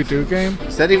Scooby-Doo game?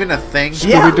 Is that even a thing?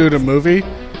 Yeah. Scooby-Doo the movie?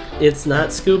 It's not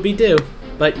Scooby-Doo,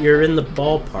 but you're in the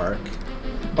ballpark.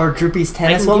 Or Droopy's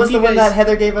Tennis? can What give was the you one guys- that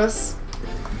Heather gave us?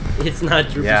 It's not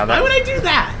Droopy's. Yeah, Why would I do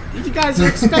that? You guys are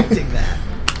expecting that.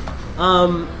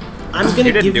 I'm You gonna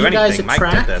didn't give do you guys anything. a Mike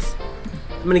track. did this.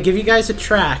 I'm gonna give you guys a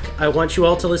track. I want you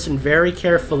all to listen very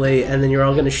carefully, and then you're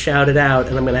all gonna shout it out,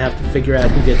 and I'm gonna have to figure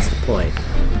out who gets the point.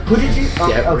 Who did you... Oh,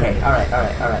 Yeah. okay,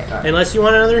 alright. Unless you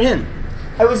want another hint.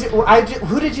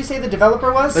 Who did you say the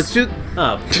developer was? Let's do.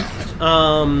 Oh.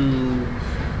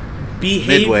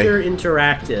 Behavior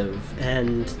Interactive,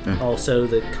 and also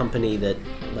the company that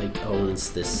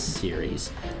owns this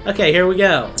series. Okay, here we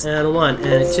go. And a 1,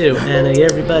 and a 2, and a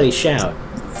everybody shout.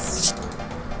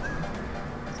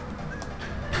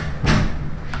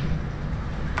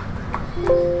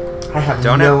 I have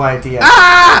no idea.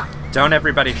 Don't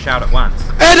everybody shout at once.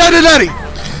 Ed, Eddie!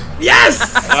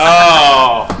 Yes!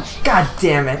 Oh! God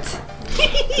damn it.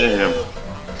 Damn.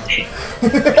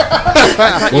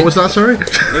 What was that, sorry?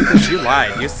 Lucas, you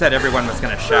lied. You said everyone was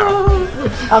gonna shout.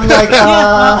 I'm like,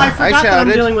 I forgot that I'm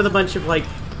shouted. dealing with a bunch of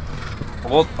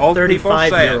Old people,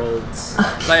 say it. 35-year-olds.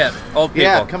 Say it. Old people.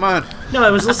 Yeah, come on. No, I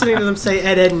was listening to them say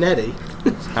Ed, Ed, and Eddie.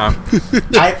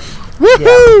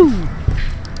 Woohoo!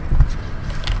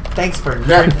 Thanks for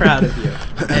Very nothing. proud of you.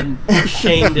 And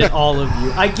shamed at all of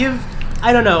you. I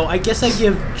guess I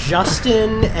give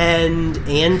Justin and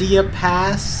Andy a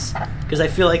pass, because I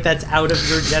feel like that's out of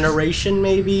your generation,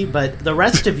 maybe, but the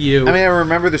rest of you... I mean, I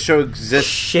remember the show exists.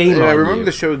 Shame I on remember you.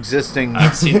 the show existing.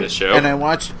 I've seen the show. And I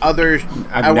watched other.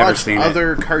 I've never seen it.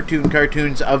 other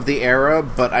cartoons of the era,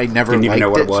 but I never Didn't even liked know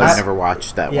what it so was. I never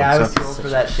watched that Yeah, I one. was too old for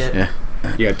that shit. Yeah.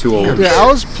 Yeah, too old. Yeah,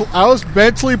 I was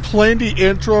mentally playing the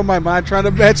intro in my mind, trying to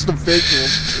match the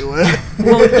visuals to it.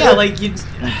 Well, yeah, you...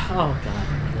 Oh, God.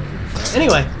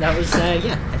 Anyway, that was, Ed,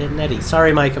 and Eddie.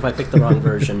 Sorry, Mike, if I picked the wrong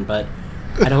version, but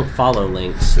I don't follow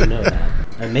links. You know that.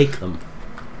 I make them.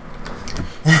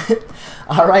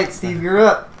 Alright, Steve, you're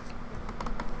up.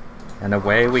 And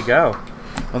away we go.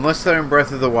 Unless they're in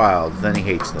Breath of the Wild, then he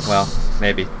hates them. Well,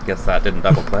 maybe. Guess that didn't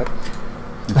double click.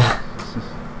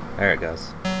 There it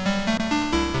goes.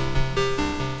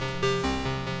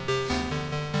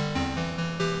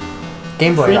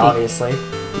 Game Boy, Pretty. obviously.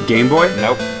 Game Boy?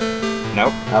 Nope.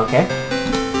 Okay.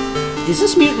 Is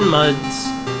this Mutant Muds?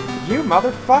 You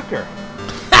motherfucker.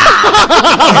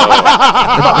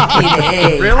 Fucking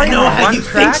A. Really? I know how One you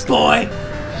track? think, boy.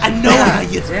 I know how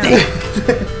you think.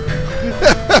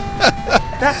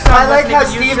 That song I like wasn't how even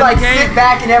used Steve in the game. sit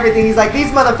back and everything. He's like, these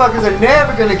motherfuckers are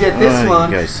never gonna get this You one.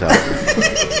 guys suck.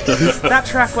 That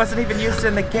track wasn't even used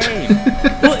in the game.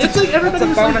 Well, it's like everybody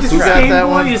was like, bonus is this track. Game Who got that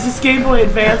Boy? one? Is this Game Boy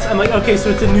Advance? I'm like, okay, so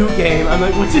it's a new game. I'm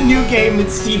like, what's a new game that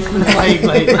Steve's been playing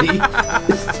lately?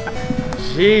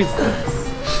 Jesus.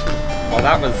 Well,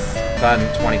 that was done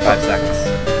 25 seconds.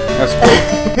 That's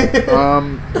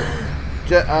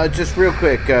cool. Just real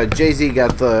quick, Jay-Z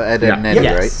got the Ed, Ed and Eddie,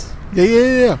 Yes. right?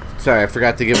 Yeah. Sorry, I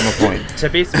forgot to give him a point. To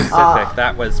be specific,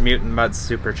 that was Mutant Mud's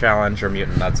Super Challenge or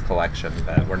Mutant Mud's Collection,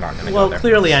 but we're not going to go there. Well,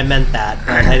 clearly I meant that,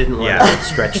 but I didn't want to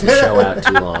stretch the show out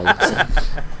too long. So.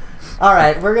 All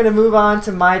right, we're going to move on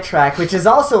to my track, which is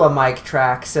also a Mike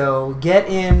track, so get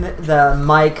in the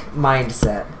Mike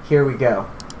mindset. Here we go.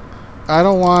 I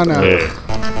don't want to...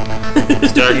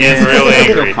 Start getting real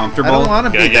angry. Comfortable. I don't want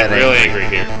to be that real angry.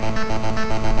 angry here.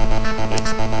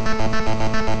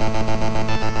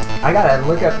 I gotta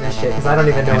look up this shit because I don't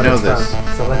even know what it's from.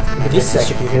 So let's give me a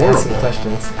sec if you can ask some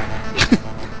questions.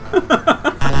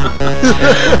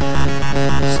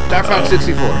 Star Fox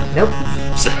 64. Nope.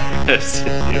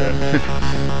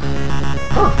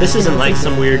 This isn't like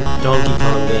some weird Donkey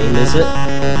Kong game, is it?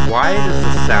 Why does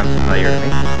this sound familiar to me?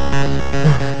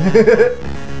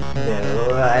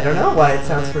 No, I don't know why it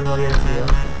sounds familiar to you.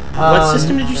 What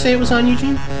system did you say it was on,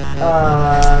 Eugene?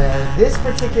 This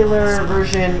particular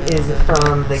version is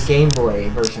from the Game Boy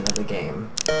version of the game.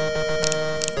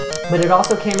 But it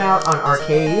also came out on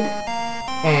arcade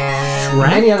and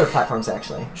many other platforms,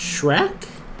 actually. Shrek?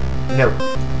 Nope.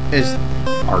 Is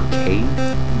arcade?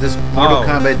 This Mortal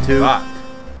Kombat 2? Fuck.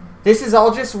 This is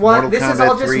all just one. Mortal This is Kombat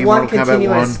all just 3, one Mortal Kombat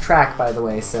continuous 1. track, by the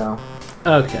way. So.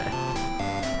 Okay.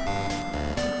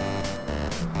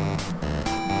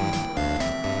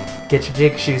 Get your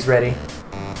jig shoes ready.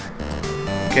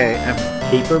 Okay, I'm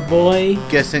Paperboy?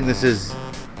 guessing this is...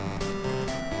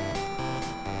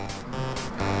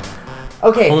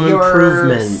 Okay, Home your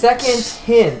Improvement. second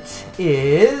hint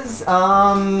is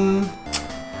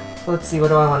let's see, what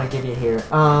do I want to give you here?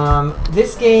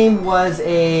 This game was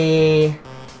a...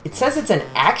 It says it's an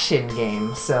action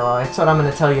game, so that's what I'm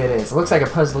going to tell you it is. It looks like a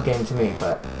puzzle game to me,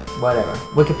 but whatever.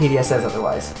 Wikipedia says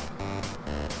otherwise.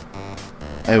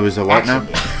 It was a what now?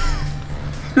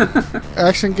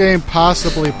 Action game,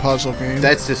 possibly puzzle game.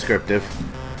 That's descriptive.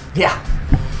 Yeah.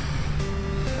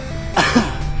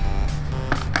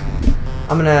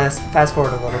 I'm gonna fast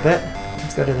forward a little bit.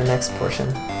 Let's go to the next portion.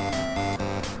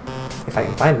 If I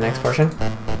can find the next portion.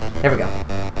 There we go.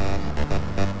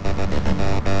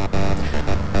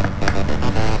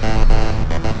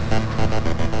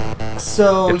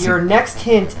 So your next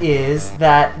hint is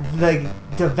that the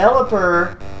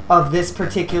developer of this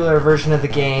particular version of the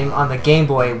game on the Game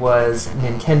Boy was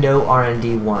Nintendo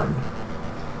R&D 1.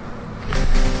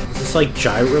 Is this like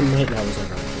Gyromite? That was like...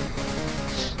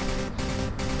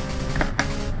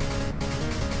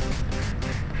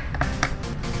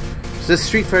 Is this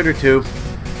Street Fighter 2?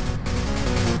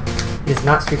 It is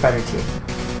not Street Fighter 2.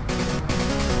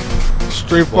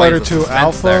 Street Boy, Fighter the 2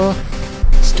 suspense Alpha.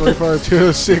 Street Fighter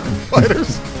 2 Secret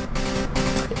Fighters.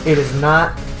 It is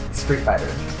not Street Fighter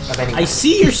of any I kind.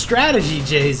 see your strategy,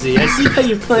 Jay-Z. I see how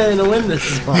you're planning to win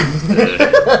this one.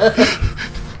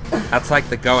 That's like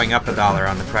the going up $1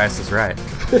 on The Price is Right.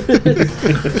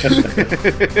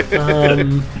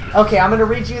 Okay, I'm going to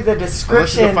read you the description.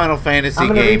 This is a Final Fantasy I'm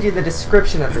going to game. read you the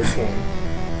description of this game.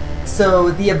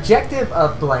 So, the objective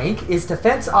of blank is to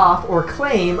fence off or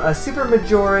claim a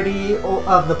supermajority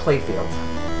of the playfield.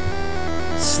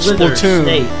 Slither, Splatoon.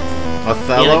 Snake,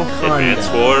 Othello? Advance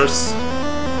Wars.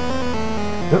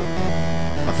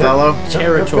 Othello?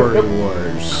 Territory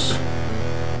Wars.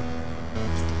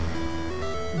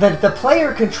 The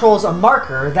player controls a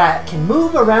marker that can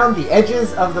move around the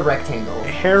edges of the rectangle.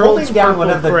 Harold's holding down Purple one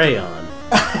of the Crayon.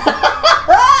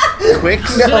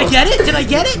 Quicks? Did I get it? Did I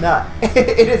get it? Not.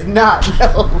 It is not.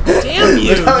 No. Damn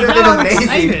you! That would You have got all been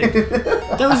amazing. excited.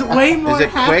 That was way more it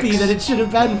happy Quicks? than it should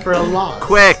have been for a loss.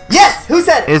 Quicks! Yes! Who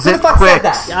said it? Is Who it the fuck said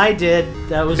Quicks? that? I did.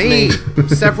 That was Me! me.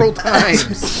 Several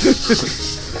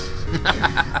times.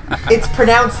 It's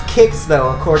pronounced kicks, though,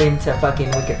 according to fucking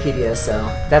Wikipedia, so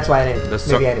that's why I didn't. The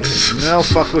Maybe I didn't. No,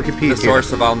 fuck Wikipedia. The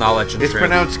source of all knowledge and It's truth.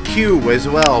 pronounced Q as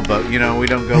well, but, you know, we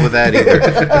don't go with that either.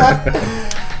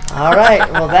 All right,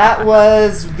 well, that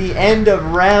was the end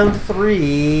of round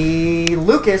 3.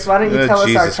 Lucas, why don't you tell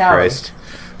us our Jesus tally? Christ.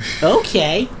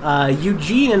 Okay.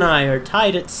 Eugene and I are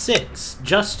tied at 6.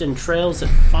 Justin trails at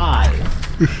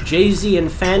 5. Jay-Z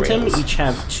and Phantom each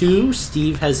have 2.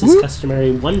 Steve has his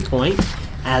customary 1 point,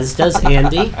 as does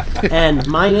Andy. And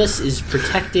Minus is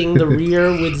protecting the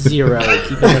rear with 0,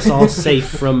 keeping us all safe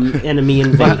from enemy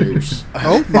invaders.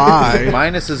 Oh my.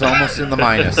 Minus is almost in the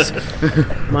minus.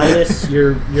 Minus,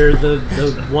 you're the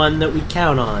one that we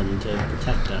count on to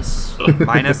protect us.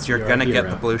 Minus, you're You're gonna a get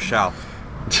hero. the blue shell.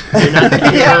 You're not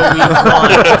the hero we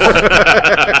want.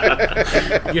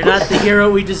 You're not the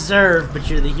hero we deserve, but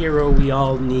you're the hero we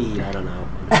all need. I don't know.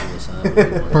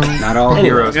 Not all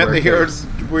heroes. You're not the heroes.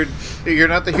 You're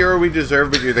not the hero we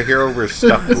deserve, but you're the hero we're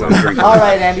stuck with. All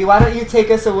right, Andy, why don't you take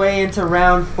us away into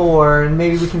round 4, and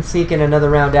maybe we can sneak in another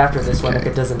round after this one if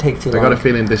it doesn't take too long. I got a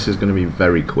feeling this is going to be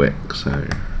very quick, so...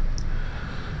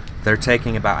 They're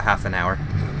taking about half an hour.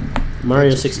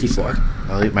 Mario 64.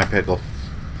 I'll eat my pickle.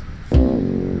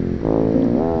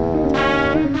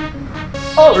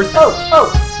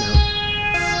 Oh!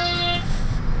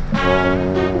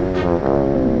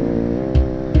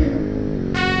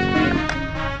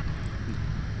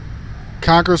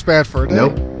 Conquer's Bad Fur Day?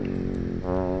 Nope.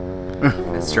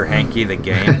 Mr. Hanky the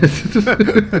game.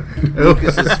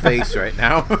 Lucas's face right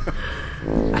now.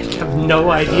 I have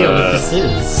no idea what this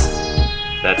is.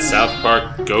 That South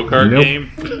Park go-kart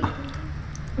game?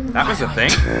 That was a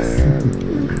thing?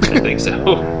 I think so.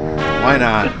 Why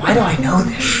not? Why do I know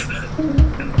this?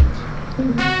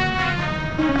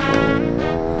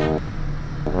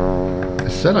 I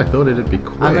said I thought it'd be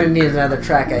quick. I'm going to need another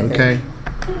track, I think. Okay.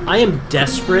 I am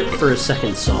desperate for a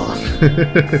second song.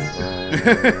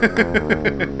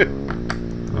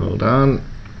 Hold on.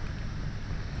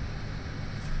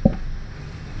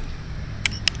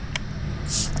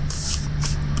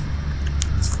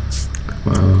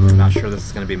 I'm not sure this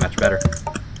is going to be much better.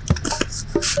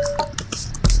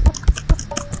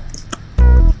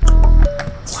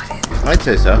 I'd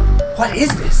say so. What is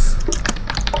this?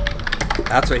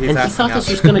 That's what he's And he asking thought us.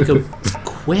 this was going to go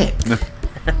quick.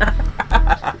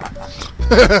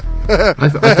 I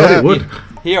thought it would.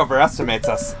 He overestimates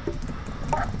us.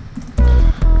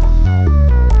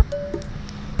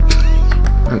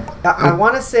 I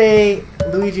want to say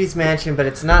Luigi's Mansion, but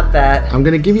it's not that. I'm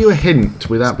going to give you a hint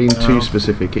without being too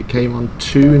specific. It came on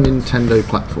 2 Nintendo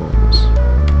platforms.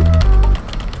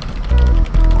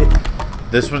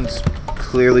 This one's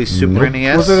clearly Super Nope.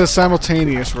 NES. Was it a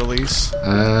simultaneous release?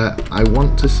 I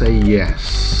want to say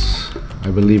yes. I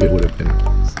believe it would have been.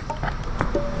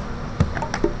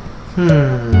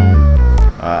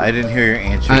 I didn't hear your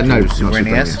answer to No, Super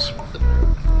not NES. Super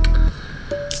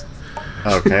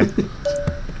Okay.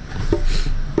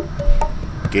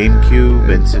 GameCube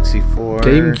and 64.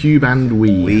 GameCube and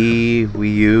Wii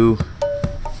U.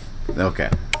 Okay.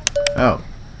 Oh.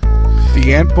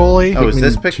 The Ant Bully? Oh, is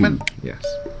this Pikmin Pikmin? 2, yes.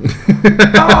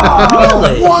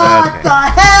 Really? What Okay. the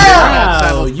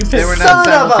hell? Wow, you They were picked not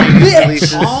Son of a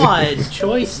simultaneous bitch! releases, odd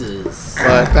choices.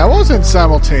 but That wasn't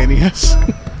simultaneous.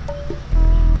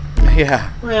 yeah.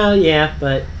 Well, yeah,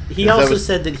 but he That also was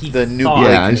said that he the new thought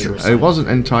Yeah, they were it wasn't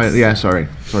entirely... Yeah, sorry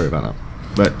about that.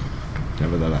 But,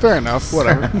 nevertheless. Fair enough,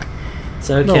 whatever. It's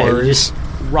okay. No You worries. just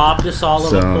robbed us all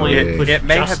of a Sorry. point. Put It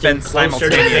may have Justin been closer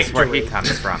to simultaneous where he victory.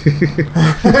 comes from.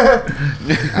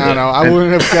 I don't know. I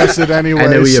wouldn't have guessed it anyway. I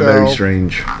know you're so. very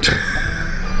strange.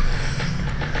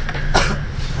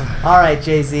 All right,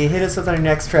 Jay-Z, hit us with our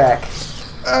next track.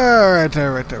 Alright.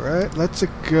 Let's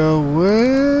go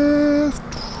with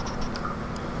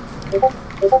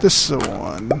this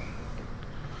one.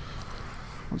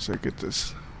 Once I get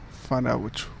this, find out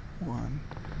which one.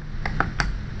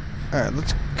 Alright,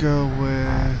 let's go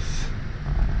with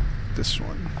this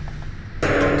one.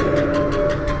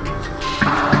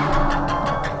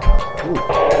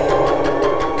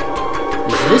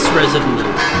 Is this Resident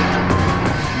Evil?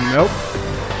 Nope.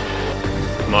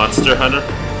 Monster Hunter?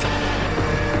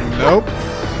 Nope.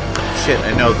 Shit,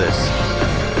 I know this.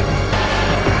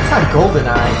 It's not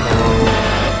GoldenEye, no.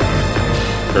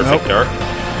 Perfect Nope. Dark?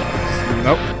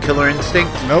 Nope. Killer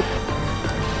Instinct? Nope.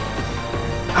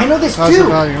 I know this How's the too!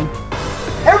 volume?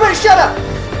 Everybody shut up!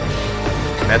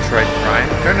 Metroid Prime.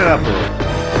 Turn it up a little.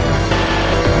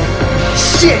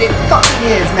 Shit, it fucking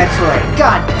is Metroid.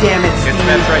 God damn it, Steve. It's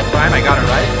Metroid Prime. I got it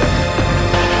right.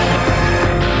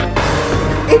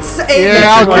 It's a Yeah,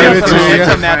 I'll Metroid. give it to you. It's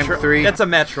a Prime Metro- 3. It's a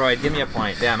Metroid. Give me a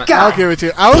point. Damn it. God. I'll give it to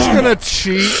you. I was gonna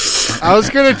cheat. I was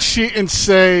gonna cheat and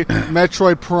say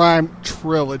Metroid Prime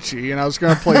trilogy, and I was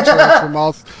gonna play tracks from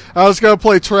all. I was gonna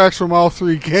play tracks from all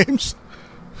 3 games.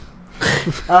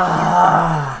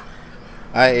 I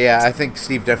think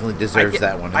Steve definitely deserves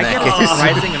that one. In I that get a case.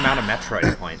 surprising amount of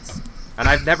Metroid points, and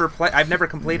I've never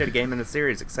completed a game in the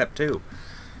series except 2.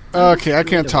 Okay, I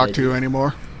can't talk to you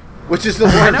anymore. Which is the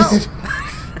I know. worst.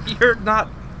 You're not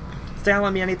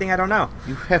telling me anything I don't know.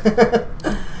 You have.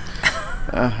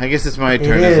 I guess it's my It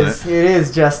turn, is. isn't It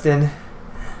is, Justin. it?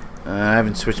 I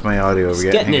haven't switched my audio over It's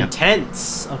yet. getting Hang on.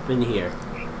 intense up in here.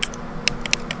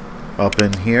 Up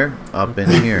in here. Up in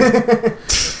here.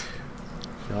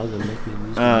 Y'all gonna make me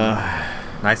lose my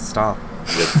Nice stall.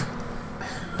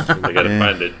 I gotta Yeah.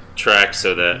 find the track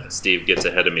so that Steve gets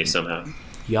ahead of me somehow.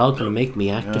 Y'all gonna make me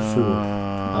act a fool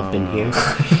up in here.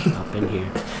 Up in here.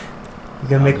 You're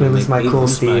gonna make me lose my cool,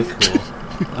 Steve.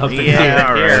 Up in Yeah, here.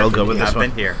 all right, I'll go with this Up one.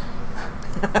 in here.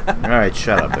 All right,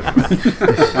 shut up, everybody.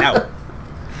 Ow.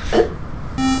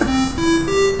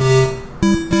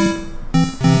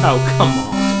 Oh, come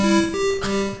on.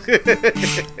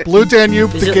 Blue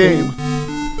Danube, Is the it- game.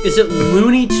 Is it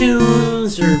Looney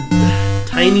Tunes or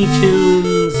Tiny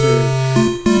Toons or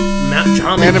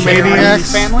Tom and Jerry?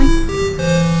 Animaniacs. Family?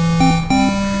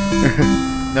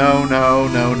 No,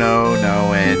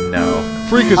 and no.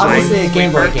 Freakazoid. Obviously a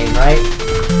Game Boy game, right?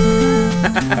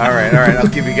 All right, I'll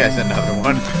give you guys another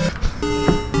one.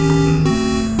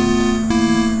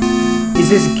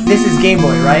 This is Game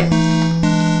Boy, right?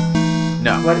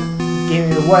 No,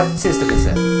 What system is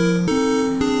it?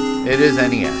 it is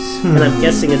NES. And I'm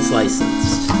guessing it's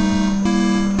licensed.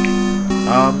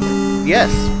 Yes,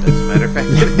 as a matter of fact,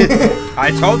 it is.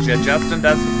 I told you, Justin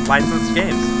does licensed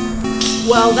games.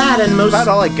 Well, that and most About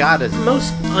all I got is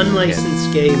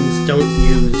unlicensed games don't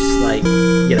use, like,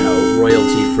 you know,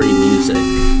 royalty-free music.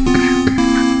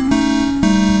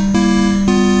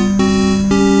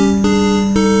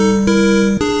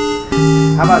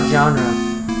 How about genre?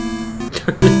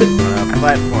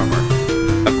 platformer.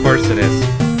 Of course it is.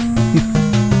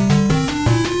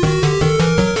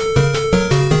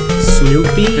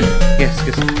 Snoopy? Yes,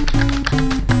 because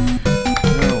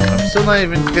I'm still not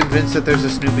even convinced that there's a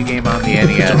Snoopy game on the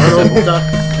NES. Donald Duck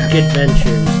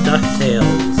Adventures,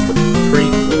 DuckTales, the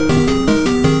prequel,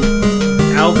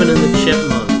 Alvin and the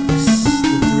Chipmunks,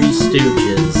 the Three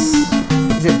Stooges.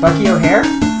 Is it Bucky O'Hare?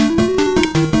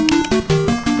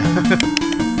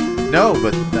 No,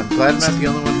 but I'm glad I'm not the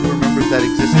only one who remembers that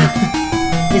existed.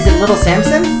 Is it Little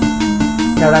Samson?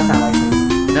 No, that's not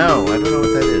licensed. No, I don't know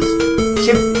what that is.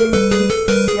 Chip.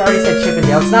 You already said Chip and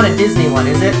Dale. It's not a Disney one,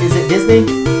 is it? Is it Disney?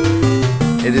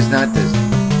 It is not Disney.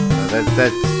 No,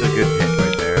 that's a good hint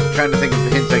right there. I'm trying to think of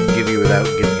hints I can give you without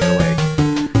giving it away.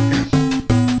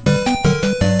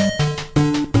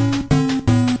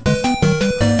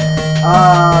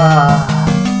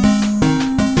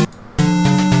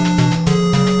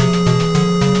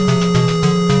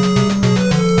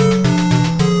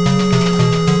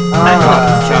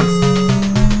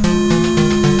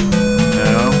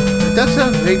 No, it does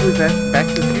sound vaguely Back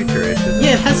to the Future-ish.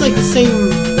 Yeah, it has like the same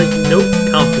like note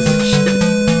composition.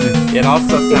 It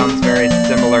also sounds very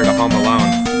similar to Home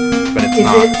Alone, but it's Is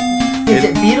not. Is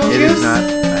it Beetlejuice? It is not.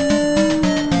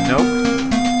 Nope.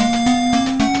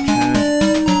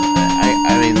 I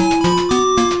mean,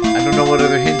 I don't know what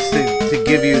other hints to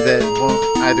give you that won't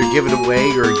either give it away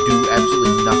or do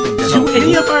absolutely nothing to Do help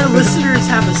any you. of our listeners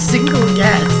have a single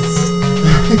guess?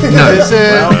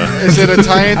 No. Is it a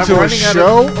tie I'm into a running out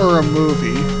show or a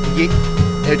movie?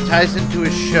 It ties into a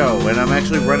show, and I'm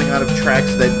actually running out of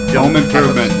tracks that don't Home have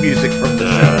Improvement. music from the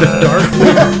show.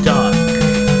 Darkwing Duck.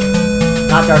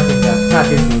 Not Darkwing Duck. It's not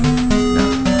Disney. I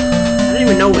don't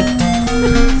even know what.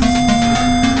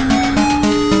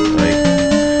 Like,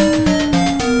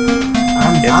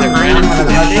 I'm it having a hard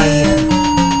time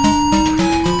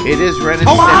here. it is Ren and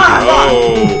Stimpy.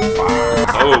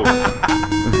 Oh.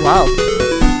 Wow.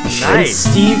 And Nice.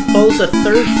 Steve pulls a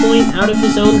third point out of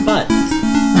his own butt.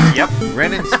 Yep.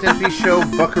 Ren and Stimpy Show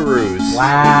Buckaroos.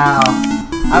 Wow.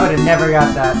 I would have never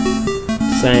got that.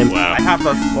 Same. Wow. I have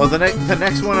a. Well, the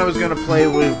next one I was going to play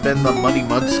would have been the Muddy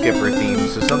Mud Skipper theme,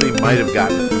 so somebody might have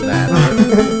gotten it from that.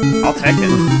 I'll take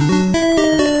it.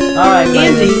 Alright,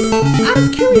 Andy, out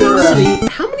of curiosity,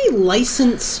 how many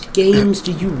licensed games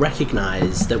do you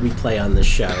recognize that we play on this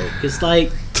show? Because,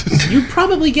 like, you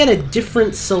probably get a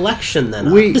different selection than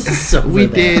us. over We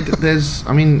there. did. There's,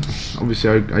 I mean, obviously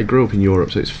I grew up in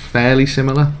Europe, so it's fairly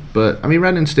similar. But I mean,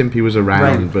 Ren and Stimpy was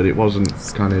around, Right. but it wasn't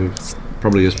kind of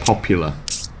probably as popular.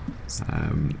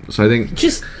 So I think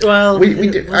Just, well, we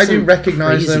it do, I do wasn't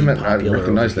recognise crazy them, and I popular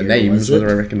recognise the over here, names. was Whether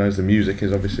it? I recognise the music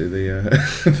is obviously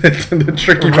the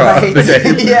tricky part of the Right.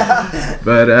 game. Yeah.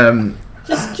 But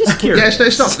Just curious. yeah,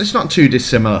 it's not too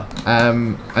dissimilar.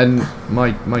 And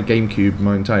my GameCube,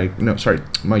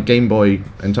 my Game Boy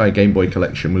entire Game Boy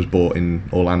collection was bought in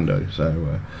Orlando,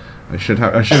 so I should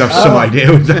have some idea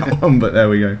with that one. But there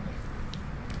we go.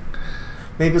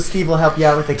 Maybe Steve will help you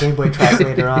out with the Game Boy track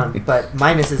later on. But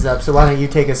Minus is up, so why don't you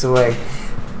take us away?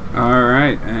 All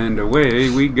right, and away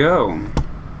we go.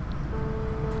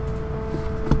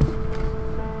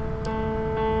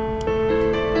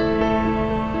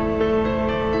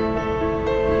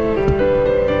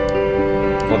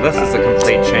 Well, this is a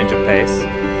complete change of pace.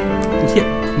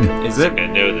 Yeah. Is it? I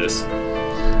know this.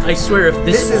 I swear, if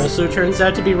this This is- also turns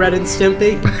out to be Ren and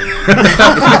Stimpy,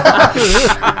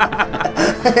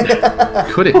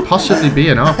 Could it possibly be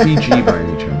an RPG by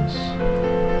any chance?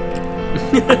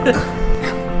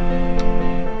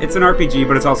 It's an RPG,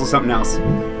 but it's also something else.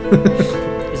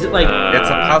 Is it like it's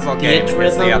a puzzle game?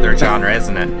 It's the other genre,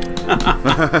 isn't it?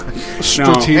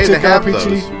 Strategic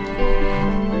RPG.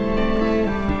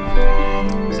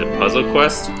 Is it Puzzle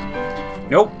Quest?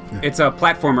 Nope. It's a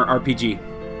platformer RPG.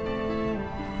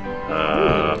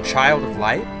 Child of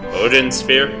Light? Odin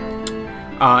Sphere?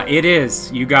 It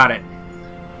is. You got it.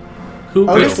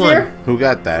 Which one? Who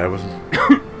got that? I wasn't.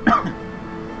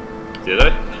 Did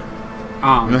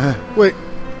I? Wait.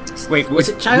 Was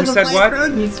it Child who of said Light? what?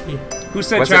 Who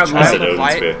said Was Child it of Child Light? of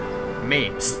Light? Sphere.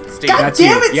 Me. Steve. God That's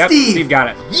damn you. it, Yep, Steve! Steve got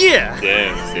it. Yeah!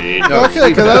 Damn, Steve. Okay,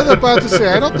 because I was about to say,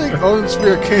 I don't think Odin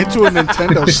Sphere came to a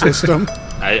Nintendo system.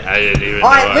 I didn't even know.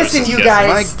 Alright, I was listen, just you guessing.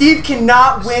 guys. Steve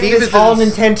cannot win Steve this is All in-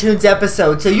 Nintendoons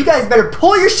episode, so you guys better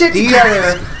pull your shit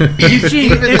together.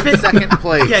 Eugene, if it, Second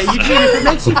place. yeah, Eugene, if it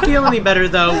makes you feel any better,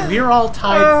 though, we're all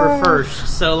tied for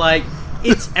first. So, like,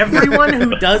 it's everyone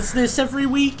who does this every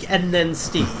week, and then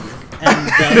Steve. And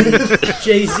then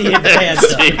Jay-Z and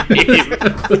Phantom.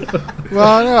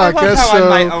 Well, no, I I love guess how so.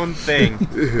 I'm my own thing.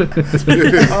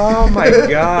 Oh my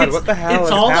god, what the hell It's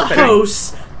is all happening? the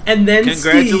hosts, and then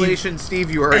Congratulations,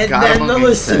 Steve. You are a Steve, and god then among the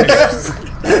insects.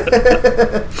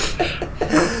 listeners.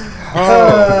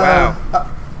 Oh, wow.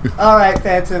 Alright,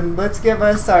 Phantom, let's give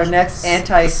us our next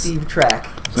anti-Steve track.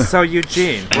 So,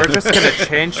 Eugene, we're just going to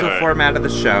change the format of the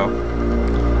show.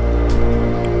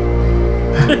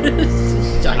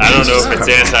 I don't know if it's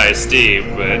anti-Steve,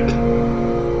 but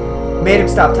Made him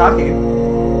stop talking.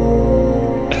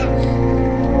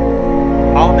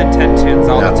 All Nintendoons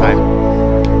all the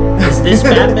time. Is this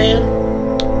Batman?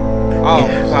 Oh,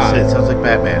 It fuck. sounds like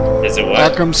Batman. is it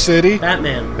what? Arkham City.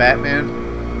 Batman. Batman?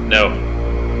 No.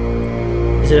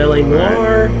 Is it LA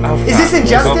Noire? Oh, Is this fuck.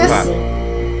 Injustice? Oh, fuck.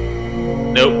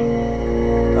 Nope.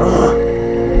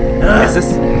 Is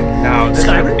this... No, this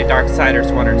Skyrim? wouldn't be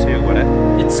Darksiders 1 or 2, would it?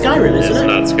 It's Skyrim, It's isn't it?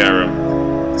 not Skyrim.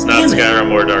 It's not Damn it.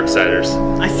 Skyrim or Darksiders.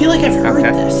 I feel like I've heard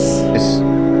Okay. this.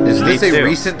 Is this Me a too.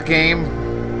 recent game?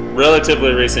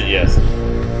 Relatively recent, yes.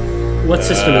 What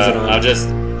system is it on? I'll just...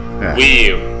 Yeah. Wii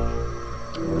U.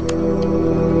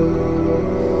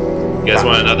 You guys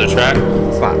want another track?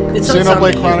 Fuck. It's on Xenoblade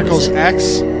something, Chronicles isn't it?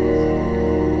 X.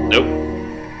 Nope.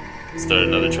 Let's start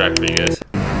another track for you guys.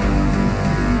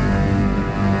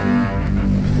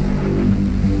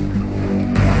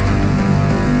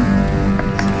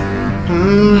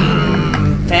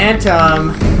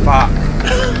 Phantom. Fuck.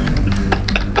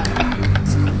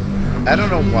 I don't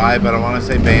know why, but I want to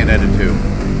say Bayonetta 2.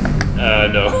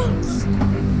 No.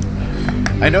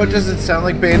 I know it doesn't sound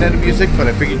like Bayonetta music, but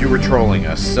I figured you were trolling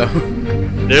us, so...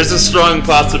 There's a strong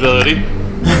possibility.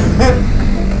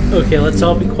 Okay, let's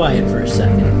all be quiet for a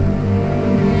second.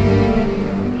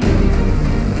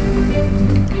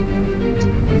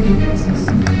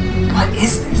 What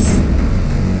is this?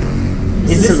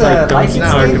 This Is this isn't like a Donkey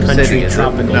license Kong game? Country City, is it?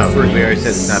 Tropical No, Freeze. we already said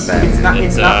it's not bad.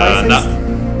 It's not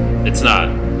licensed? It's not.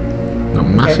 Not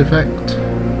Mass Okay. Effect.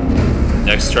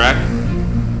 Next track.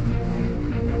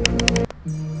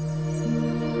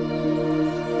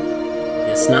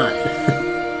 It's not.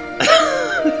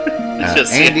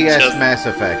 Andy S. Mass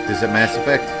Effect. Is it Mass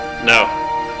Effect? No.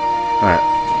 Alright.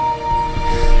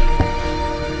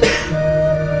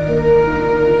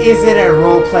 Is it a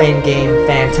role-playing game,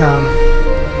 Phantom?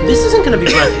 This isn't going to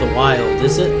be Breath of the Wild,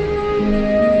 is it?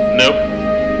 Nope.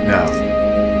 No.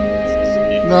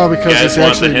 No, You because guys it's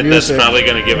want the actually hint music. that's probably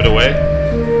going to give it away?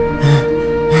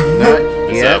 Not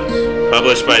It's yet.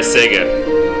 published by Sega.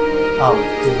 Oh,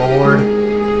 Lord.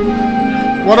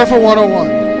 Whatever 101.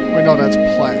 Wait, no, that's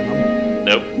Platinum.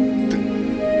 Nope.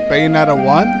 Bayonetta 1?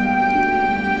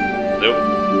 Nope.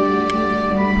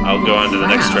 I'll go on to the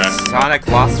next track. Sonic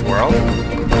Lost World?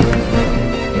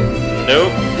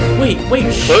 Nope. Wait,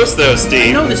 Close though, I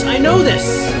Steve. know this.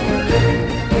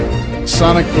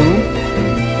 Sonic Boom?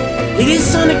 It is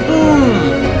Sonic Boom.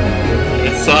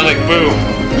 It's Sonic Boom.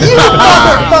 You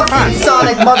motherfucking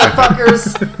Sonic motherfuckers!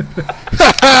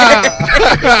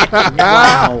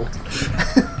 Wow.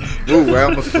 Ooh, I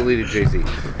almost deleted Jay-Z.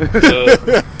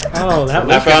 Oh, that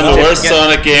was I found the worst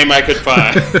Sonic game I could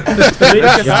find. good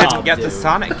Just job, didn't get the dude.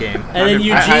 Sonic game. And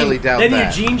then I highly Eugene, doubt then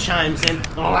that. Eugene chimes in.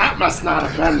 Oh, that must not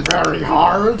have been very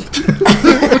hard.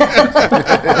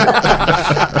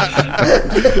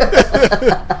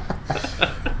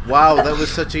 Wow, that was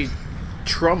such a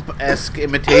Trump-esque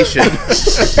imitation.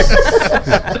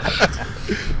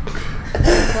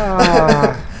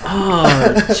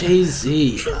 Oh,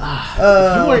 Jay-Z. If you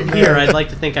weren't here, I'd like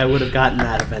to think I would have gotten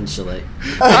that eventually.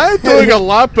 I'm doing a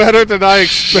lot better than I Yeah,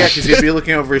 expected. because you'd be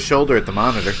looking over his shoulder at the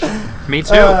monitor. Me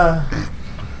too.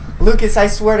 Lucas, I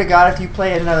swear to God, if you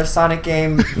play another Sonic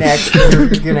game next, you're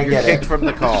gonna get Kicked it. from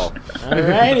the call.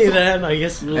 Alrighty then, I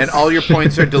guess we'll And all your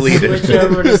points are deleted. switch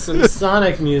over to some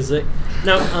Sonic music.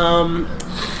 No,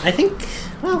 I think,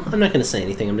 well, I'm not going to say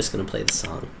anything. I'm just going to play the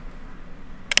song.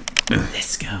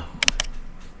 Let's go.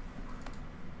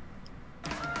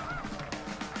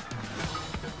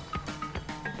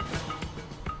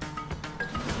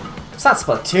 It's not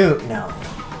Splatoon, no.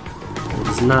 It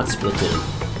is not Splatoon.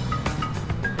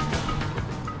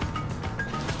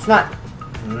 It's not.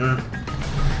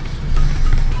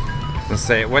 Let's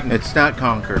say it wouldn't. It's not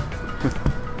Conquer.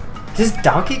 Is this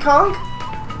Donkey Kong?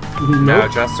 No,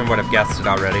 Justin would have guessed it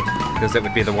already, because it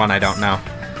would be the one I don't know.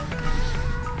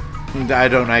 I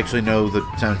don't actually know the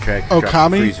soundtrack Oh, Drop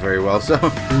Kami? Freeze very well, so...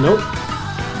 Nope.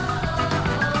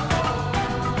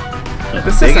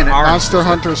 This Dang isn't it. ours. Monster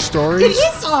Hunter Stories?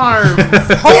 It's arms!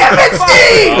 Damn it,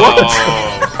 Steve!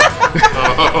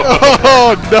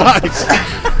 Oh, nice!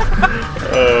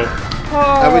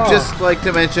 I would just like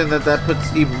to mention that puts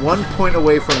Steve 1 point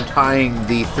away from tying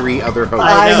the 3 other hosts.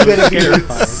 I I'm know, gonna it's be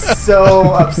terrifying. so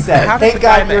upset. How did Thank the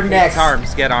guy God you're that next. hates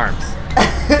arms get arms?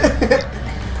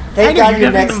 Thank know, God you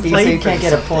you're never next, even Steve, so played you can't for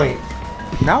get a point.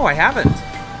 No, I haven't.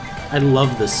 I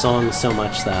love this song so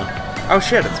much, though. Oh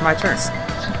shit, it's my turn.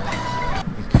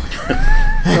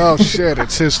 Oh, shit,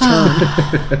 it's his turn.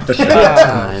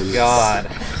 Oh, God.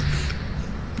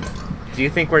 Do you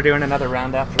think we're doing another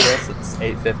round after this? It's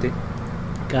 8:50.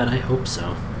 God, I hope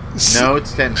so. No,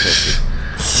 it's 10:50.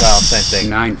 Well, same thing.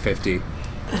 9:50.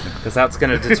 Because that's going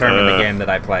to determine the game that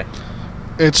I play.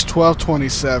 It's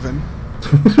 12:27.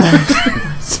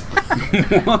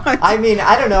 I mean,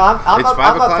 I don't know. I'm It's up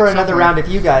 5 for o'clock another somewhere. round if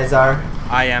you guys are.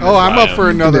 I am. Oh, as I'm well. up for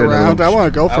another round. I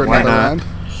want to go for why another not? round.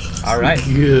 All right,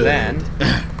 Good. then.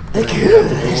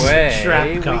 Away Trap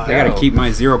we card. I gotta go. keep my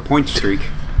 0-point streak.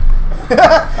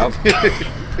 Oh. We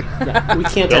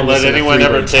can't Don't end let this in a anyone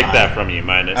ever three-way take tie. that from you,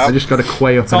 Minus. I just got to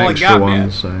quay up That's an all I extra got, one,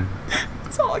 man. so...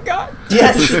 That's all I got.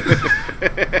 Yes.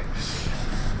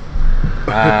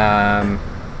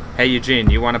 Hey Eugene,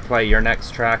 you want to play your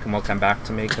next track and we'll come back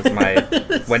to me because my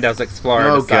Windows Explorer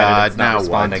Oh, decided God, it's not now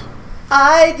responding.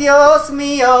 Ay, Dios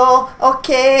mío.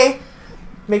 Okay.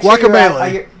 Make sure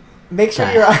Guacamole. make sure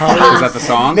Is your that the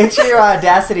song? make sure your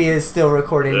Audacity is still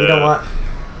recording. We don't want.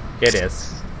 It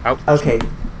is. Oh, Okay.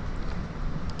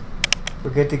 We're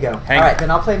good to go. Hang All right, on.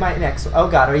 then I'll play my next. Oh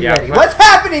God, are you Yeah, ready? play- What's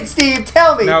happening, Steve?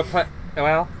 Tell me. no,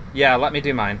 well, yeah, let me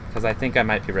do mine because I think I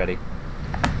might be ready.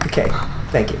 Okay.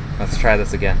 Thank you. Let's try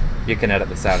this again. You can edit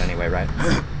this out anyway, right?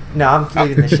 No, I'm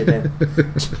leaving this shit in.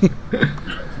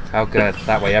 Oh, good.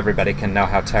 That way everybody can know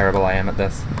how terrible I am at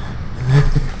this.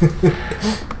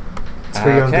 It's for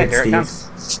your own Okay, good, here it Steve.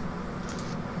 comes.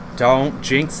 Don't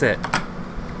jinx it.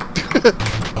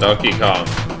 Donkey Kong.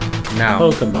 No.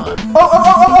 Pokemon.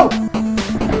 Oh!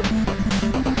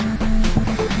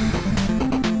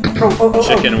 Oh.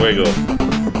 Chicken Wiggle.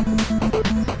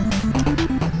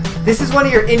 This is one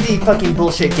of your indie fucking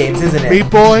bullshit games, isn't it? Meat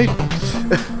Boy?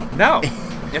 No.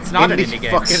 It's not an Indie indie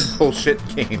game. fucking bullshit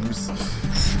games.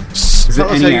 Is Tell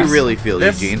it us how you NES? really feel,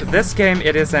 This, Eugene. this game,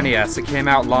 it is NES. It came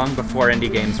out long before indie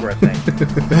games were a thing.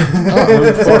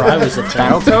 Before I was a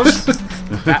child.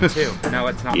 Battletoads? That too. No,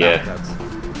 it's not Yeah.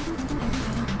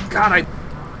 Battletoads. God, I...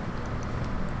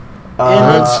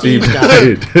 And then Steve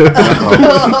died.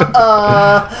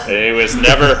 It was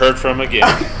never heard from again.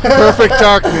 Perfect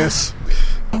Darkness.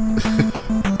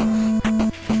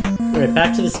 Alright,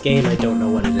 back to this game. I don't know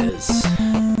what it is.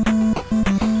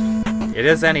 It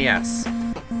is NES.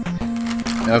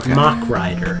 Okay. Mock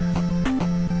Rider.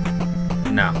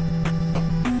 No.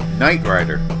 Knight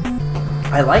Rider.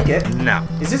 I like it. No.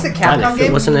 Is this a God, Capcom if game?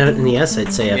 it wasn't an NES,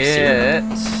 I'd say F-Zero.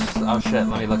 Oh shit,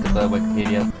 let me look at the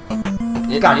Wikipedia.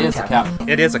 It Got it, is a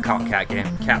It is a Copcat game.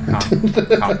 Capcom.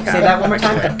 Copcat. Say that one more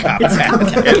time.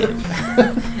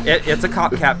 It's a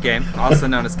Copcat game, also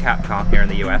known as Capcom here in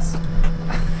the US.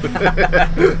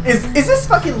 Is this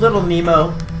fucking Little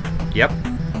Nemo? Yep.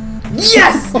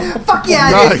 Yes! Fuck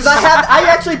yeah, it is! 'Cause I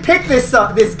actually picked this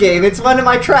game. It's one of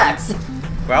my tracks.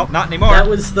 Well, not anymore. That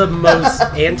was the most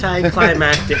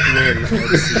anticlimactic win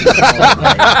I've seen all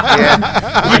night.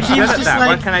 I'm good Eugene's at just that. like,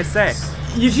 What can I say?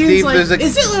 Eugene's Steve, like, there's a-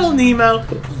 is it Little Nemo?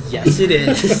 Yes, it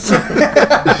is.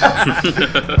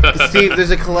 Steve,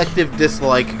 there's a collective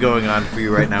dislike going on for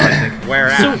you right now, I think. Where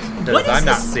at? So, 'Cause what is I'm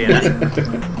not this? seeing it.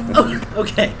 Oh,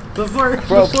 okay. Before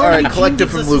Well, before alright, Eugene collective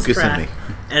gives from us his Lucas and track, me.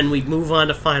 and we move on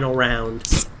to final round.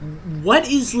 what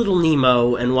is Little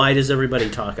Nemo, and why does everybody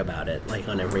talk about it like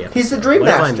on every episode? He's the Dream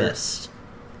What have I Master. missed?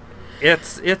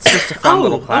 It's just a fun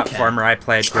little okay. platformer I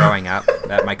played growing up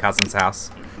at my cousin's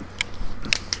house.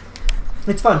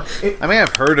 It's fun. I mean,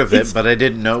 I've heard of it, but I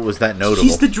didn't know it was that notable.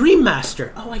 He's the Dream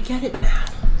Master. Oh, I get it now.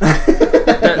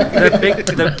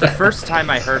 The first time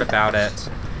I heard about it,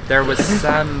 there was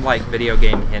some like video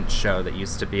game hint show that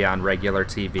used to be on regular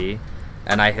TV,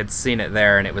 and I had seen it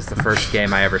there, and it was the first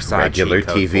game I ever saw regular a cheat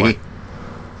code TV.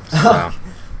 for. So,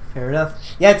 Fair enough.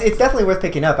 Yeah, it's definitely worth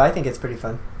picking up. I think it's pretty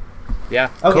fun. yeah.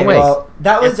 Okay, Cool. well,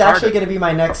 that was It's hard actually to- going to be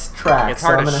my next track. It's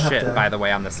hard so I'm as gonna shit, have to by the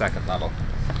way, on the second level.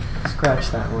 scratch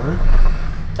that one.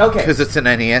 Okay. Because it's an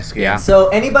NES game. Yeah. So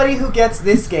anybody who gets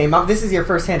this game, this is your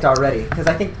first hint already, because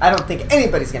I don't think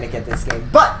anybody's gonna get this game.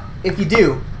 But if you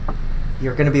do,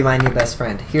 you're gonna be my new best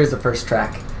friend. Here's the first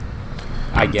track.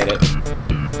 I get it.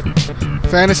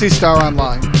 Phantasy Star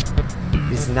Online.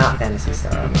 It's not Phantasy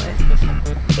Star Online.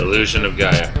 Illusion of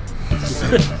Gaia.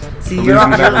 See, you're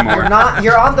on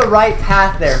the right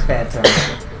path there, Phantom.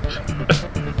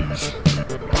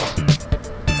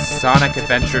 Sonic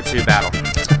Adventure 2 Battle.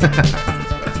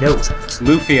 No,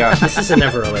 Lufia. This is a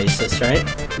Never Oasis, right?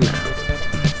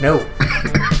 No. no.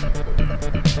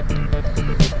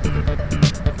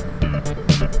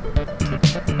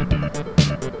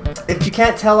 If you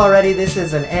can't tell already, this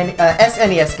is an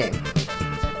SNES game.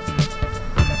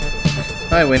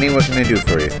 Hi, Winnie. What can I do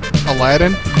for you?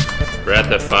 Aladdin.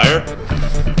 Breath of Fire.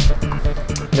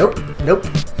 Nope.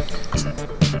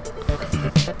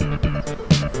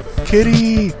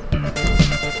 Kitty.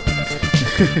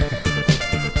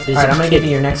 Alright, I'm gonna give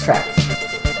you your next track.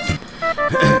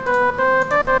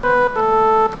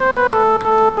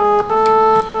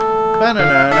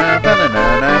 Ba-na-na-na,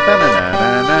 ba-na-na-na,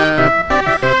 ba-na-na-na-na.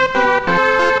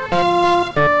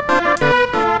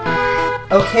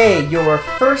 Okay, your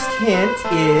first hint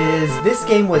is this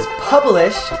game was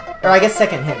published, or I guess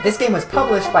second hint. This game was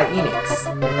published by Enix.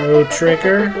 Chrono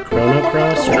Trigger, Chrono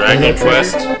Cross, or Dragon Chrono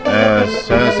Quest. Trigger? So I was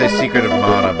gonna say Secret of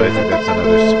Mana, but I think that's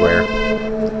another square.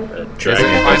 Dragon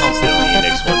Is it Quest Final is the only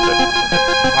Enix one that.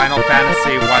 Final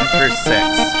Fantasy 1 through 6.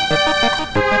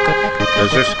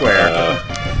 Those are square.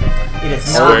 It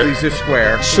is All not. of these are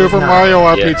square. Super not. Mario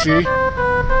RPG.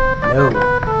 No.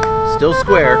 Still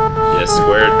square. Yeah,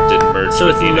 Square didn't merge So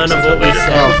with it's Enix none of until what we later.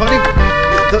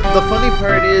 said. The funny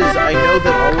part is, I know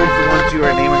that all of the ones you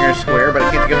are naming are square, but I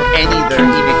can't think of any that are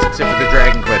Enix except for the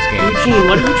Dragon Quest games. Eugene,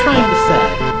 what are you trying to say?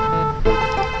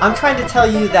 I'm trying to tell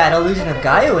you that Illusion of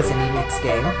Gaia was an Enix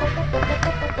game.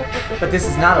 But this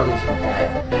is not Illusion of Gaia.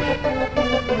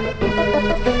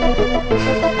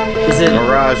 Is it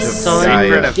Mirage of Sonic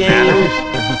Gaia. game?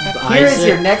 Here is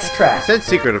your Isaac, next I track. said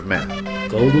Secret of Mana.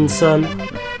 Golden Sun.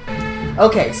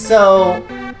 Okay, so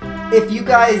if you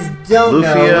guys don't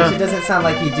know, Lufia. which it doesn't sound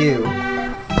like you do,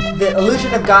 the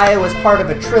Illusion of Gaia was part of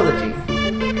a trilogy.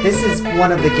 This is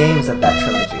one of the games of that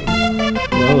trilogy.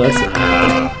 No, that's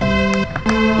not.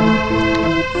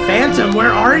 Phantom,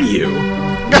 where are you?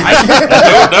 I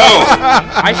don't know.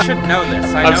 I should know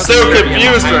this. I I'm know so the trivia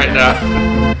confused behind right it.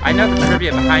 now. I know the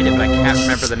trivia behind it, but I can't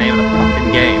remember the name of the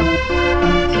fucking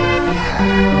game.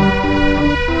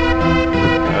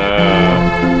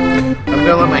 I'm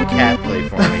gonna let my cat play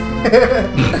for me.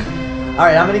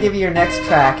 Alright, I'm gonna give you your next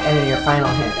track and then your final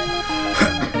hint.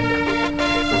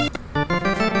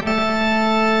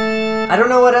 I don't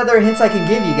know what other hints I can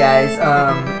give you guys.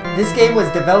 This game was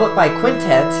developed by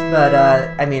Quintet, but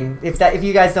I mean, if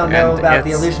you guys don't know And about the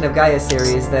it's- Illusion of Gaia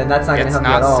series, then that's not gonna It's help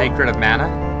you at not all. Sacred of Mana?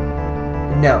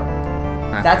 No,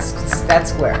 Okay. that's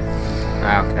Square.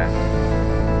 Okay.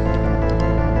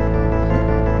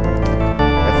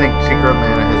 I think Secret of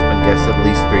Mana has been guessed at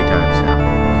least 3 times now.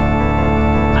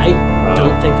 I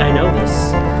don't think I know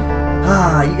this.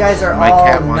 Ah, you guys are My all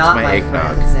cat wants not my my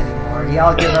eggnog. friends anymore. Do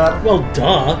y'all give up? Well,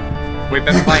 duh. We've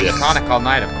been playing Sonic all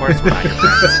night. Of course we're not your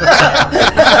friends.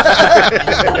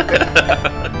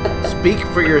 Speak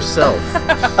for yourself.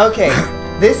 Okay,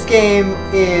 this game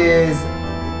is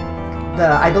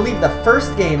I believe the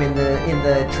first game in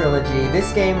the trilogy.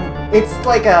 This game, it's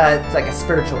like a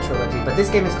spiritual trilogy, but this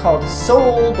game is called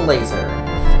Soul Blazer.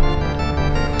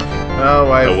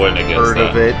 Oh, I've wouldn't have guessed heard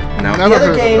of that. it. No.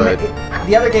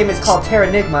 The other game is called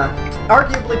Terranigma.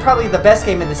 Arguably, probably the best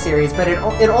game in the series, but it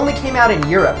only came out in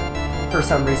Europe for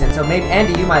some reason. So maybe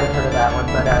Andy, you might have heard of that one,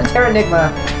 but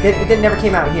Terranigma, it never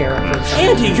came out here. For some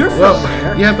Andy, reason. you're from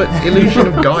there. Yeah, but Illusion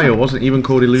of Gaia wasn't even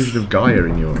called Illusion of Gaia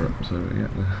in Europe, so yeah.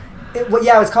 It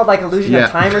was called like Illusion Yeah.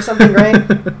 of Time or something, right?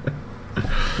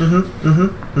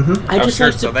 I just sure,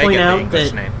 like so to they point get the out English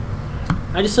that name.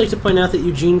 I'd just like to point out that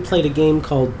Eugene played a game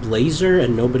called Blazer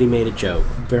and nobody made a joke.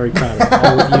 I'm very proud of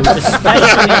all of you,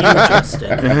 especially you,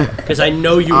 Justin, because I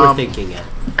know you were thinking it.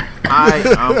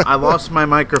 I lost my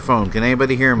microphone. Can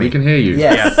anybody hear me? We can hear you.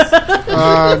 Yes.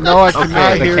 No, I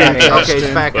cannot hear you. Okay,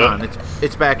 it's back on.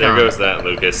 It's back there on. There goes that,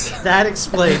 Lucas. That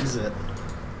explains it.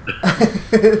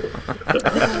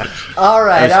 All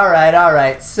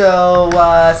right. So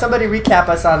somebody recap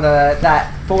us on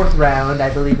that fourth round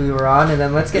I believe we were on, and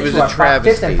then let's get to our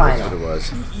fifth and final. That's what it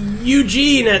was.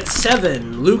 Eugene at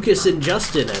 7, Lucas and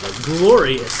Justin at a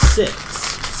glorious 6,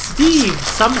 Steve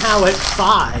somehow at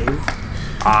 5.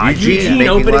 Eugene making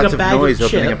opening lots a of bag noise,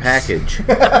 of opening a chips.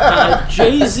 package.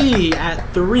 Jay-Z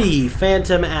at 3,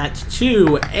 Phantom at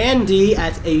 2, Andy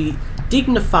at a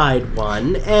dignified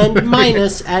 1, and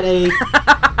Minus at a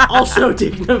also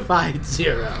dignified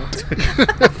 0.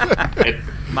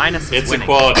 Minus is It's winning.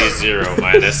 equality 0,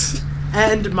 Minus.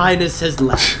 And Minus has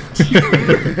left.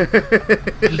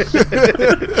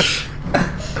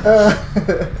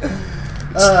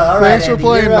 All right, Thanks for Andy,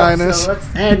 playing, you're up. Minus. So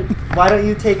And why don't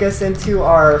you take us into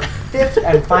our fifth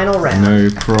and final round? No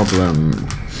problem.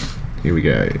 Here we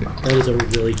go. that is a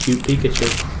really cute Pikachu.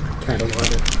 Kind of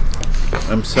want it.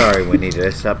 I'm sorry, Winnie. Did I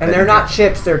stop? And they're not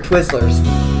chips, they're Twizzlers.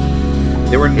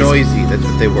 They were noisy. That's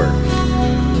what they were.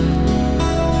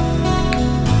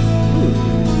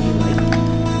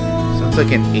 Sounds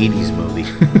like an 80s movie.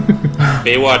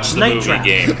 Baywatch the Night movie Trap.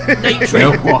 game. Night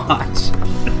Trap. Watch.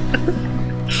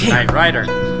 Knight Rider.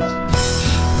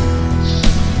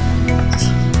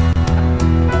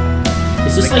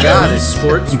 Is this like God. a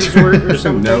sports resort or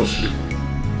something? No. It's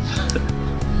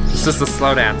just a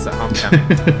slow dance at homecoming.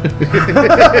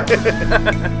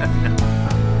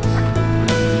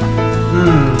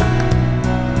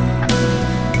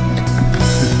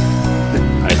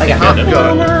 I think I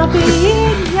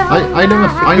know.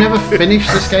 I never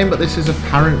finished this game, but this is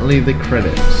apparently the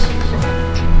credits.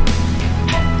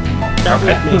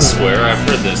 I swear I've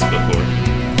heard this before.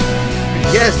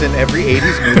 Yes, in every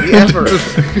 80s movie ever.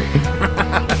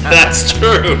 That's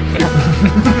true.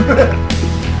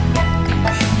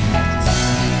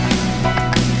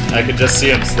 I could just see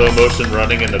him slow motion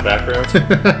running in the background.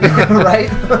 Right?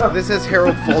 This has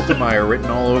Harold Faltermeyer written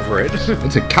all over it.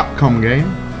 It's a Capcom game.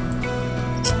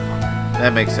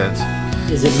 That makes sense.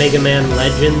 Is it Mega Man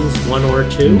Legends 1 or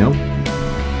 2? Nope.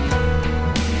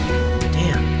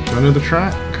 Damn. Another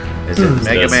track? Is it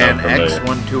Mega Does Man sound X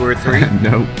familiar. 1, 2, or 3?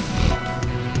 Nope.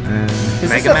 Is this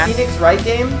Mega a Man? Phoenix Wright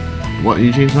game? What,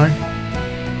 Eugene, sorry?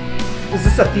 Is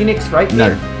this a Phoenix Wright game?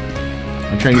 No.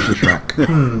 I changed the track.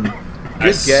 Good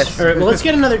guess. Alright, well, let's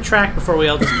get another track before we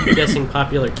all just keep guessing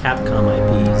popular Capcom I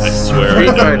IPs. swear Street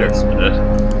I know Fighter. this minute.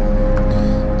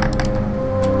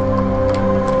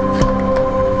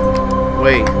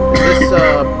 Wait, is this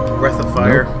Breath of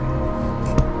Fire?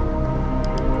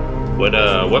 What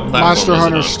platform Monster was Hunter it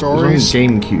on? It was Stories.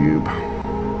 on GameCube.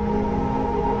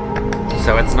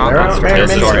 So it's not There are Monster very Hunter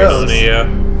many Stories. of those. Estonia.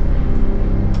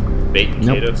 Baked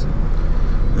Nope. potatoes.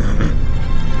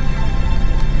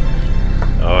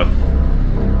 Oh,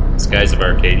 Skies of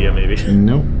Arcadia, maybe.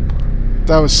 Nope.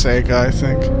 That was Sega, I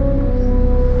think.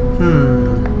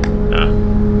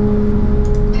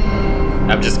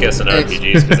 I'm just guessing It's-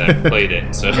 RPGs because I haven't played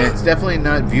it. So And it's definitely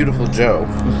not Beautiful Joe.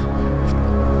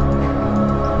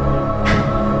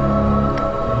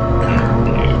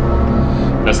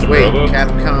 Custom Wait, Robo.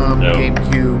 Capcom, No.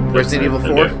 GameCube, Resident Evil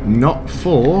 4? Not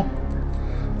 4.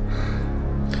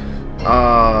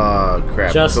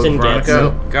 Crap. Justin Code gets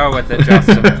Veronica? Go with it,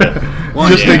 Justin.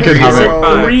 Just think of Is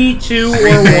how it 3, 2, or 1?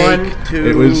 Remake 2,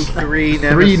 It was 3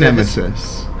 Nemesis. 3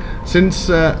 Nemesis.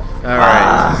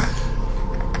 Alright.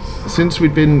 Since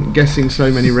we've been guessing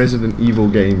so many Resident Evil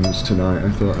games tonight, I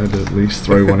thought I'd at least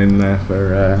throw one in there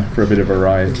for a bit of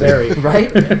variety. Very.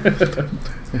 Right?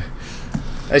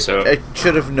 I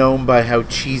should have known by how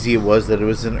cheesy it was that it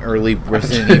was an early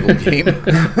Resident Evil game.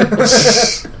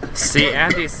 See,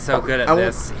 Andy's so good at I won't-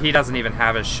 this. He doesn't even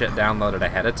have his shit downloaded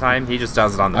ahead of time. He just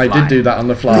does it on the I fly. did do that on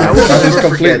the fly. I will That was never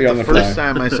completely forget on the the first fly.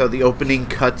 time I saw the opening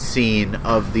cutscene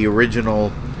of the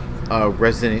original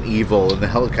Resident Evil, and the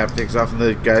helicopter takes off, and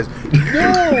the guys,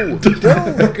 no,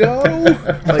 don't go.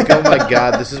 Like, oh my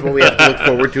god, this is what we have to look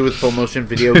forward to with full motion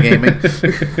video gaming.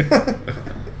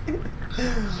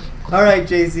 All right,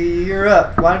 Jay-Z, you're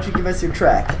up. Why don't you give us your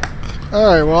track?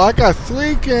 Alright, well, I got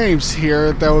 3 games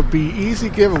here that would be easy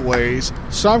giveaways,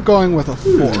 so I'm going with a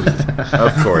 4th.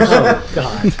 Of course. Oh,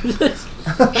 God.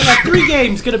 I got 3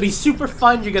 games. Gonna be super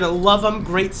fun. You're gonna love them.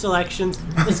 Great selections.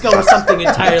 Let's go with something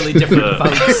entirely different,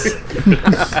 folks.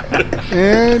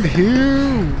 And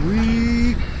here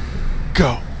we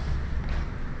go.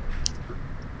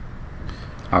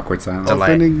 Awkward silence.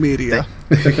 Opening media.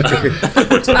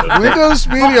 Windows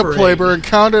Media Player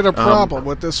encountered a problem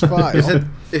with this file. So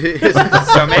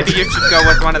maybe you should go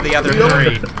with one of the other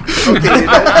three. Okay, you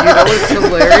know what's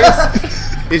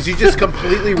hilarious? Is you just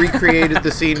completely recreated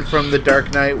the scene from The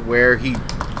Dark Knight where he's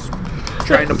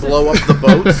trying to blow up the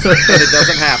boats and it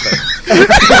doesn't happen.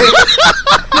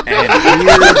 And here we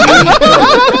go.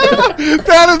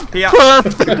 That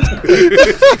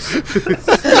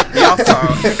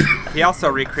is He also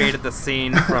recreated the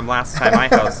scene from last time I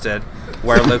hosted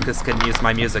where Lucas couldn't use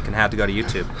my music and had to go to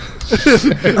YouTube.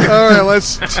 Alright,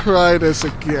 let's try this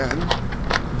again.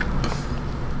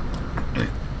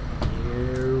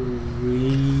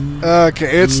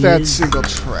 Okay, it's that single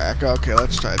track. Okay,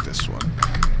 let's try this one.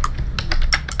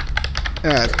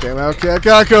 Ah, damn it. Okay, I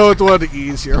gotta go with one of the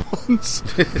easier ones.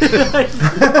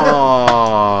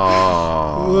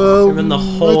 Aww. Even the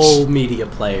whole media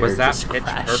player Was that just Pitch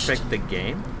crashed. Perfect the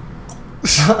game?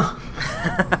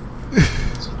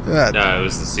 No, it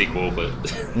was the sequel, but...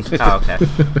 Oh, okay.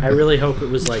 I really hope it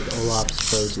was like Olaf's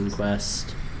Frozen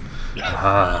Quest.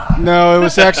 No, it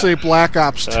was actually Black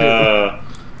Ops 2.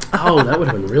 Oh, that would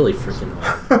have been really freaking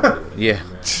hard. Yeah.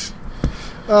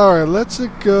 Alright, let's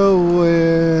go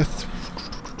with...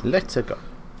 Let's go.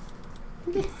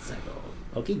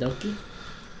 Okie dokie.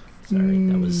 Sorry,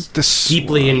 that was this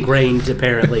deeply ingrained,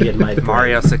 apparently, in my brain.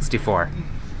 Mario 64.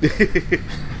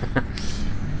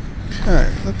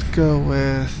 Alright, let's go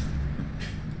with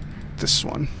this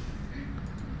one.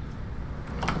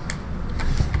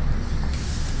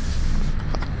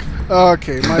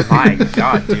 Okay, my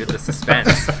God, dude, the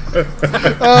suspense.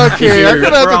 Okay, I'm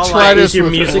gonna have to try this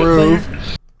with Groove.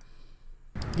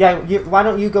 Yeah, why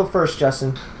don't you go first,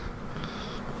 Justin?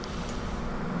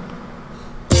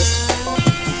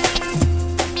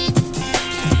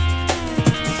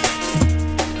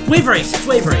 Wave Race! It's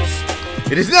Wave Race!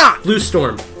 It is not! Blue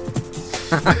Storm.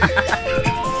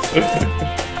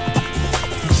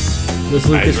 Was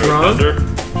Lucas wrong?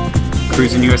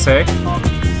 Cruising USA?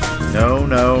 No,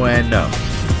 no, and no.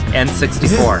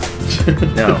 N64.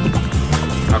 No.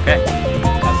 Okay.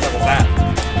 That's that.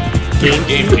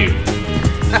 GameCube.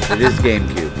 It is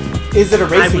GameCube. Is it a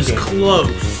racing I was game?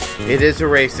 close. It is a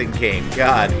racing game.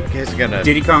 God, you guys are gonna...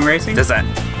 Diddy Kong Racing? Does it?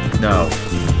 No.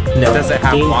 No. Does it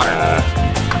have water?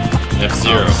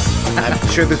 F-Zero. I'm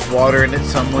sure there's water in it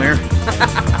somewhere.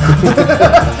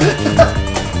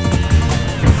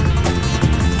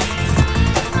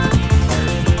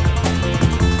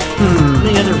 How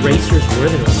many other racers were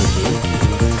there on the team?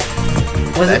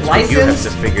 Was That's it what you have licensed? to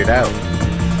figure it out.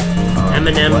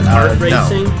 M&M what- kart no.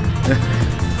 racing?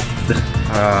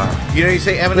 You know, you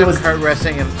say Eminem kart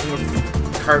racing,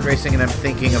 and I'm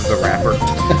thinking of the rapper.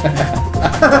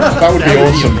 That would be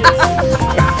awesome.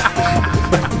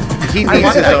 He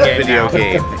needs his own video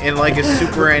game in like a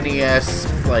Super NES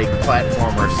like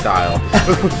platformer style.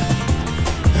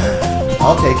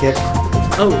 I'll take it.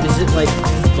 Oh, is it like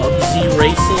Bubsy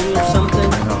Racing or something?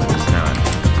 No, it's not.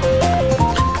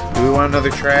 Do we want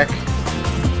another track?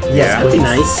 Yes, That'd be please.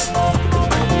 nice.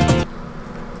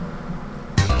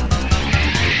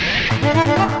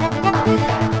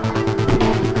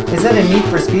 Is that a Need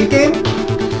for Speed game?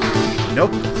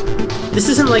 Nope. This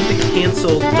isn't like the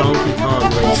canceled Donkey Kong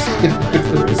Racing.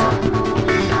 Whatever, is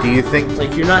it? Do you think?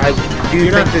 Like you're not. Do you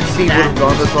you're think not that Steve would have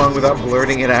gone this long without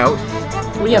blurting it out?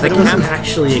 Well, yeah, but it wasn't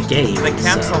actually a game. The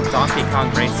canceled so. Donkey Kong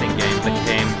racing game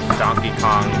became Donkey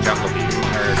Kong Jungle Beat.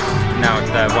 Or, no,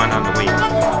 the one on the Wii.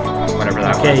 Whatever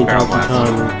that Okay, was. Barrel Donkey Blast.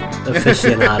 Kong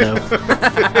aficionado.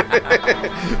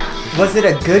 Was it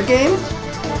a good game?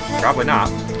 Probably not.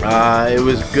 It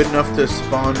was good enough to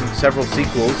spawn several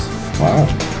sequels. Wow.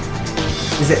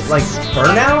 Is it like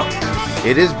Burnout?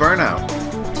 It is Burnout.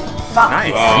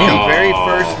 Nice. The very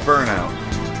first Burnout.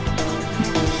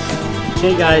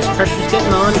 Okay, guys, pressure's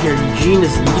getting on here. Eugene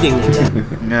is leading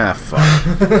it. Nah, fuck.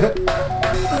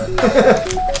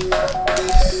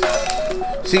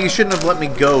 See, you shouldn't have let me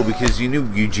go because you knew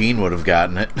Eugene would have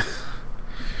gotten it.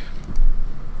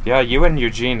 Yeah, you and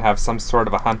Eugene have some sort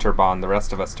of a hunter bond the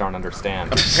rest of us don't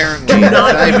understand. Apparently, Do that's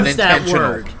not not even use that intentional.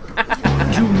 word.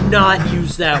 Do not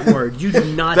use that word. You do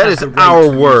not That have is the right our to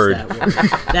use word. That word.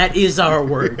 That is our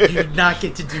word. You do not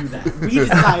get to do that. We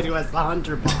decide who has the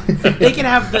hunter bond. They can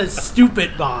have the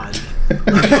stupid bond.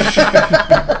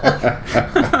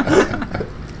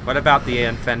 What about the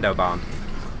Infendo bond?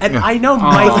 And I know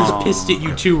Mike is pissed at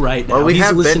you too right now. Well, we He's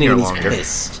have been listening here and he's longer.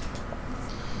 pissed.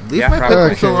 Leave Yeah, my probably.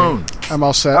 pickles alone. I'm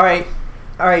all set. All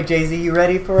right, Jay-Z, you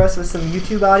ready for us with some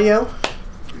YouTube audio?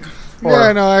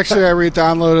 Yeah, no, actually, I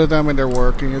re-downloaded them and they're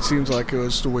working. It seems like it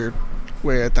was the weird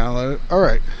way I downloaded it. All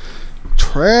right,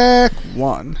 track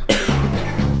 1.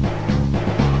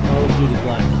 Call of Duty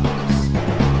Black Ops.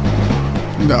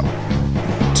 No.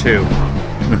 2.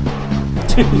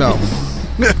 No.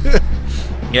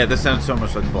 Yeah, this sounds so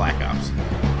much like Black Ops.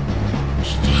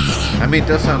 I mean, it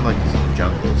does sound like it's in the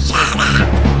jungle.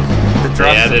 The They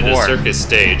Drums added of a War. circus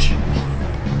stage.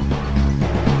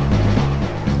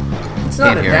 It's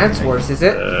not Can't hear Advance anything. Wars, is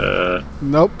it?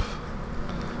 Nope.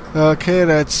 Okay,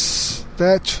 that's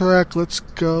that track. Let's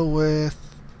go with.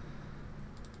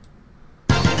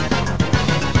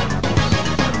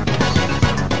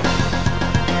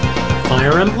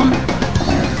 Fire Emblem?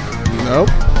 Nope.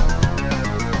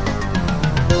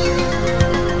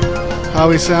 How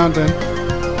we sounding?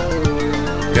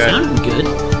 Sounding good.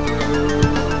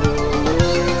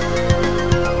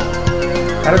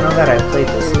 I don't know that I played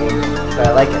this game, but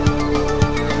I like it.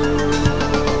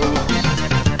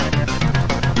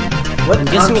 What I'm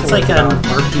guessing it's like an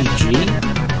console is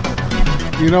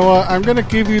RPG. You know what? I'm gonna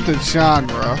give you the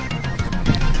genre.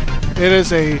 It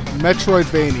is a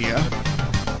Metroidvania.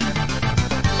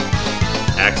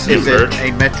 Axiom Is it Verge.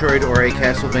 a Metroid or a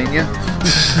Castlevania?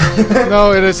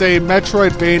 No, it is a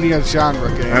Metroidvania genre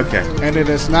game. Okay. And it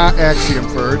is not Axiom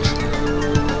Verge.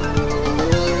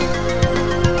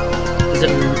 Is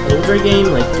it an older game,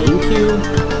 like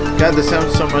GameCube? God, this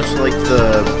sounds so much like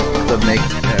the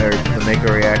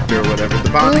Mako Reactor or whatever. The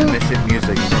bonding mission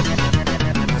music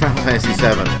from Final Fantasy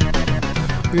VII.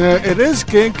 Yeah, it is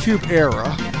GameCube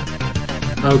era.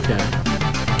 Okay.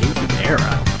 GameCube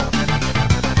era.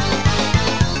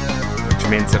 Which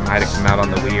means it might have come out on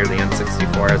the Wii or the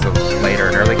N64 as a later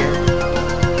early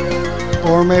game.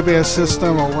 Or maybe a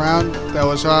system around that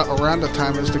was around the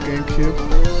time as the GameCube.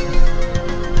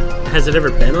 Has it ever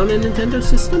been on a Nintendo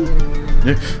system?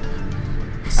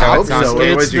 So I hope it's on, so,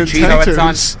 otherwise you're It's cheating. So it's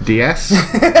on. Nintendo's. DS? So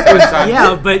it's on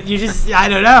Yeah, but you just, I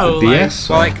don't know. DS?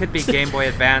 Well, it could be Game Boy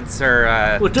Advance or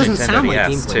Well, it doesn't Nintendo sound like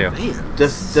DS Game Boy too.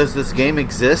 Advance. Does this game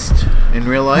exist in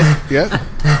real life? Yeah.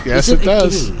 Yes, Is it a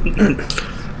does. game?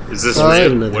 Is this Alright.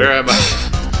 real? Where am I?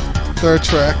 Third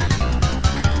track.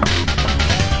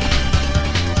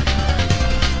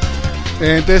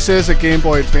 And this is a Game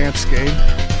Boy Advance game.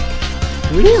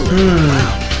 Really?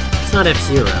 Wow. It's not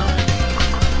F-Zero.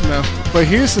 No. But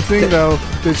here's the thing, though.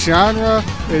 The genre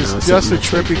is No, it's just a to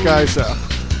trip you guys up.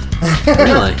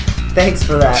 Really? Thanks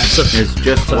for that. It's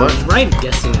just So I what? was right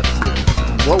guessing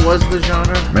F-Zero. What was the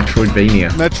genre? Metroidvania.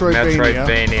 Metroidvania.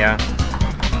 Metroidvania.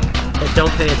 But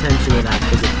don't pay attention to that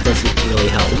because it doesn't really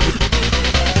help.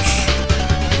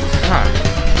 Huh.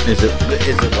 Is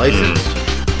it licensed?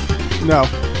 No.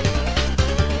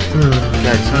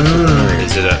 That sounds so familiar.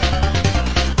 Is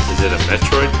it a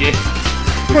Metroid game?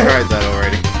 We tried that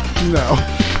already. No.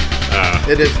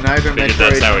 It is neither Figured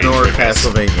that's how Metroid he nor tricked us.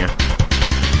 Castlevania.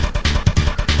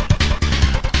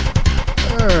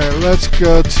 Alright, let's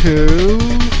go to...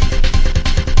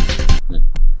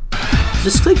 Is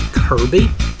this like Kirby?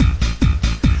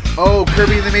 Oh,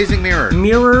 Kirby and the Amazing Mirror.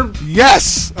 Mirror?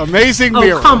 Yes! Amazing Oh,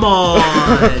 Mirror. come on!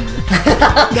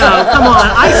 No, come on.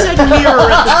 I said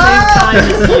Mirror at the same time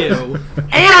as you.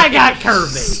 And I got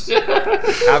Kirby!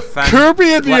 Have fun.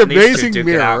 Kirby and the Let these two Amazing duke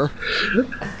it out. Mirror.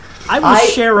 I will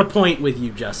share a point with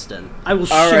you, Justin. I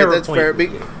will All share right, a that's point fair.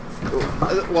 with you.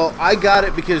 Well, I got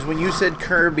it because when you said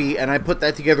Kirby and I put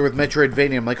that together with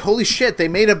Metroidvania, I'm like, holy shit, they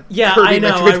made a Yeah, Kirby I know.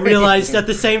 I Metroidvania. realized at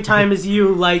the same time as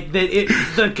you, like, that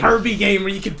the Kirby game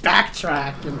where you could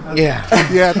backtrack. And, Yeah.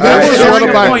 Yeah, that Alright, was sharing one of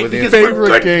your my point because we're favorite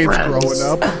good games friends. growing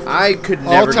up. I could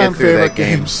never All-time get through favorite that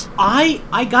game. games.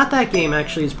 I got that game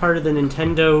actually as part of the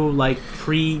Nintendo, like,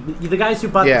 the guys who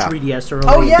bought Yeah. the 3DS early.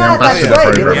 Oh yeah, The that's Ambassador right.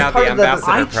 It program. was Yeah, part the of the.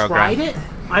 Ambassador I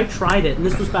program. tried it, and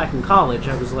this was back in college.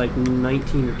 I was like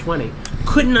 19 or 20.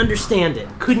 Couldn't understand it.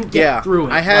 Couldn't get Yeah, through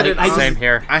it. I had Like, it on- Same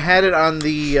here. I had it on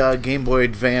the Game Boy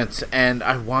Advance, and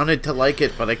I wanted to like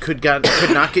it, but I could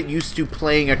not get used to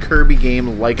playing a Kirby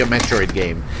game like a Metroid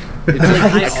game. It's like,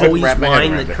 I couldn't always wrap my head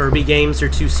whine around that it. Kirby games are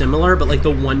too similar, but like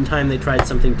the one time they tried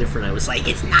something different, I was like,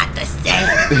 it's not the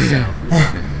same.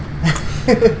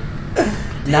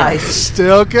 Nice.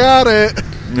 Still got it.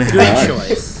 Good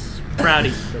choice. Proud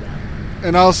of you for that.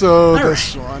 And also All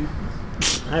this one.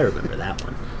 I remember that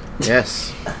one.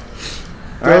 Yes.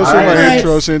 Those are my Alright.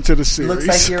 intros into the series. Looks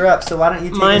like you're up. So why don't you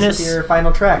take us Minus- with your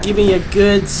final track? Give me a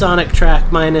good Sonic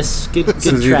track minus good So it's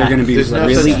either track. going to be There's no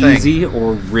really such thing. easy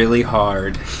or really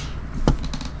hard.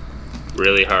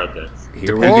 Really hard then.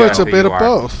 Here we Or go. it's a Who bit you of are.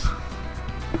 both.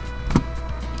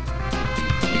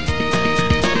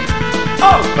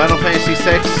 Final Fantasy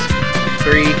 6,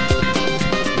 3,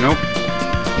 Nope.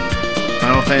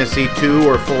 Final Fantasy 2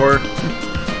 or 4.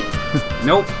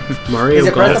 Nope. Mario Is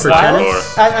it Breath Golf of for Fire?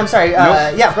 tennis. I'm sorry.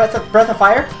 Nope. Yeah, Breath of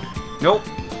Fire. Nope.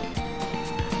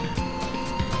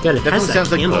 God, it has Definitely that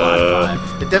sounds like Camelot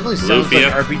vibe. It definitely sounds like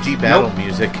Lufia? RPG battle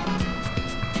music.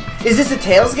 Is this a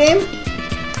Tales game?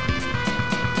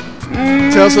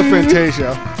 Tales of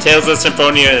Fantasia. Tales of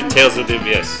Symphonia, Tales of the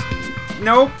Abyss.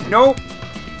 Nope.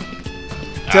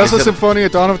 Tales of Symphonia,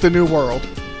 Dawn of the New World.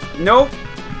 Nope.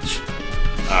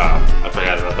 I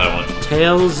forgot about that one.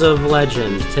 Tales of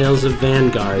Legend, Tales of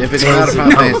Vanguard. If it's not a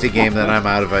Final Fantasy game, then I'm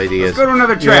out of ideas. Let's go to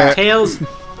another track.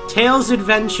 Tales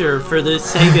Adventure for the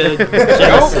Sega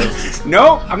Genesis.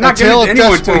 Nope. I'm not giving it to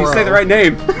anyone until you say the right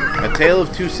name. A Tale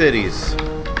of Two Cities.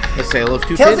 A Tale of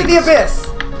Two Tales Cities. of the Abyss.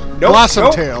 Nope. Blossom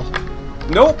nope. Tale.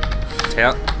 Nope.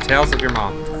 Tales of your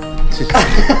mom.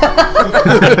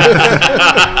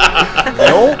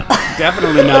 Nope.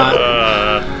 Definitely not.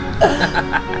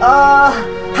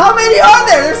 How many are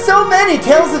there? There's so many.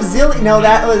 Tales of Zilly. No,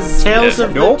 that was Tales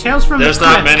of Nope. Tales from There's the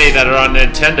not Crypt. many that are on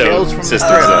Nintendo Tales from the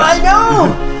systems. Crypt. I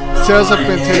know. Tales of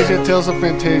Fantasia, Tales of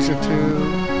Fantasia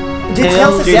 2. Did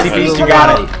Tales of JCV's Destiny come got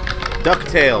out? it.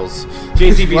 DuckTales.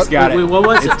 JCV's got it. Wait, what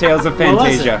was It's it? Tales of What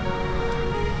was it? Fantasia.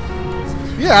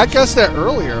 Yeah, I guessed that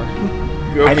earlier.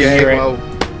 I didn't hear it.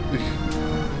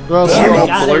 Well, Damn it. so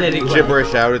Got it blurt anyway.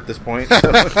 gibberish out at this point.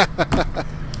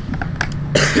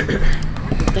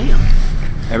 Damn.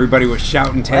 Everybody was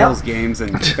shouting Tales games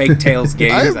and fake Tales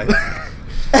games.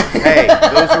 Hey,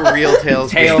 those are real Tales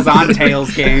Tales games. on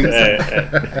Tales games.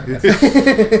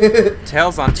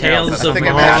 Tales on Tales. Tales That's I of think I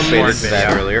something Mom. masturbated to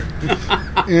that earlier.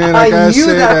 and I gotta knew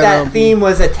say that theme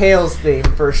was a Tales theme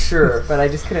for sure, but I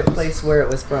just couldn't place where it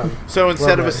was from. So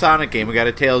instead of a Well, Sonic game, we got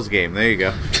a Tales game. There you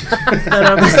go.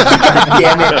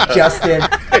 Damn it, Justin.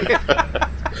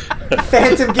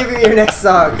 Phantom, give me your next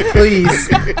song, please.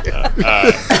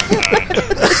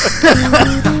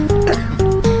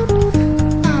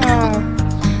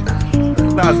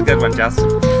 That was a good one, Justin.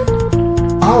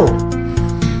 Oh.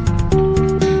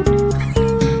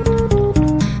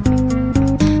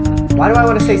 Why do I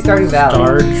want to say Stardew Valley?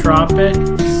 Star Tropics.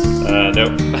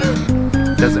 Nope.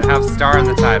 Does it have star in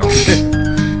the title?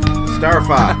 Star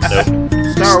Fox.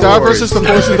 Nope. Star versus the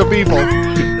Forces of Evil.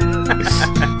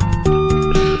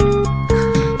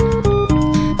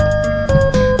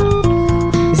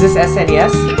 Is this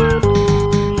SNES?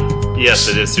 Yes,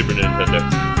 it is Super Nintendo.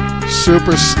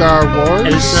 Superstar Wars.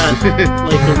 And it's not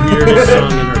like the weirdest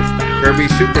song in Earthbound. Kirby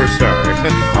Superstar.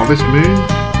 Harvest Moon?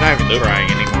 Not even trying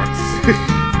anymore.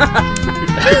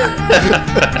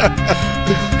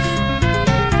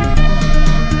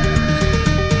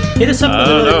 Hit us up I with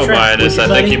don't another know, track, Minus.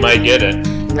 would I you, think buddy? you might get it.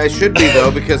 I should be,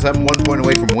 though, because I'm 1 point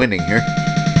away from winning here.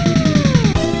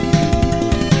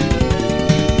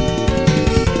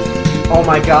 Oh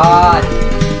my god.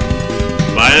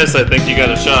 Minus, I think you got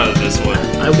a shot at this one.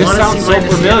 I This want to sounds see so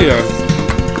Minus familiar.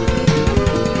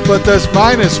 But does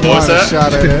minus What was one a that?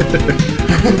 shot at it?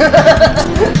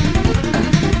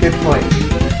 Good point.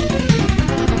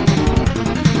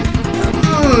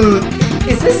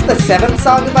 Is this the 7th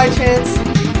Saga by chance?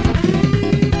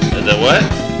 The what?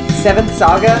 7th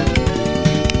Saga?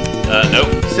 Nope.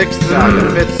 6th Saga,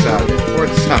 5th Saga,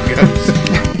 4th Saga.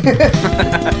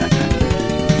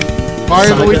 Mario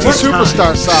Saga Luigi of Time.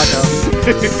 Superstar Saga.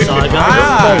 Saga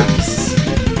Ah. of Space.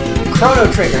 Chrono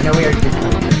Trigger. No, we already did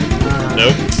Chrono Trigger.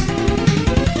 Nope.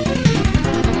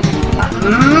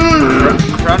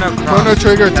 Chrono Chrono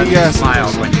Trigger because he DS.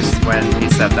 smiled when he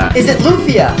said that. Is it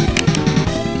Lufia?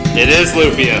 It is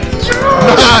Lufia.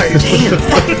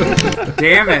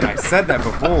 Damn it! I said that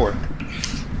before.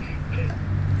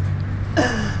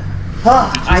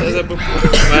 I Is that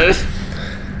before? Minus?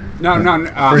 No.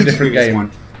 For a different game.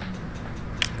 One.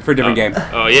 For a different game.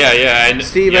 Oh, yeah.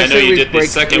 Steve, I I know say you we did the break-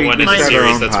 second we one in the start our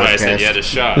series. own That's why I said podcast. you had a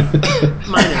shot.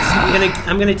 Minus.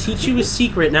 I'm gonna teach you a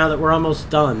secret now that we're almost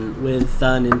done with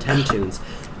Nintendo's.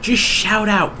 Just shout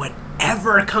out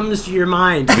whatever comes to your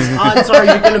mind. 'Cause odds are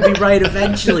you're gonna be right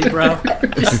eventually, bro.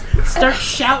 Just start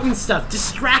shouting stuff.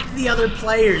 Distract the other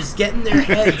players. Get in their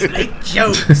heads. Make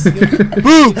jokes.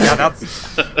 Yeah,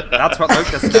 that's what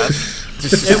Lucas does.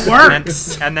 It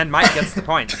works. And then Mike gets the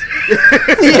points.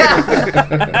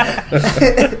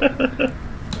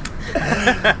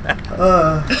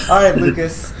 All right,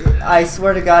 Lucas. I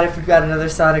swear to God, if you've got another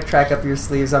Sonic track up your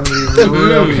sleeves, I'm gonna be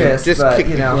real pissed. Just but kick,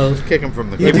 you know, just kick him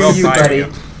from the you It do will you, fire buddy.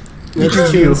 you.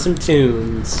 Let's tune some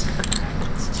tunes.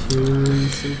 Let's tune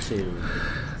some tunes.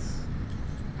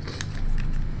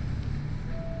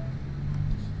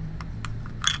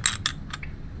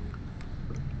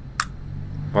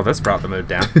 Well, this brought the mood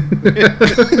down.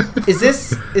 Is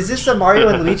this a Mario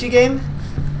and Luigi game?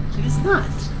 It is not.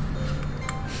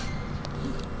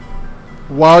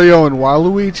 Wario and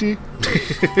Waluigi.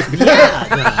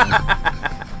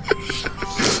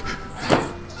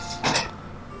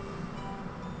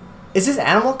 Is this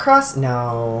Animal Cross?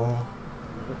 No.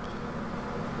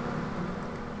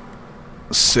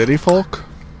 City Folk?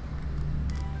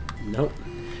 Nope.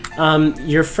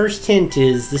 Your first hint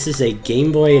is this is a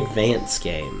Game Boy Advance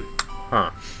game. Huh.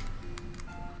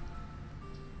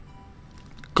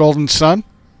 Golden Sun?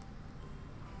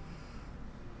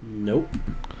 Nope.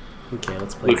 Okay,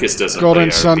 let's play. Lucas doesn't Golden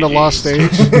play Sun: The RPGs. Lost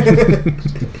Age?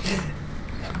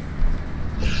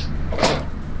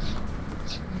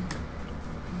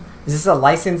 Is this a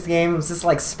licensed game? Is this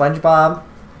like SpongeBob?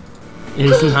 It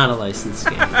is not a licensed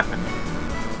game.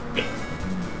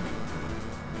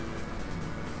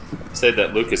 Said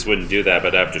that Lucas wouldn't do that,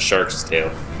 but after Shark's Tale.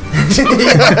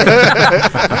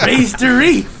 Raised to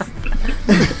reef.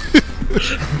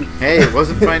 Hey, it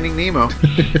wasn't Finding Nemo.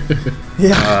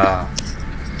 Yeah.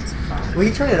 Will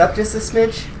you turn it up just a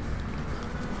smidge?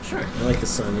 Sure. I like the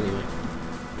sun anyway.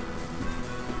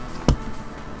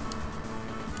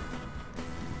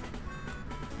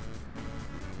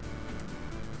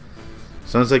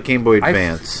 Sounds like Game Boy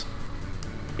Advance.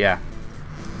 Yeah.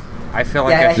 I feel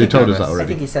like Yeah, I think told know us that this. I already.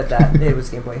 think he said that. It was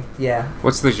Game Boy. Yeah.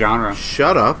 What's the genre?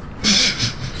 Shut up.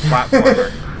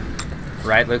 Platformer.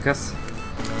 Right, Lucas?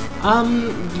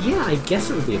 Yeah, I guess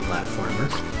it would be a platformer.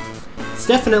 It's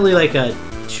definitely like a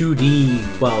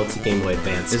 2D. Well, it's a Game Boy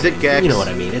Advance. Is it game. Gex? You know what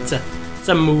I mean? It's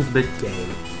a movement game.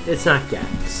 It's not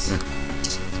Gex.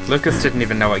 Lucas didn't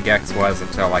even know what Gex was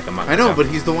until like a month I know, ago.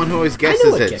 but he's the one who always I know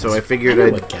guesses what it, Gex- so I figured I know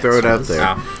I'd what Gex throw it out is. there.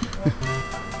 Oh.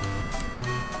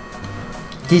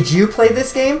 Did you play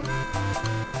this game?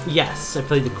 Yes, I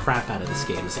played the crap out of this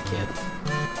game as a kid.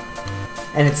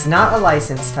 And it's not a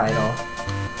licensed title.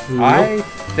 I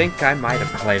think I might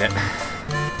have played it.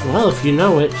 Well, if you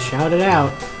know it, shout it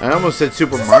out. I almost said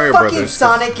Super Is this Mario a fucking Brothers.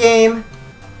 Sonic game?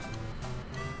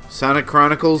 Sonic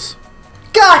Chronicles?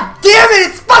 God damn it!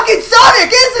 It's fucking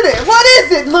Sonic, isn't it? What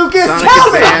is it, Lucas? Sonic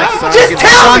Tell me! Advance, Sonic Just Advance.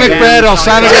 tell Sonic me! Battle,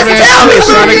 Sonic Just Advance tell me, 2,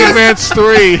 Sonic Lucas!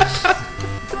 Advance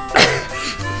 3.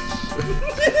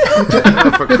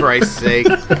 Oh, for Christ's sake.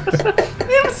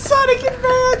 It was Sonic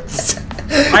Advance!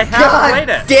 I have God played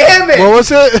it. damn it! What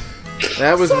was it?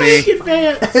 That was Sonic me.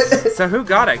 Advance! So who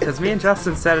got it? Because me and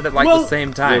Justin said it at like Well- the same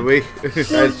Yeah, time.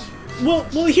 Well,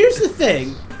 here's the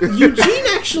thing. Eugene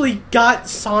actually got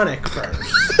Sonic first.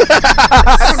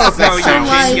 So Eugene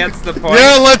like- gets the point.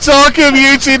 Yeah, let's all give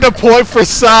Eugene the point for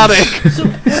Sonic.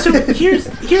 So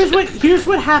here's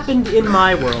what happened in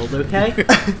my world, okay?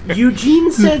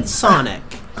 Eugene said Sonic,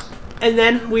 and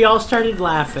then we all started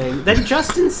laughing. Then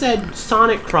Justin said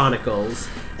Sonic Chronicles,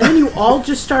 and then you all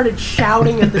just started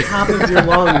shouting at the top of your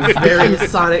lungs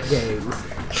various Sonic games.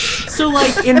 So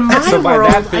like in my So by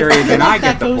world, that theory, I feel then like I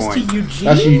that get the goes point. to Eugene.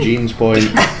 That's Eugene's point.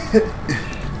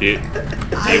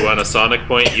 Do you want a Sonic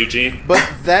point, Eugene? But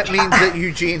that means that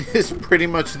Eugene is pretty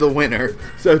much the winner.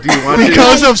 So do you want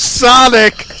Because of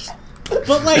Sonic.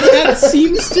 But like that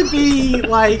seems to be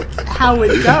like how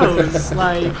it goes.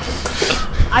 Like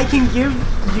I can give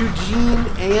Eugene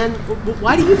and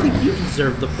why do you think you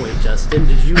deserve the point, Justin?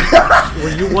 Were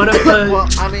you one of the Well,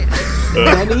 I mean,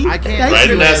 many? I can't. Thanks Write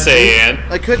for an that. essay, Ann.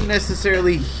 I couldn't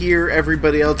necessarily hear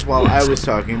everybody else while I was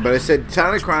talking, but I said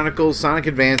Sonic Chronicles, Sonic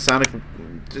Advance,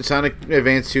 Sonic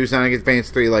Advance 2, Sonic Advance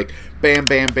 3, like bam,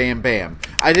 bam, bam, bam.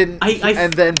 I didn't,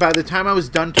 and then by the time I was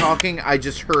done talking, I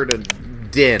just heard a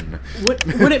din.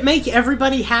 Would it make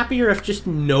everybody happier if just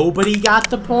nobody got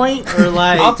the point, or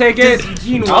like? I'll take it. does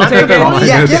Eugene I'll want take the it. point?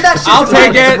 Yeah, give that shit I'll to take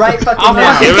Lucas it. right fucking I'll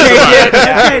now. fucking Give it take to it.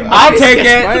 Okay, I'll take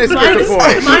it. Minus get the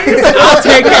point. I'll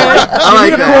take it. I like Give me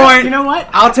the that. point. You know what?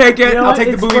 I'll take it. You know I'll what? take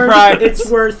the It's booby worth- prize. It's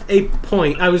worth a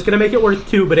point. I was gonna make it worth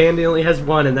 2, but Andy only has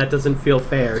 1, and that doesn't feel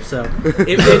fair. So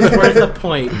it's worth a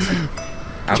point.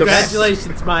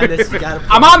 Congratulations, Minus. You got a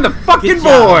point. I'm on the fucking Good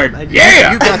job. board. I-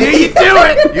 Yeah. You got There you do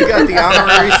it. You got the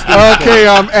honorary ski. Okay,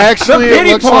 actually, The it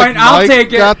pity looks point, like I'll Mike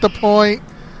take it. got the point.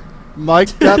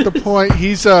 Mike got the point.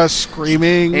 He's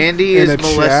screaming. Andy in is the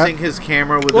molesting chat. his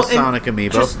camera with Well, a and Sonic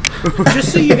amiibo.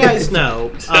 Just so you guys know,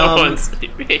 That one's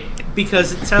me.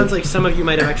 because it sounds like some of you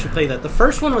might have actually played that. The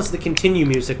first one was the Continue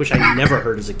music, which I never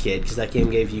heard as a kid because that game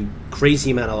gave you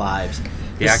crazy amount of lives.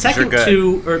 The Yeah, 'cause second you're good.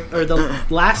 two, or the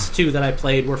last two that I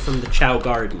played were from the Chow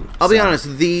Garden. I'll be So,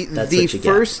 honest, the that's what you get.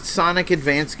 first Sonic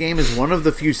Advance game is one of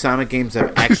the few Sonic games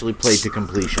I've actually played to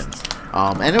completion.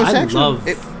 And it was I actually love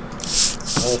it,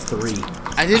 all three.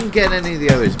 I didn't get any of the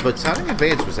others, but Sonic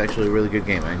Advance was actually a really good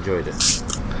game. I enjoyed it.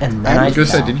 And then I was going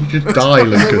to say, fell. did you just die, What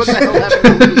the Lucas? hell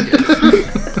happened to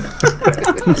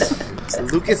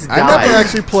Lucas? Lucas I never died.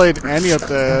 actually played any of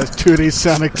the 2D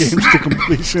Sonic games to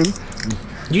completion.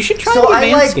 You should try So the I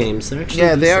advanced like- games. They're actually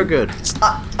Yeah, they are decent.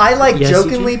 good. I like Yes,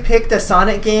 jokingly picked a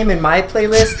Sonic game in my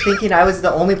playlist, thinking I was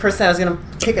the only person that was gonna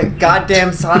pick a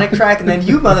goddamn Sonic track, and then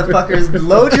you motherfuckers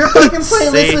load your fucking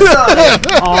playlist See? with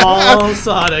Sonic. All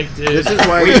Sonic, dude. This is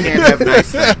why we can't have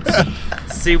nice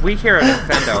things. See, we here at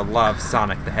Nintendo love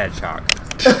Sonic the Hedgehog.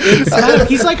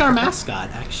 He's like our mascot,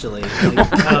 actually.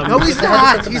 No, he's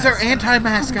not. He's our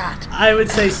anti-mascot. I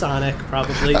would say Sonic,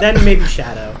 probably. Then maybe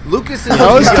Shadow. Lucas is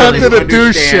I was too young tempted to do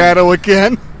understand- Shadow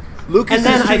again. Lucas And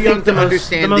then is too I young think the to most-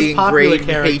 understand the most the popular ingrained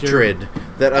character- hatred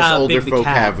that us older Big the folk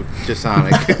Cat. have to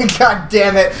Sonic. God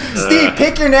damn it, Steve!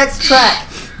 Pick your next track.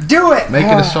 Do it. Make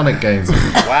it a Sonic game.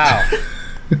 Wow.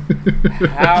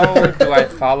 How do I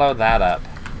follow that up?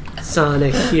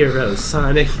 Sonic Heroes,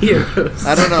 Sonic Heroes.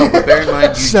 I don't know, but bear in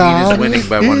mind Eugene is winning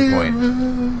by 1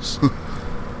 point.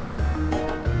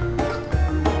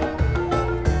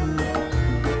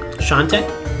 Shantae?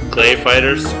 Clay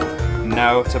Fighters.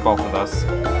 No to both of those.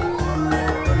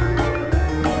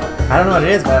 I don't know what it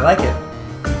is, but I like it.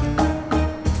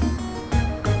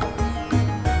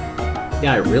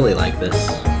 Yeah, I really like this.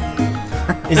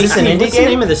 Is this an Steve, indie what's the game?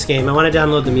 name of this game? I want to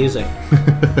download the music.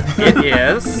 It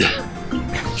is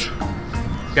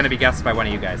gonna be guessed by one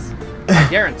of you guys. I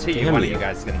guarantee you Damn one of you. you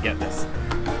guys is gonna get this.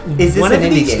 Is this One an of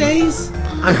indie these game? days,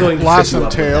 I'm going to Blossom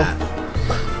trip you Tail. up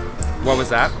with What was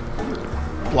that?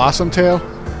 Blossom Tail.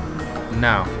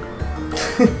 No.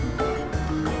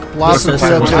 Blossom What's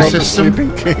Tail. this? Tale of the System?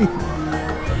 Sleeping King.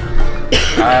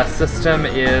 System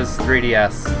is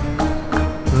 3DS.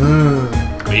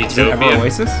 Utopia.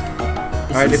 Oasis?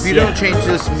 Alright, if you don't change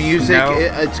this music, No.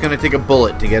 it's going to take a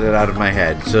bullet to get it out of my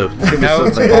head. So give me No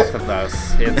to something. both of those.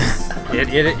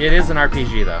 It is an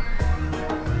RPG though.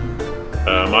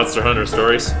 Monster Hunter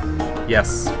Stories.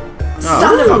 Yes.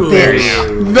 Son of a Ooh. bitch!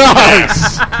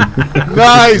 Nice!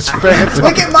 Nice, Phantom.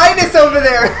 Look at Minus over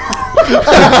there! You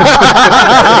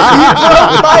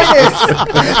broke Minus!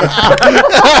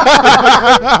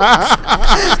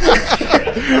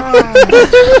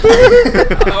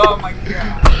 Oh my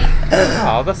god.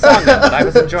 Oh, the song ended. I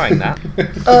was enjoying that.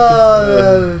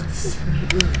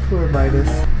 Poor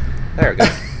Minus. There it goes.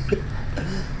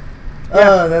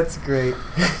 Oh, that's great.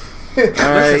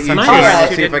 Alright, Eugene, Nice.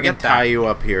 let's see You if I didn't can get that. tie you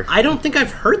up here. I don't think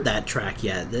I've heard that track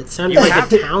yet. That sounded You like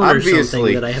have- a town or obviously.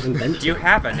 something that I haven't been to. You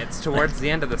haven't. It's towards the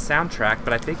end of the soundtrack,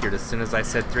 but I figured as soon as I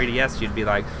said 3DS, you'd be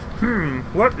like,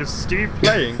 what is Steve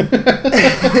playing?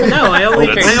 No, I only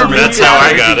do That's how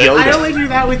I got it. I only do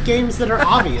that with games that are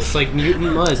obvious, like Mutant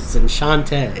Muzz and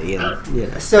Shantae, and you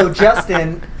know. So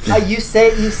Justin, you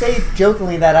say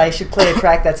jokingly that I should play a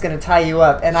track that's going to tie you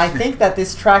up, and I think that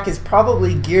this track is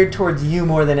probably geared towards you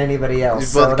more than anybody else.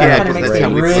 So Both- that yeah, kind of 'cause makes that's me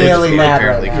how we play really this game, mad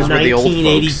apparently, right 'cause now. we're the old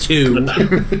folks.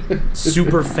 1982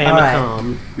 Super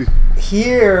Famicom.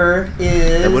 Here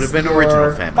is That would have been original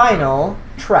your Famicom. final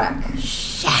track.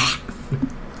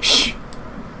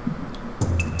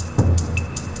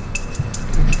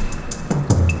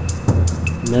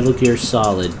 Metal Gear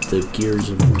Solid: The Gears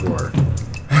of War.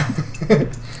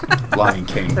 Lion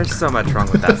King. There's so much wrong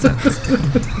with that sentence.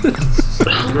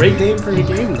 Great name for a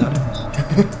game, though.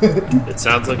 It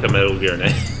sounds like a Metal Gear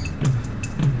name.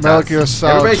 Metal Gear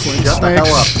Solid. Everybody Twin shut the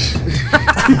Snakes.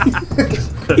 hell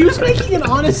up. He was making an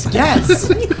honest guess.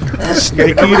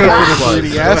 Snake Come Eater on, for the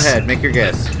Go 3DS. ahead, make your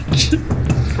guess.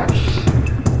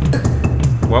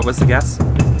 What was the guess?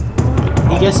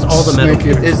 He guessed all the Metal Snake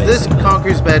Gears. Eater. Is this basically.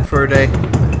 Conker's Bad for a Day?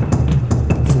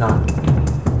 It's not.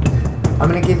 I'm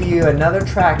going to give you another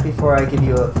track before I give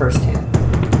you a first hint.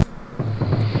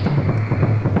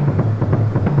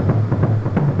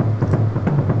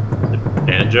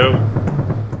 Banjo.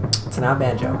 It's not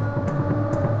Banjo.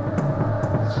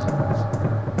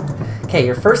 Okay,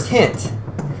 your first hint.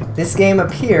 This game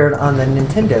appeared on the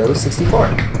Nintendo 64.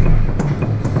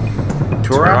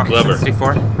 Turok? Clever.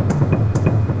 64?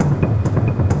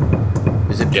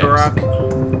 Is it Yes.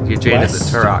 Turok? Eugene, is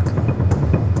it Turok?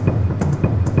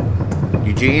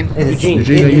 Eugene? It's,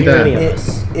 Eugene, are you there?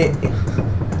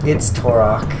 It's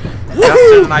Turok.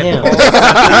 Justin and I Damn. both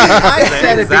I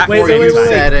said it exact before Wait, you wait.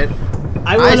 said it.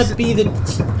 I want s- to be the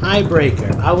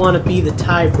tiebreaker. I want to be the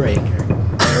tiebreaker.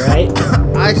 All right.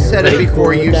 I said it Pretty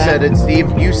before cool you with that. said it,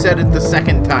 Steve. You said it the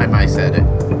second time I said it.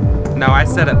 No, I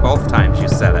said it both times. You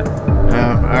said it.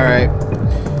 Alright.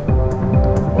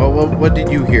 Well, what did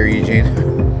you hear, Eugene?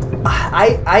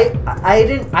 I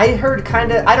didn't. I heard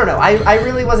kind of. I don't know. I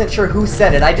really wasn't sure who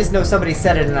said it. I just know somebody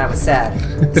said it, and I was sad.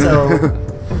 So,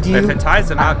 do you? If it ties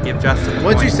him out, give Justin the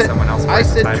What'd point. you say? Someone else I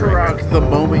writes the said tiebreaker. Turok the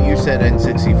moment you said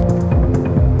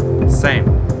N64. Same.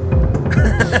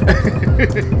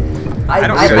 I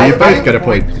don't I, So I, you I, both get a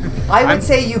point. I would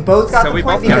say you both got So the we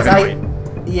point both got because a I.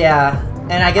 point. Yeah,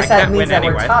 And I guess that means that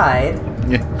we're tied.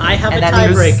 I have a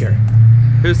tiebreaker.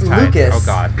 Who's tied? Lucas. Oh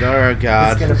God. Oh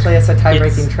God. He's going to play us a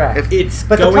tie-breaking track.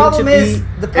 But the problem is,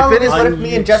 what if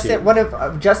me and Justin, what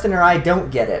if Justin or I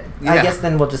don't get it? Yeah. I guess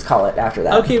then we'll just call it after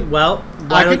that. Okay, well,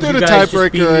 I can do the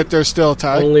tiebreaker if there's still a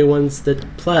tie. Only ones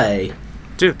that play.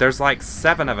 Dude, there's like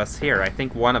 7 of us here. I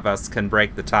think one of us can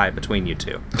break the tie between you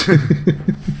two.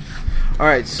 All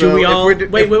right, so do we all...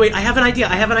 Wait. I have an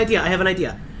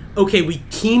idea. Okay, we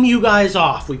team you guys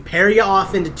off. We pair you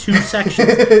off into 2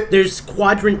 sections. There's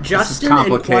Quadrant Justin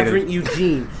and Quadrant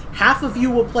Eugene. Half of you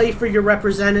will play for your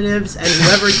representatives, and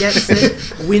whoever gets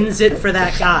it wins it for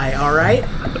that guy, all right?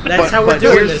 That's how we're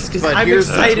doing this, because I'm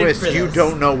excited for this. You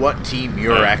don't know what team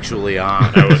you're actually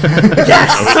on.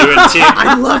 Yes! Are we doing team?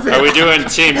 I love it. Are we doing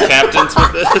team captains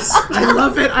with this? I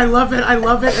love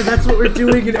it, and that's what we're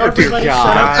doing, and everybody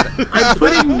shut up. I'm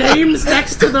putting names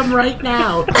next to them right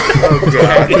now. Oh,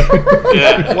 God.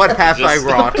 Yeah. What have I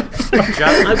wrought?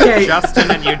 Justin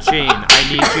and Eugene, I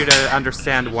need you to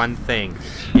understand one thing.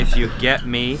 If you get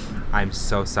me, I'm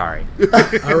so sorry.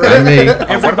 All right.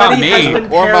 What about me?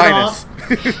 Or Minus.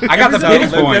 I got the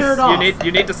big points.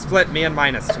 You need to split me and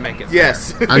Minus to make it fair.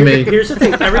 Yes. Here's the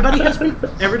thing. Everybody has been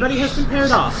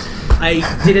paired off. I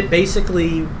did it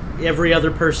basically every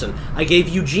other person. I gave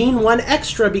Eugene 1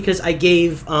 extra because I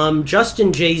gave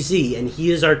Justin Jay-Z, and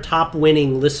he is our top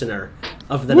winning listener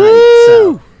of the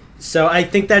night. So I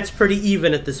think that's pretty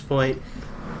even at this point.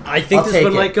 I think this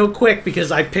one might go quick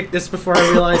because I picked this before I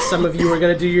realized some of you were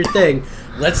going to do your thing.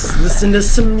 Let's listen to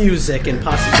some music and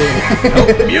possibly...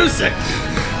 Oh, music!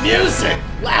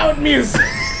 Loud music!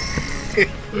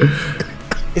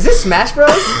 Is this Smash Bros?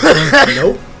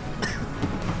 Nope.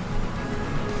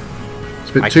 It's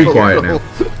a bit too quiet now.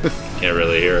 Can't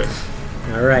really hear it.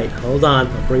 All right, hold on.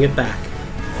 I'll bring it back.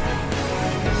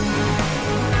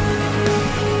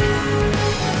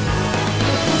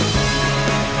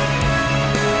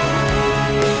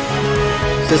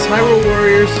 Is this Hyrule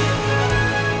Warriors?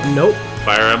 Nope.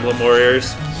 Fire Emblem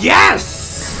Warriors?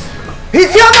 Yes! He's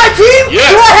on my team?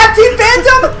 Yes! Do I have Team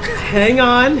Phantom? Hang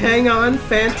on.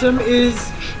 Phantom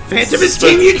is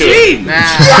Team Eugene! Nah.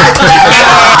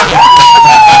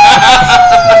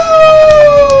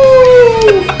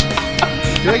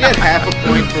 Do I get half a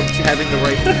point from having the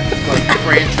right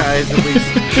franchise at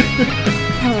least?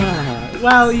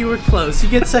 Well, you were close. You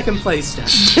get second place now.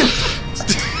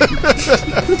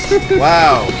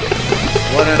 Wow.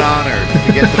 What an honor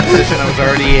to get the position I was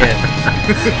already in.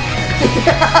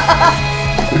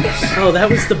 Oh, that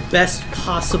was the best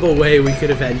possible way we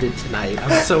could have ended tonight.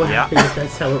 I'm so happy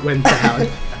that's how it went down.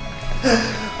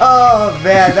 Oh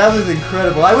man, that was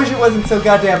incredible. I wish it wasn't so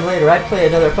goddamn later. I'd play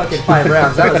another fucking 5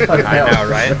 rounds. That was fucking hell. I know,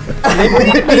 right? Maybe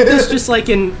we could make this just like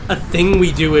a thing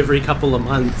we do every couple of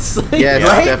months. Yes,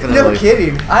 right? definitely. No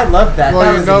kidding. I love that.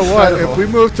 Well, that you know incredible.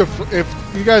 what? If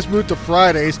you guys move to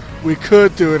Fridays, we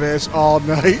could do this all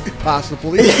night,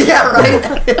 possibly. Yeah,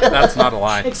 right. That's not a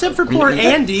lie. Except for poor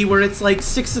Andy, where it's like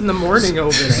 6 in the morning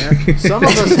over there. Some of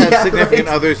us have significant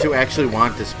others who actually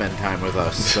want to spend time with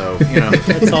us, so, you know.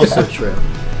 That's also true.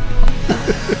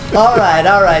 All right.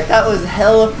 That was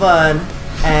hella fun,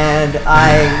 and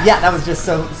that was just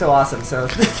so awesome. So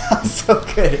that was so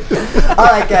good. All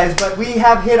right, guys, but we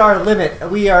have hit our limit.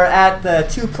 We are at the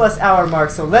 2+ hour mark,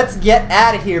 so let's get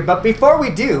out of here. But before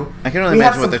we do, I can only we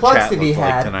have imagine some what the plugs chat to be looked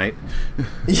like had tonight.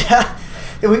 Yeah.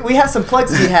 We have some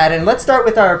plugs to be had, and let's start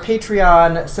with our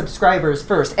Patreon subscribers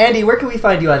first. Andy, where can we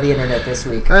find you on the internet this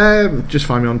week? Just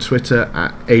find me on Twitter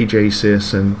at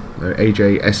AJSearson,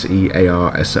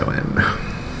 AJSEARSON.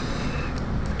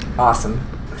 Awesome.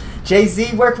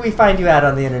 Jay-Z, where can we find you at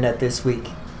on the internet this week?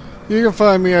 You can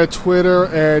find me at Twitter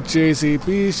at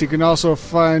JZBeast. You can also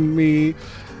find me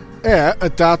at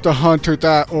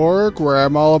adoptahunter.org, where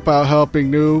I'm all about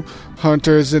helping new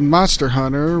hunters in Monster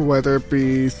Hunter, whether it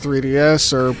be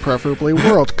 3DS or preferably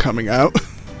World coming out.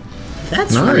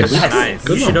 That's nice. Really Nice.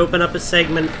 You should open up a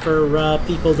segment for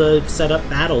people to set up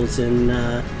battles in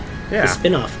the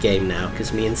spin-off game now,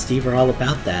 because me and Steve are all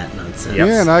about that nonsense. Yep.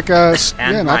 Yeah, and I got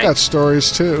I got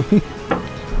stories too.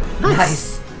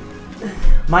 Nice.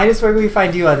 Minus, where can we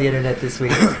find you on the internet this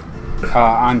week?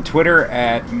 On Twitter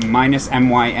at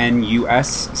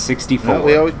 -MYNUS64.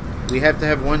 No, we have to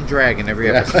have one dragon every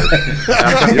episode.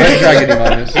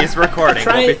 He's recording.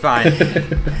 We'll be fine.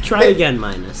 Try again,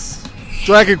 Minus.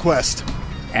 Dragon Quest.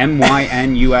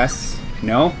 MYNUS.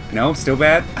 No, still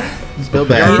bad. Still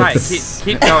bad. You're right.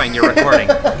 Keep going. You're recording.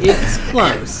 It's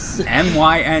close.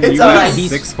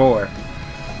 MYNUS64.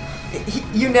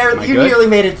 You nearly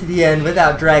made it to the end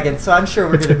without dragon, so I'm sure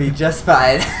we're going to be just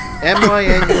fine.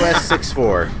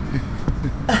 MYNUS64.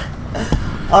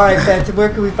 All right, Phantom, where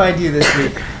can we find you this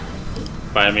week?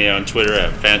 Find me on Twitter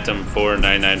at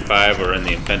Phantom4995 or in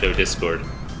the Infendo Discord.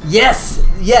 Yes,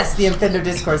 the Infendo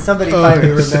Discord. Somebody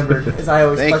finally remembered, as I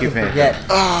always Thank fucking you, forget.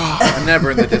 I'm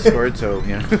never in the Discord, so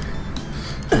yeah.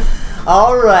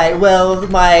 All right, well,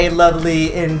 my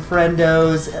lovely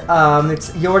Infrendos,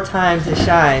 it's your time to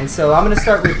shine. So I'm going to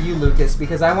start with you, Lucas,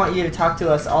 because I want you to talk to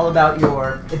us all about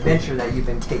your adventure that you've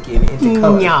been taking into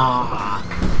color.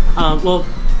 Well,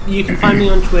 you can find me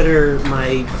on Twitter.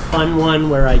 My fun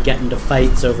one where I get into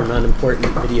fights over non-important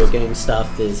video game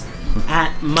stuff is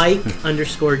at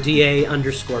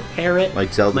Mike_DA_parrot.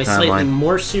 Like Zelda My Timeline. slightly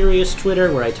more serious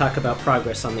Twitter where I talk about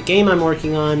progress on the game I'm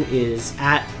working on is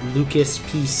at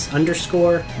LucasPeace_.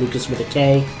 Lucas with a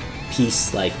K.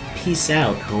 Peace, like peace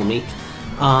out, homie.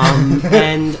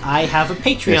 And I have a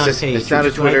Patreon page. It's not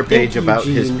a Twitter page about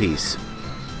his piece.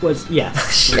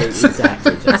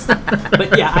 Exactly.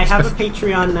 But yeah, I have a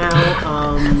Patreon now.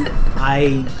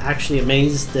 I actually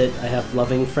amazed that I have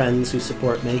loving friends who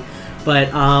support me. But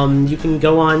you can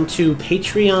go on to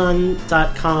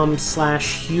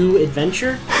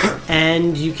patreon.com/HughAdventure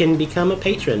and you can become a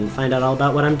patron and find out all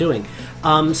about what I'm doing.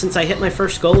 Since I hit my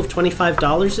first goal of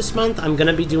 $25 this month, I'm going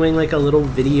to be doing like a little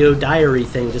video diary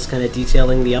thing, just kind of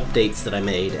detailing the updates that I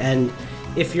made. And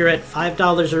if you're at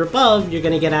 $5 or above, you're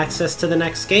going to get access to the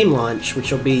next game launch,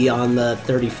 which will be on the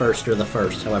 31st or the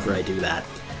 1st, however I do that.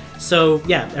 So,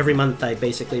 yeah, every month I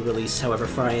basically release however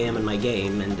far I am in my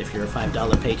game, and if you're a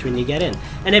 $5 patron, you get in.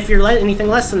 And if you're anything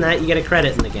less than that, you get a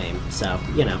credit in the game. So,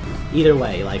 either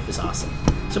way, life is awesome.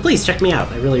 So please check me out.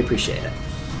 I really appreciate it.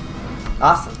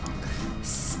 Awesome.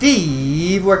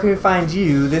 Steve, where can we find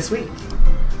you this week?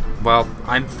 Well,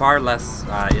 I'm far less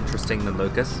interesting than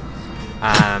Lucas.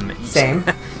 Same.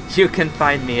 You can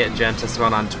find me at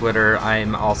Gentis1 on Twitter.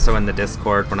 I'm also in the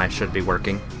Discord when I should be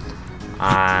working.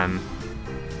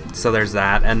 So there's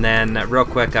that. And then real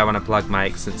quick, I want to plug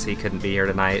Mike since he couldn't be here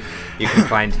tonight. You can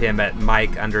find him at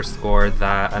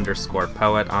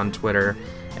Mike_the_poet on Twitter.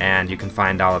 And you can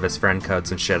find all of his friend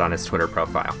codes and shit on his Twitter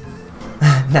profile.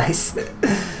 Nice.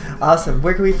 Awesome.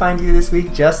 Where can we find you this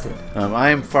week, Justin? I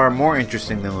am far more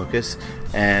interesting than Lucas,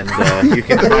 and you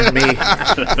can find me.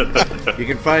 You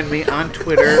can find me on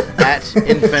Twitter at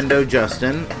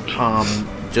InfendoJustin.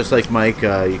 Just like Mike,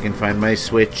 you can find my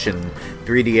Switch and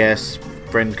 3DS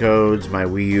friend codes, my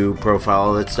Wii U profile,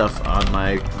 all that stuff on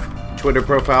my Twitter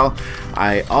profile.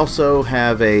 I also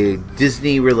have a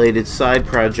Disney-related side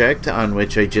project on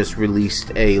which I just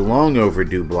released a long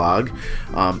overdue blog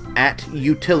at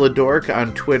Utilidork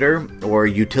on Twitter or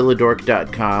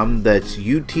utilidork.com. That's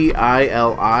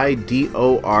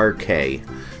UTILIDORK.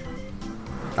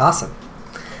 Awesome.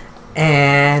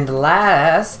 And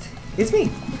last is me.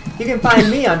 You can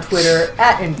find me on Twitter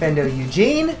at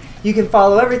InfendoEugene. You can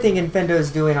follow everything Infendo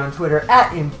is doing on Twitter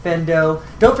at Infendo.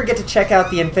 Don't forget to check out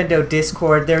the Infendo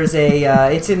Discord. There's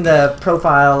it's in the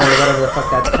profile or whatever the fuck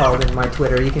that's called in my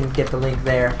Twitter. You can get the link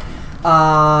there.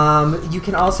 You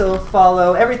can also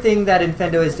follow everything that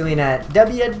Infendo is doing at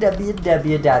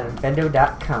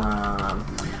www.infendo.com.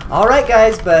 All right,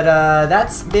 guys, but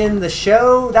that's been the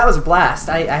show. That was a blast.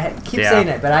 I keep saying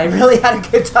it, but I really had a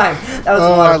good time. That was a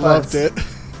lot of fun. I loved it.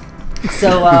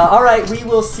 So, all right, we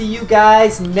will see you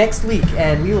guys next week,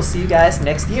 and we will see you guys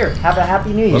next year. Have a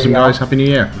Happy New Year, Awesome, guys. Happy New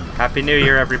Year. Happy New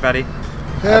Year, everybody.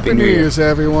 Happy New Year's,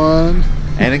 everyone.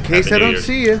 And in case Happy I New don't Year.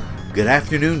 see you, good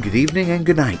afternoon, good evening, and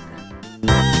good night.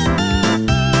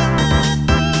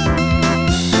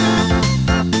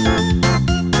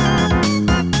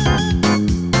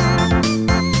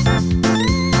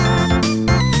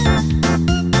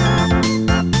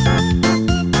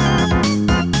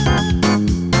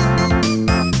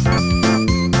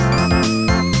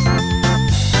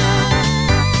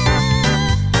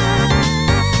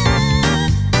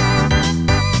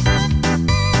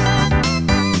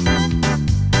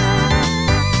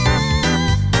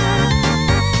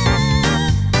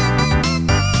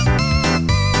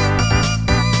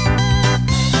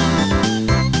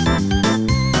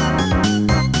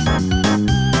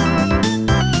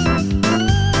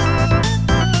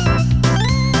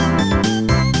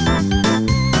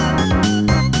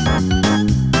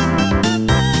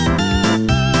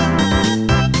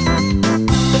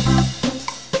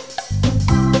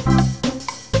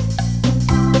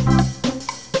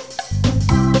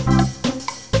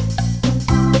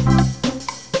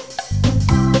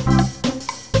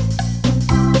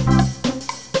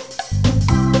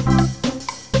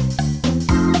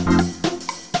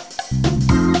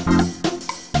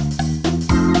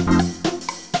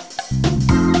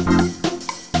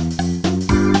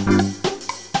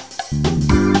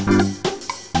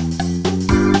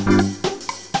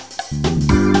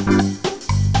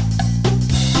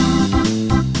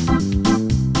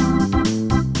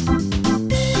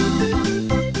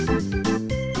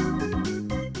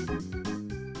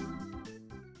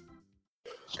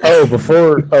 While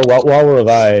we're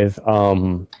live,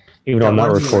 even though I'm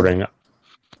not recording,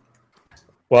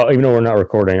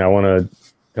 I want to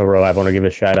go live. I want to give a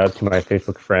shout out to my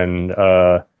Facebook friend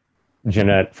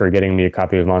Jeanette for getting me a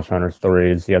copy of Monster Hunter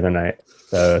Stories the other night.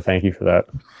 So thank you for that.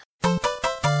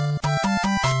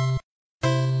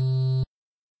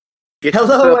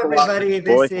 Hello, everybody.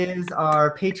 This is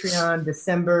our Patreon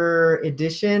December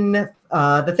edition,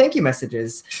 the thank you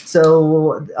messages.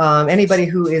 So anybody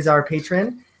who is our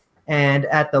patron and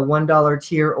at the $1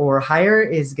 tier or higher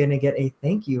is going to get a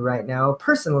thank you right now,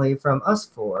 personally from us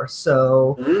four.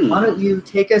 So why don't you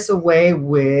take us away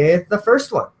with the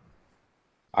first one?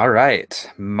 All right.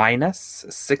 Minus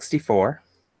 64.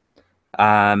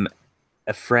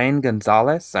 Efrain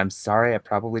Gonzalez. I'm sorry, I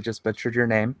probably just butchered your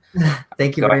name.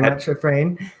 Thank you very much,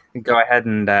 Efrain. Go ahead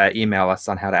and email us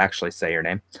on how to actually say your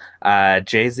name.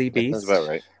 JZ Beast. That's about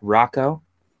right. Rocco.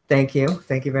 Thank you.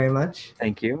 Thank you very much.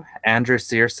 Thank you. Andrew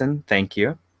Searson. Thank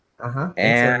you. Thanks,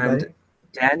 and everybody.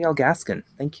 Daniel Gaskin.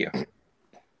 Thank you.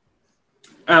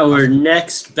 Our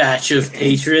next batch of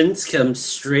patrons comes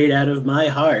straight out of my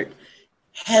heart.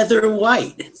 Heather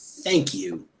White. Thank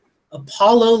you.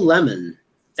 Apollo Lemon.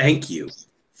 Thank you.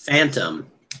 Phantom.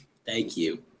 Thank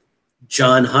you.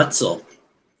 John Hutzel.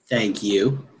 Thank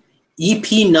you. EP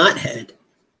Knothead.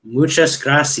 Muchas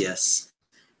gracias.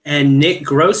 And Nick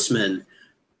Grossman.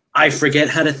 I forget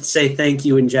how to say thank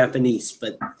you in Japanese,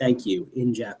 but thank you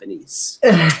in Japanese.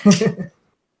 This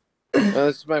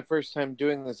is my first time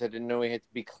doing this. I didn't know we had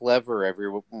to be clever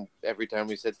every time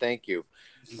we said thank you.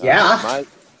 Yeah.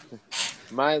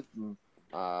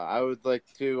 I would like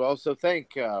to also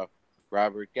thank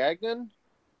Robert Gagnon.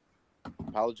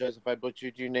 Apologize if I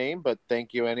butchered your name, but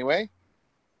thank you anyway.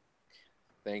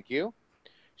 Thank you.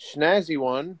 Schnazzy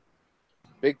One.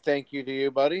 Big thank you to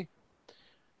you, buddy.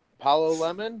 Apollo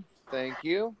Lemon. Thank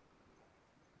you.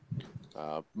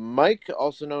 Mike,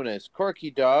 also known as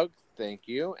Corky Dog. Thank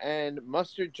you. And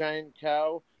Mustard Giant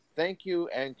Cow. Thank you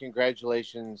and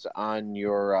congratulations on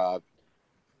your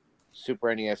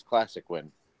Super NES Classic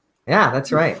win. Yeah,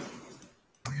 that's right.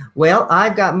 Well,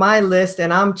 I've got my list,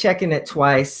 and I'm checking it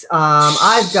twice.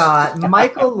 I've got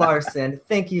Michael Larson.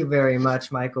 Thank you very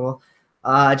much, Michael.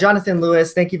 Jonathan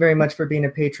Lewis, thank you very much for being a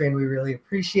patron. We really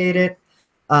appreciate it.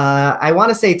 I want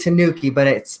to say Tanuki, but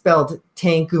it's spelled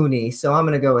Tankuni, so I'm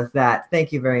going to go with that.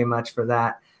 Thank you very much for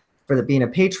that, being a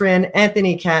patron.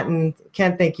 Anthony Catton,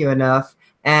 can't thank you enough.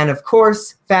 And, of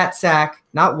course, Fat Sack,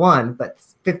 not one, but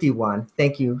 51.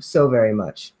 Thank you so very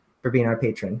much for being our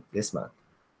patron this month.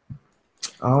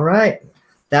 All right.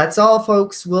 That's all,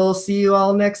 folks. We'll see you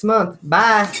all next month.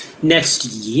 Bye. Next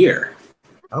year.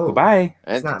 Oh, bye.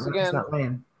 It's not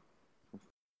land.